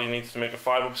value. Ali needs to make a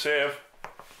 5-up save.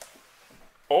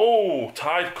 Oh,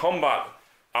 tied combat.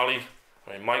 Ali,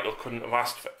 I mean, Michael couldn't have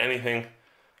asked for anything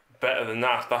better than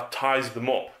that. That ties them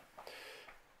up.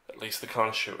 At least they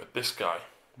can't shoot at this guy.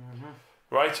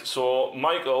 Right, so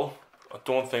Michael, I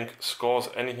don't think scores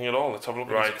anything at all. Let's have a look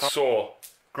at Right, his card. So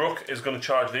Grook is going to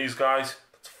charge these guys.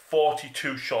 That's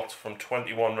 42 shots from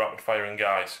 21 rapid firing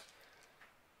guys.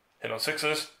 Hit on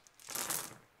 6s.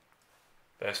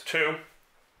 There's 2.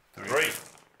 3.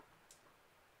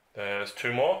 There's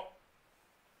 2 more.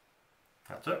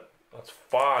 That's it. That's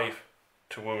 5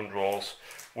 to wound rolls.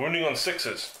 Wounding on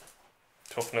 6s.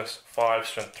 Toughness 5,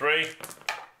 strength 3.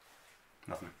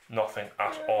 Nothing. Nothing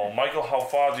at all. Michael, how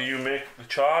far do you make the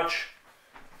charge?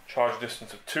 Charge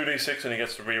distance of 2d6 and he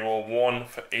gets to reroll 1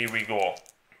 for here we go.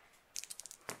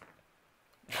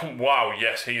 Wow,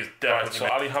 yes, he is dead. Right, so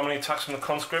Ali, how many attacks from the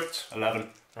conscript? 11.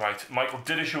 Right, Michael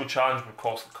did issue a challenge, but of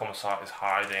course the commissar is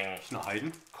hiding. He's not hiding.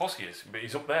 Of course he is, but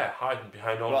he's up there, hiding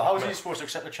behind all Well, the how is men. he supposed to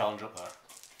accept the challenge up there?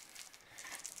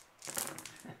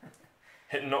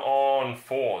 Hitting on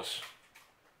 4s.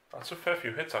 That's a fair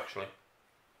few hits, actually.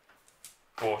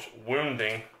 But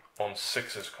wounding on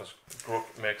 6s, because Brook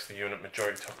makes the unit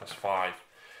majority toughness 5.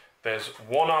 There's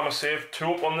 1 armor save,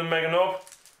 2 up on the Mega Knob.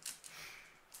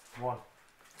 1.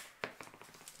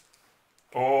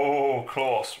 Oh,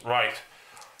 close. Right.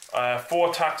 4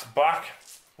 attacks back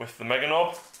with the Mega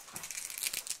Knob.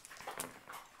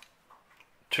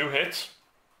 2 hits.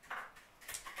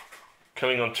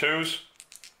 Killing on 2s.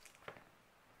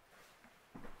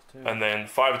 And then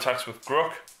 5 attacks with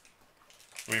Grook.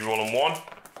 Reroll on 1.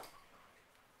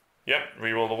 Yep,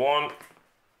 reroll the 1.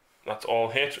 That's all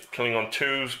hit. Killing on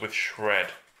 2s with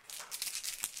Shred.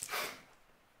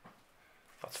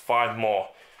 That's 5 more.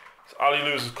 So Ali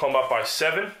loses combat by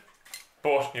 7.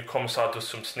 But your commissar does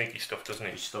some sneaky stuff, doesn't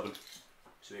he? He's stubborn,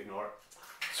 so ignore it.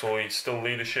 So he's still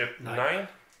leadership 9.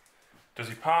 Does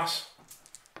he pass?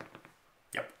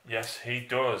 Yep. Yes, he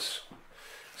does.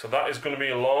 So that is going to be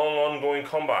a long, ongoing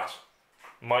combat.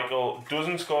 Michael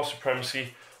doesn't score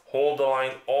supremacy. Hold the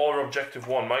line or objective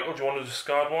 1. Michael, do you want to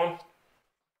discard 1?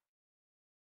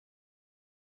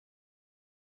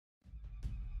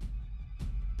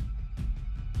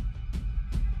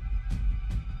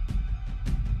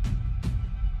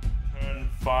 Turn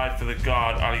 5 for the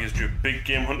guard. Ali has drew big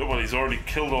game hunter. Well, he's already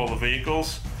killed all the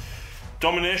vehicles.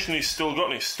 Domination he's still got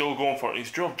and he's still going for it.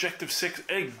 He's drew objective 6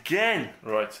 again.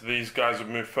 Right, so these guys have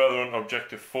moved further on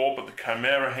objective 4, but the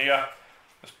Chimera here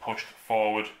has pushed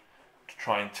forward to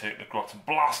try and take the grots and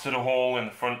blasted a hole in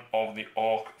the front of the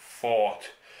Orc fort.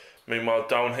 Meanwhile,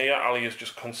 down here, Ali is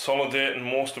just consolidating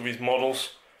most of his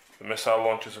models. The missile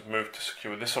launchers have moved to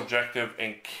secure this objective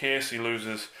in case he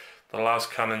loses the las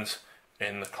cannons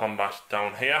in the combat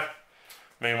down here.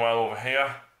 Meanwhile, over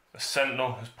here, the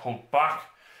Sentinel has pulled back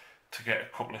to get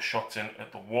a couple of shots in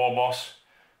at the war boss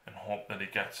and hope that he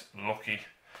gets lucky.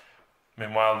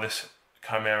 Meanwhile, this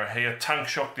Chimera here tank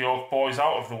shocked the Orc boys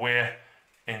out of the way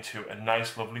into a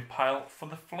nice lovely pile for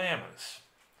the Flamers.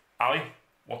 Ali,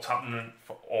 what's happening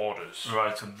for orders?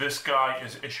 Right, so this guy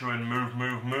is issuing move,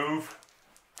 move, move.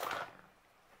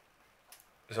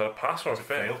 Is that a pass or a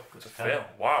fail? It's a fail.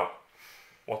 Wow.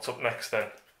 What's up next then?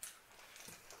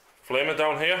 Flamer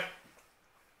down here.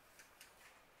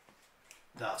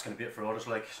 That's going to be it for orders,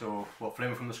 like. So, what,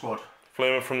 flamer from the squad?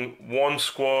 Flamer from one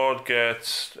squad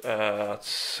gets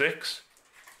 6.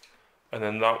 And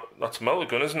then that's a melter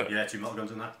gun, isn't it? Yeah, 2 metal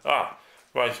guns in there. Ah,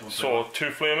 right. So 2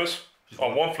 flamers.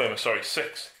 Oh, 1 flamer, sorry,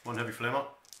 6. 1 heavy flamer.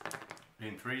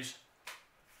 In 3s. It's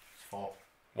 4.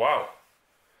 Wow.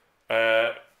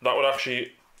 That would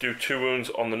actually do 2 wounds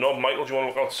on the knob. Michael, do you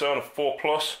want to look out, sir, on a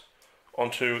 4+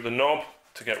 onto the knob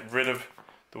to get rid of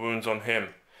the wounds on him?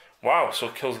 Wow, so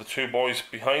it kills the 2 boys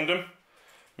behind him.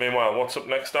 Meanwhile, what's up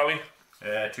next, Ali?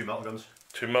 2 metal guns.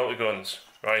 2 melter guns,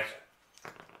 right.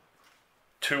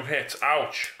 2 hits,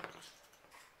 ouch.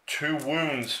 2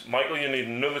 wounds. Michael, you need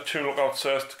another 2 lookout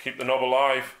sirs to keep the knob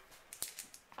alive.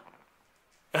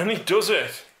 And he does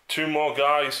it. 2 more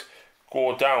guys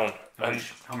go down. How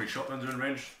many shotguns are in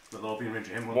range? They'll all be in range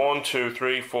of him. 1, 2,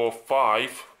 3, 4,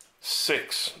 5,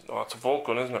 6. Oh, that's a bolt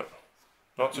gun, isn't it?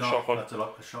 Not a shotgun. That's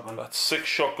a shotgun. That's 6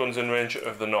 shotguns in range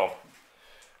of the knob.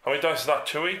 How many dice is that?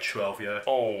 2 each? 12, yeah.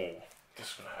 Oh, this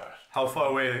is going to hurt. How far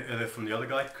away are they from the other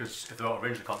guy? Because if they're out of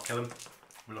range, they can't kill him.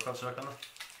 We look outside, can they?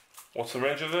 What's the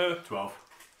range of the... 12.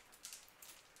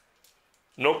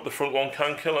 Nope, the front one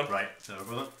can kill him. Right, so we'll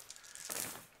go then.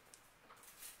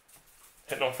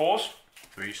 Hitting on 4s?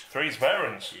 3s. 3s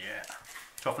veterans. Yeah.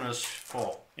 Toughness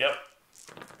 4. Yep.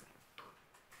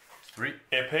 3.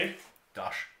 AP.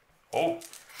 Dash. Oh.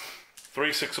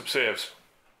 3 6-up saves.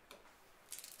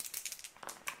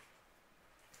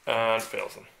 And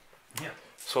fails them. Yeah.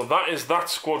 So that is that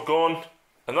squad gone.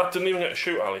 And that didn't even get a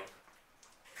shoot, Ali.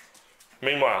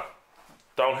 Meanwhile,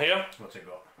 down here. What's it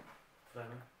got?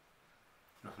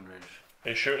 Nothing range. Are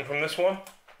you shooting from this one?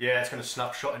 Yeah, it's going to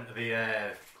snapshot into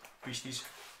the beasties.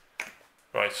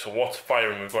 Right, so what's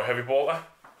firing? We've got heavy bolter,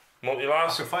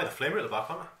 multi-las. I can fire the flamer at the back,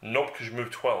 can't I? Nope, because you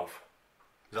moved 12.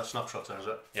 Is that snapshot then, is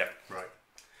it? Yeah. Right.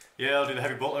 Yeah, I'll do the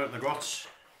heavy bolter at the grots.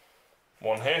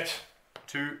 1 hit.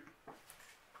 2.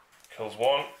 Kills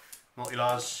 1.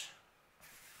 Multi-las.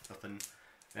 Nothing.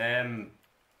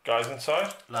 Guys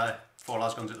inside. 4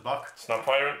 las guns at the back. Snap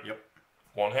firing. Yep.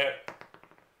 1 hit.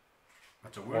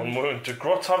 That's a wound. 1 wound. Do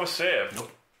grots have a save?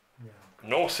 Nope.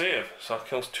 No save. So that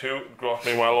kills 2 grot.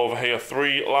 Meanwhile over here,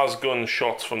 3 las gun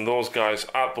shots from those guys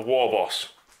at the war boss.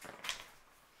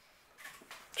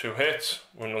 2 hits.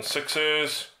 Wound on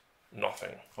 6s.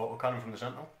 Nothing. Auto cannon from the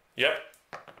sentinel. Yep.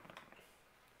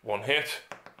 1 hit.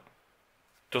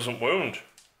 Doesn't wound.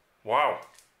 Wow.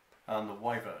 And the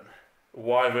wyvern.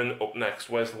 Wyvern up next.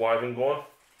 Where's the wyvern going?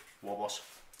 War boss.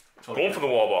 Going for the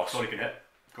war boss. That's all he can hit.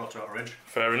 Grots out of range.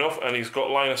 Fair enough, and he's got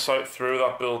line of sight through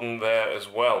that building there as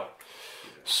well.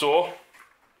 So,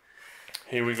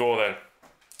 here we go then.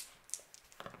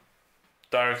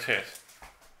 Direct hit.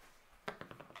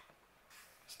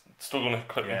 Still going to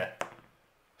clip him.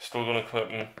 Still going to clip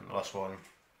him. Last one.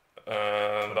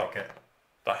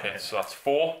 That hits. So that's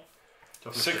 4.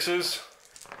 6s.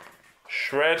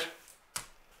 Shred.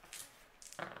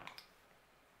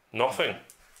 Nothing.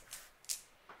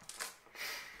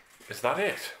 Is that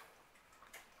it?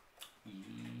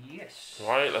 Yes.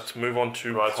 Right, let's move on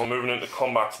to... Right, so moving into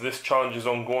combat. This challenge is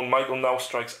ongoing. Michael now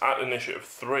strikes at initiative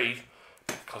 3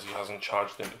 because he hasn't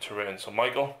charged into terrain. So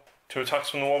Michael, 2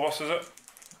 attacks from the war boss, is it?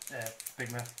 Big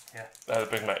man, yeah. The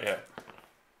big mate, yeah.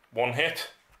 1 hit.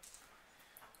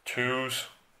 2s.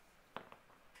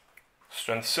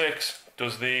 Strength 6.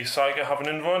 Does the Psyker have an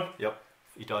invuln? Yep.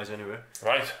 He dies anyway.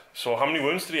 Right, so how many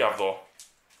wounds did he have though?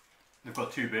 They've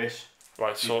got 2 base.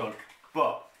 Right, so...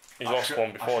 But... He lost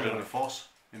one before, didn't he? Force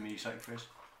in the second phase.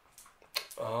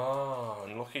 Ah,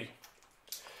 unlucky.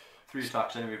 3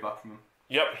 attacks anyway back from him.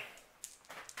 Yep.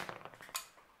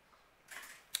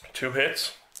 2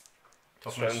 hits.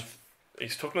 Toughness. Strength.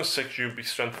 He's toughness 6, you'd be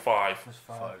strength 5. That's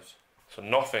 5s. So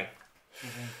nothing.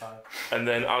 5. And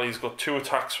then Ali's got 2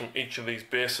 attacks from each of these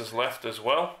bases left as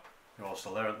well. You're all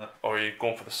still there, aren't they? Or are you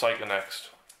going for the Psyker next?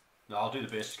 No, I'll do the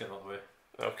base to get them out of the way.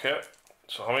 Okay.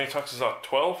 So how many attacks is that?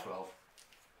 12? 12.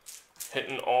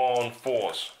 Hitting on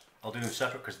 4s. I'll do them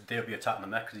separate because they'll be attacking the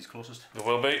mech because he's closest. There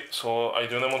will be. So are you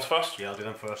doing them ones first? Yeah, I'll do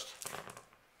them first.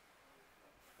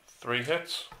 3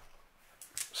 hits.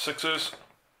 6s.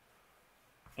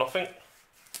 Nothing.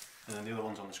 And then the other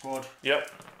one's on the squad. Yep.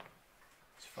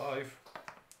 It's 5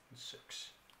 and 6.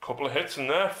 Couple of hits in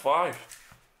there. 5.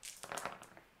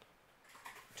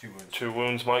 2 wounds. 2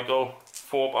 wounds, Michael.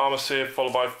 4 armor save,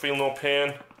 followed by feel no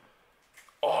pain.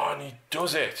 Oh, and he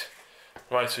does it.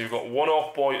 Right, so you've got 1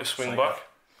 orc boy to swing back.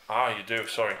 Ah, you do,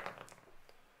 sorry.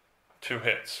 2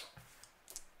 hits.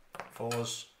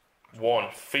 4s.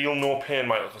 1. Feel no pain,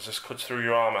 Michael, because this cuts through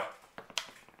your armor.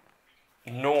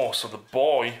 No, so the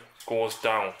boy goes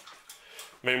down.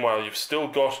 Meanwhile, you've still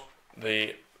got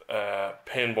the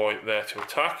pain boy there to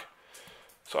attack.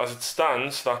 So as it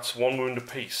stands, that's 1 wound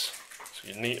apiece. So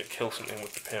you need to kill something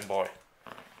with the pain boy.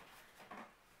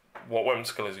 What weapon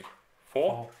skill is he?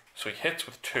 4? So he hits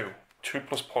with 2. 2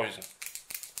 plus poison.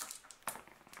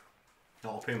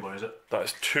 Not a pain boy, is it? That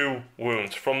is 2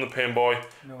 wounds from the pain boy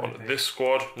onto this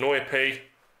squad. No AP.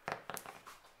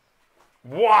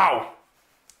 Wow!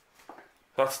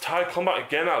 That's tie combat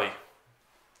again, Ali.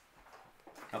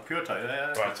 Not pure tie,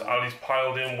 yeah. Right, so Ali's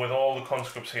piled in with all the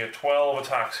conscripts here. 12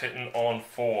 attacks hitting on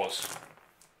 4s.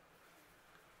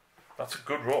 That's a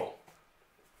good roll.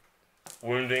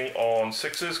 Wounding on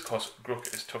 6s, because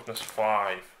Grook is toughness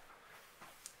 5.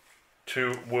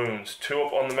 2 wounds. 2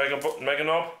 up on the Mega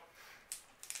Knob.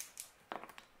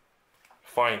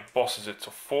 Fine, bosses it.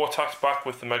 So 4 attacks back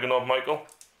with the Mega Knob, Michael.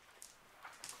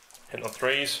 Hitting on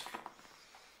 3s.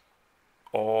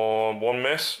 On 1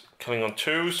 miss. Killing on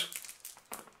 2s.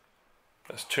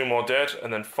 There's 2 more dead.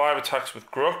 And then 5 attacks with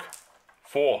Grook.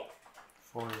 4.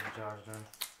 4 is the charge down.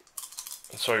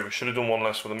 Sorry, we should have done 1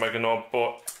 less with the Mega Knob,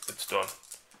 but it's done.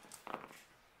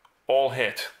 All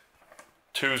hit.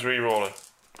 2's re-rolling.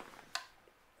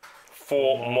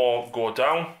 4 more go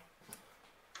down.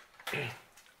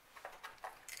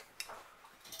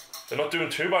 They're not doing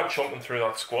too bad chomping through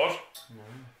that squad. No.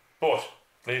 But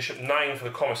leadership 9 for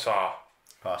the Commissar.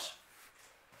 Pass.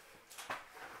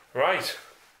 Right.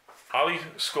 Ali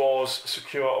scores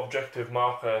secure objective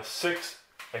marker 6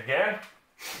 again.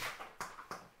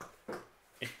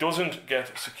 He doesn't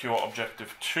get secure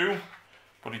objective 2,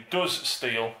 but he does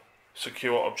steal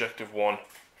secure objective 1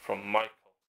 from Michael.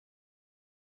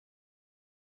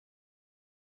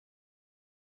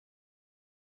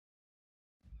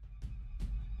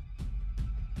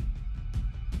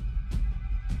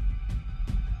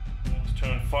 It's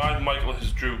turn 5, Michael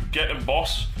has drew Get Him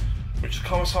Boss, which the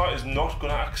Commissar is not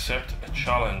going to accept a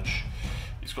challenge.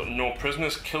 He's got no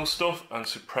prisoners, kill stuff, and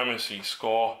supremacy,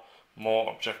 score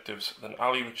more objectives than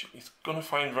Ali, which he's going to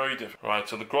find very difficult. Right,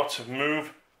 so the Grots have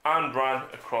moved and ran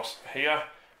across here.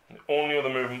 And the only other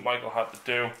movement Michael had to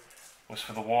do was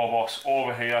for the war boss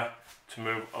over here to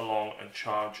move along and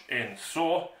charge in.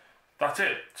 So that's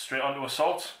it, straight onto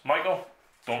assault. Michael,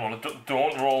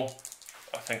 don't roll,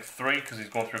 I think 3 because he's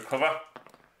going through cover.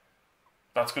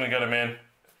 That's going to get him in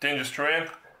dangerous terrain,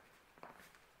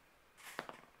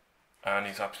 and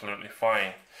he's absolutely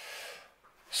fine.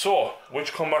 So,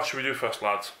 which combat should we do first,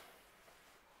 lads?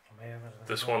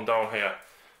 This one down here.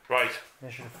 Right.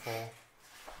 Initiative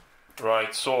 4.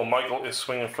 Right, so Michael is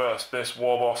swinging first. This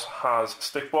war boss has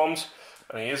stick bombs,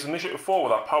 and he is initiative 4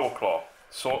 with that power claw.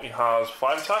 So he has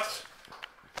 5 attacks.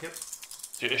 Yep.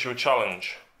 Do you issue a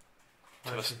challenge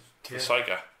to the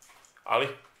Psyker? Ali?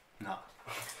 No.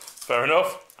 Fair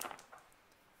enough.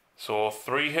 So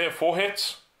 4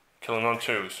 hits, killing on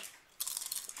 2s.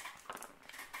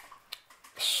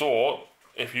 So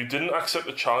if you didn't accept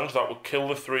the challenge, that would kill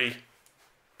the 3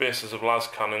 bases of las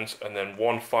cannons and then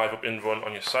 1 5-up in run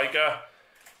on your Psyker,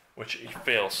 which he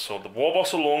fails. So the war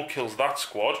boss alone kills that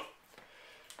squad.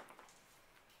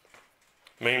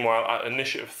 Meanwhile, at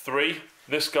initiative 3,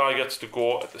 this guy gets to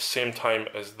go at the same time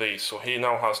as these. So he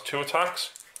now has 2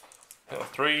 attacks. Hit on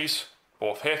 3s,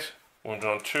 both hit, wounded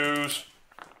on 2s.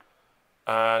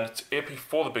 And it's AP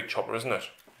for the big chopper, isn't it?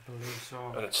 I believe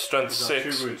so. And it's strength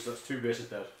 6. 2 wounds, that's 2 bases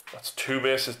dead. That's 2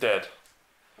 bases dead.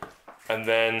 And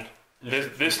then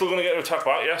this still going to get to attack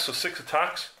back, yeah? So 6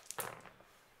 attacks.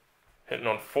 Hitting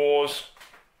on 4s.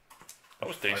 That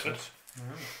was decent.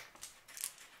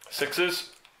 6s.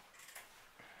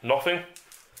 Nothing.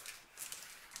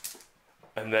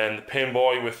 And then the pain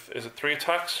boy with, is it 3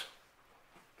 attacks?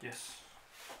 Yes.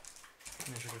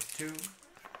 Initiative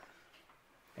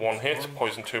 2. 1 hit,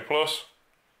 poison 2 plus.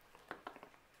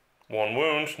 1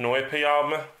 wound, no AP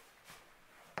armor.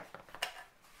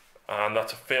 And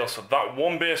that's a fail. So that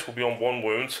 1 base will be on 1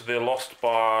 wound, so they're lost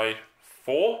by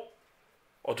 4?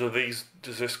 Or does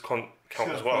this count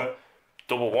as well?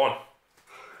 Double 1.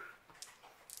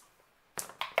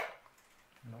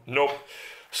 Nope.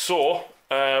 So,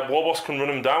 Warboss can run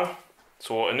him down.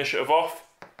 So, initiative off.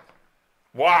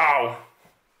 Wow!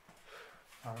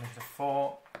 Initiative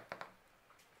 4.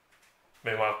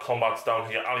 Meanwhile, combat's down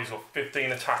here. Ali's got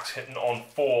 15 attacks hitting on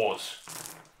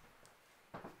 4s.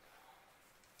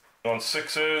 On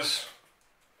 6s,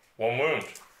 1 wound.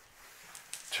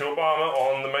 2 up armor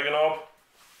on the Mega Knob.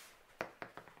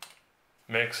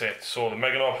 Makes it. So the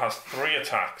Mega Knob has 3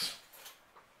 attacks.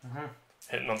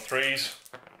 Hitting on 3s.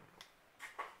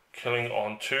 Killing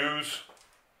on 2s.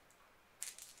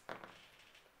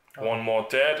 1 more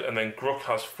dead. And then Grook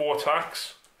has 4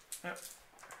 attacks. Yep.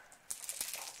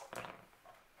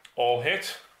 All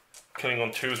hit. Killing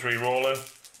on 2s, re-rolling.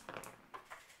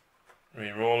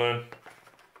 Re-rolling.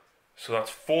 So that's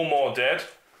 4 more dead.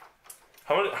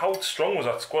 How strong was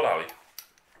that squad, Ali?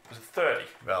 Was it 30?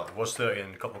 Well, it was 30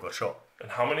 and a couple got shot.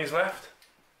 And how many's left?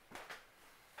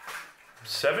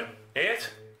 7?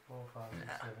 8? 4, 5,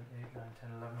 6, 7, 8, 9, 10,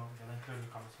 11, including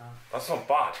the Commissar. That's not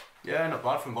bad. Yeah, not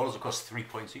bad from models that cost 3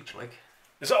 points each, like.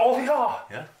 Is that all they are?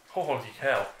 Yeah. Holy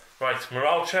hell. Right,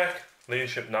 morale check.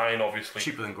 Leadership 9, obviously.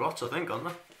 Cheaper than Grots, I think, aren't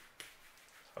they?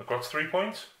 A Grot's 3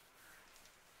 points?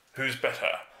 Who's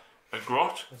better? A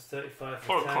Grot It's 35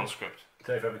 for or a 10. conscript?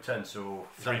 35 every 10, so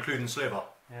is that including Slaver?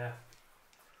 Yeah.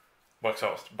 Works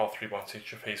out about 3 points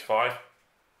each if he's 5.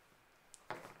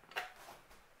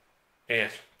 8.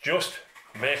 Just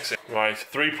makes it. Right,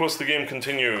 3 plus the game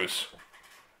continues.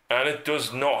 And it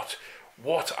does not.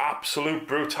 What absolute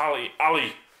brutality.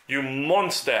 Ali, you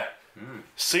monster.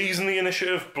 Seizing the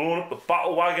initiative, blowing up the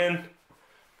battle wagon.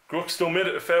 Grook still made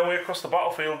it a fair way across the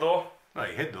battlefield though. Well,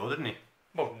 he hit though, didn't he?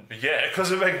 Well, yeah,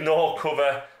 because of ignore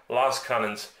cover las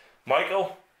cannons.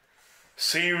 Michael,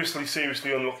 seriously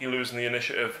unlucky losing the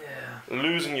initiative. Yeah.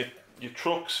 Losing your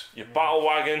trucks, your battle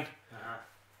wagon.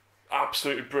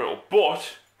 Absolutely brutal.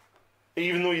 But,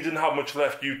 even though you didn't have much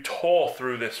left, you tore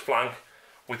through this flank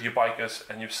with your bikers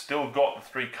and you've still got the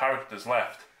 3 characters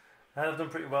left. And I've done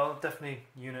pretty well. Definitely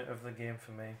unit of the game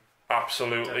for me.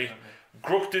 Absolutely. Definitely.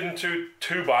 Grook didn't do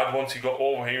too bad once he got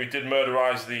over here. He did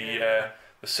murderise the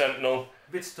Sentinel.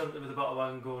 A bit stunted with the battle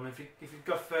wagon going. If you'd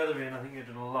got further in, I think you'd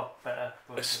done a lot better.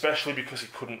 But Especially because he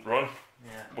couldn't run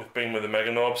yeah. with being with the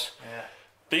Mega Knobs. Yeah.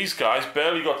 These guys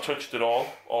barely got touched at all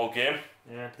game.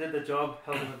 Yeah, did the job,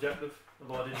 held an objective,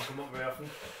 although I didn't come up very often.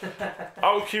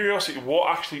 Out of curiosity, what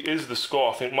actually is the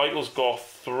score? I think Michael's got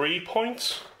 3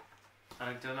 points.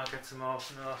 And did I not get some more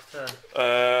from the last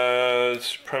turn?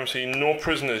 supremacy. No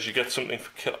prisoners. You get something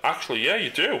for kill. Actually, yeah, you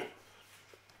do.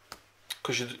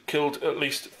 Because you killed at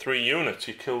least 3 units.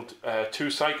 You killed 2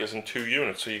 psychers and 2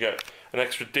 units, so you get an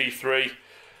extra D3.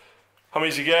 How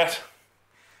many do you get?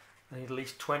 I need at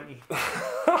least 20.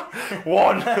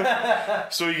 1.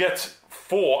 So you get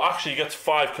 4. Actually, you get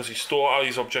 5 because you stole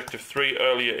Ali's objective 3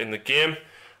 earlier in the game.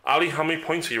 Ali, how many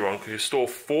points are you on? Because you stole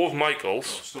 4 of Michael's.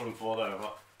 Stolen 4 there,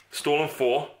 what? Stolen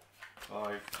 4.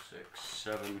 5, 6,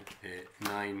 7, 8,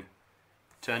 9,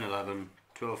 10, 11,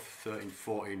 12, 13,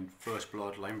 14. First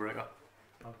blood, line breaker.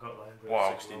 I've got line breaker.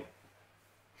 Wow. 16.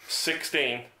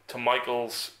 16 to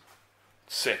Michael's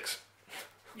 6.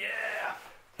 Yeah!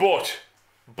 But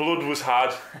blood was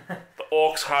had. The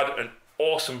Orks had an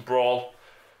awesome brawl.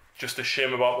 Just a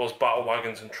shame about those battle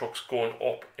wagons and trucks going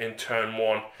up in turn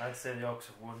 1. I'd say the Orks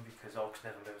have won because Orks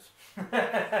never lose.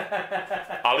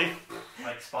 Ali?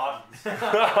 Like Spartans. I've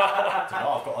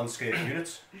got unscathed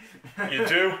units. You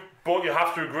do, but you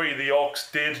have to agree the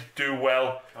Orks did do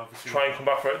well. Obviously. Try and come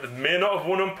back for it. They may not have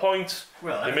won on points.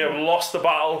 Well, They may have lost the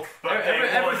battle. But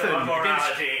everything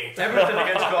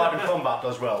against guard and combat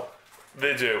does well.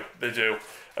 They do.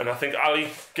 And I think Ali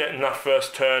getting that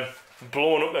first turn,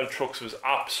 blowing up them trucks was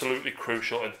absolutely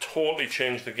crucial and totally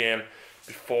changed the game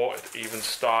before it even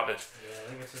started. Yeah, I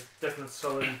think it's a definite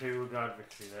solid Imperial Guard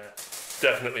victory there.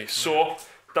 Definitely. So,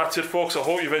 that's it folks. I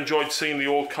hope you've enjoyed seeing the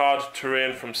old card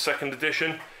terrain from 2nd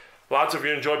edition. Lads, have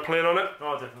you enjoyed playing on it?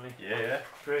 Oh, definitely. Yeah.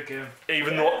 Great game.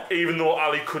 Even though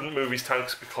Ali couldn't move his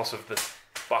tanks because of the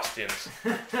bastions.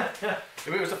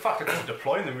 It was the fact I couldn't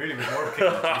deploy them really was more of a kick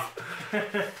in the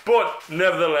teeth. But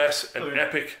nevertheless, an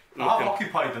epic I have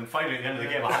occupied them finally at the end of the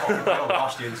game. I have occupied all the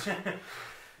bastions.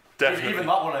 Definitely. Even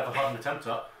that one I've had an attempt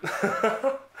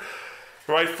at.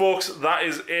 Right folks, that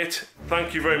is it.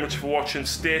 Thank you very much for watching.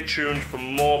 Stay tuned for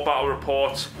more battle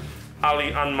reports.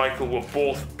 Ali and Michael will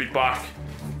both be back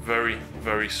very,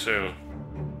 very soon.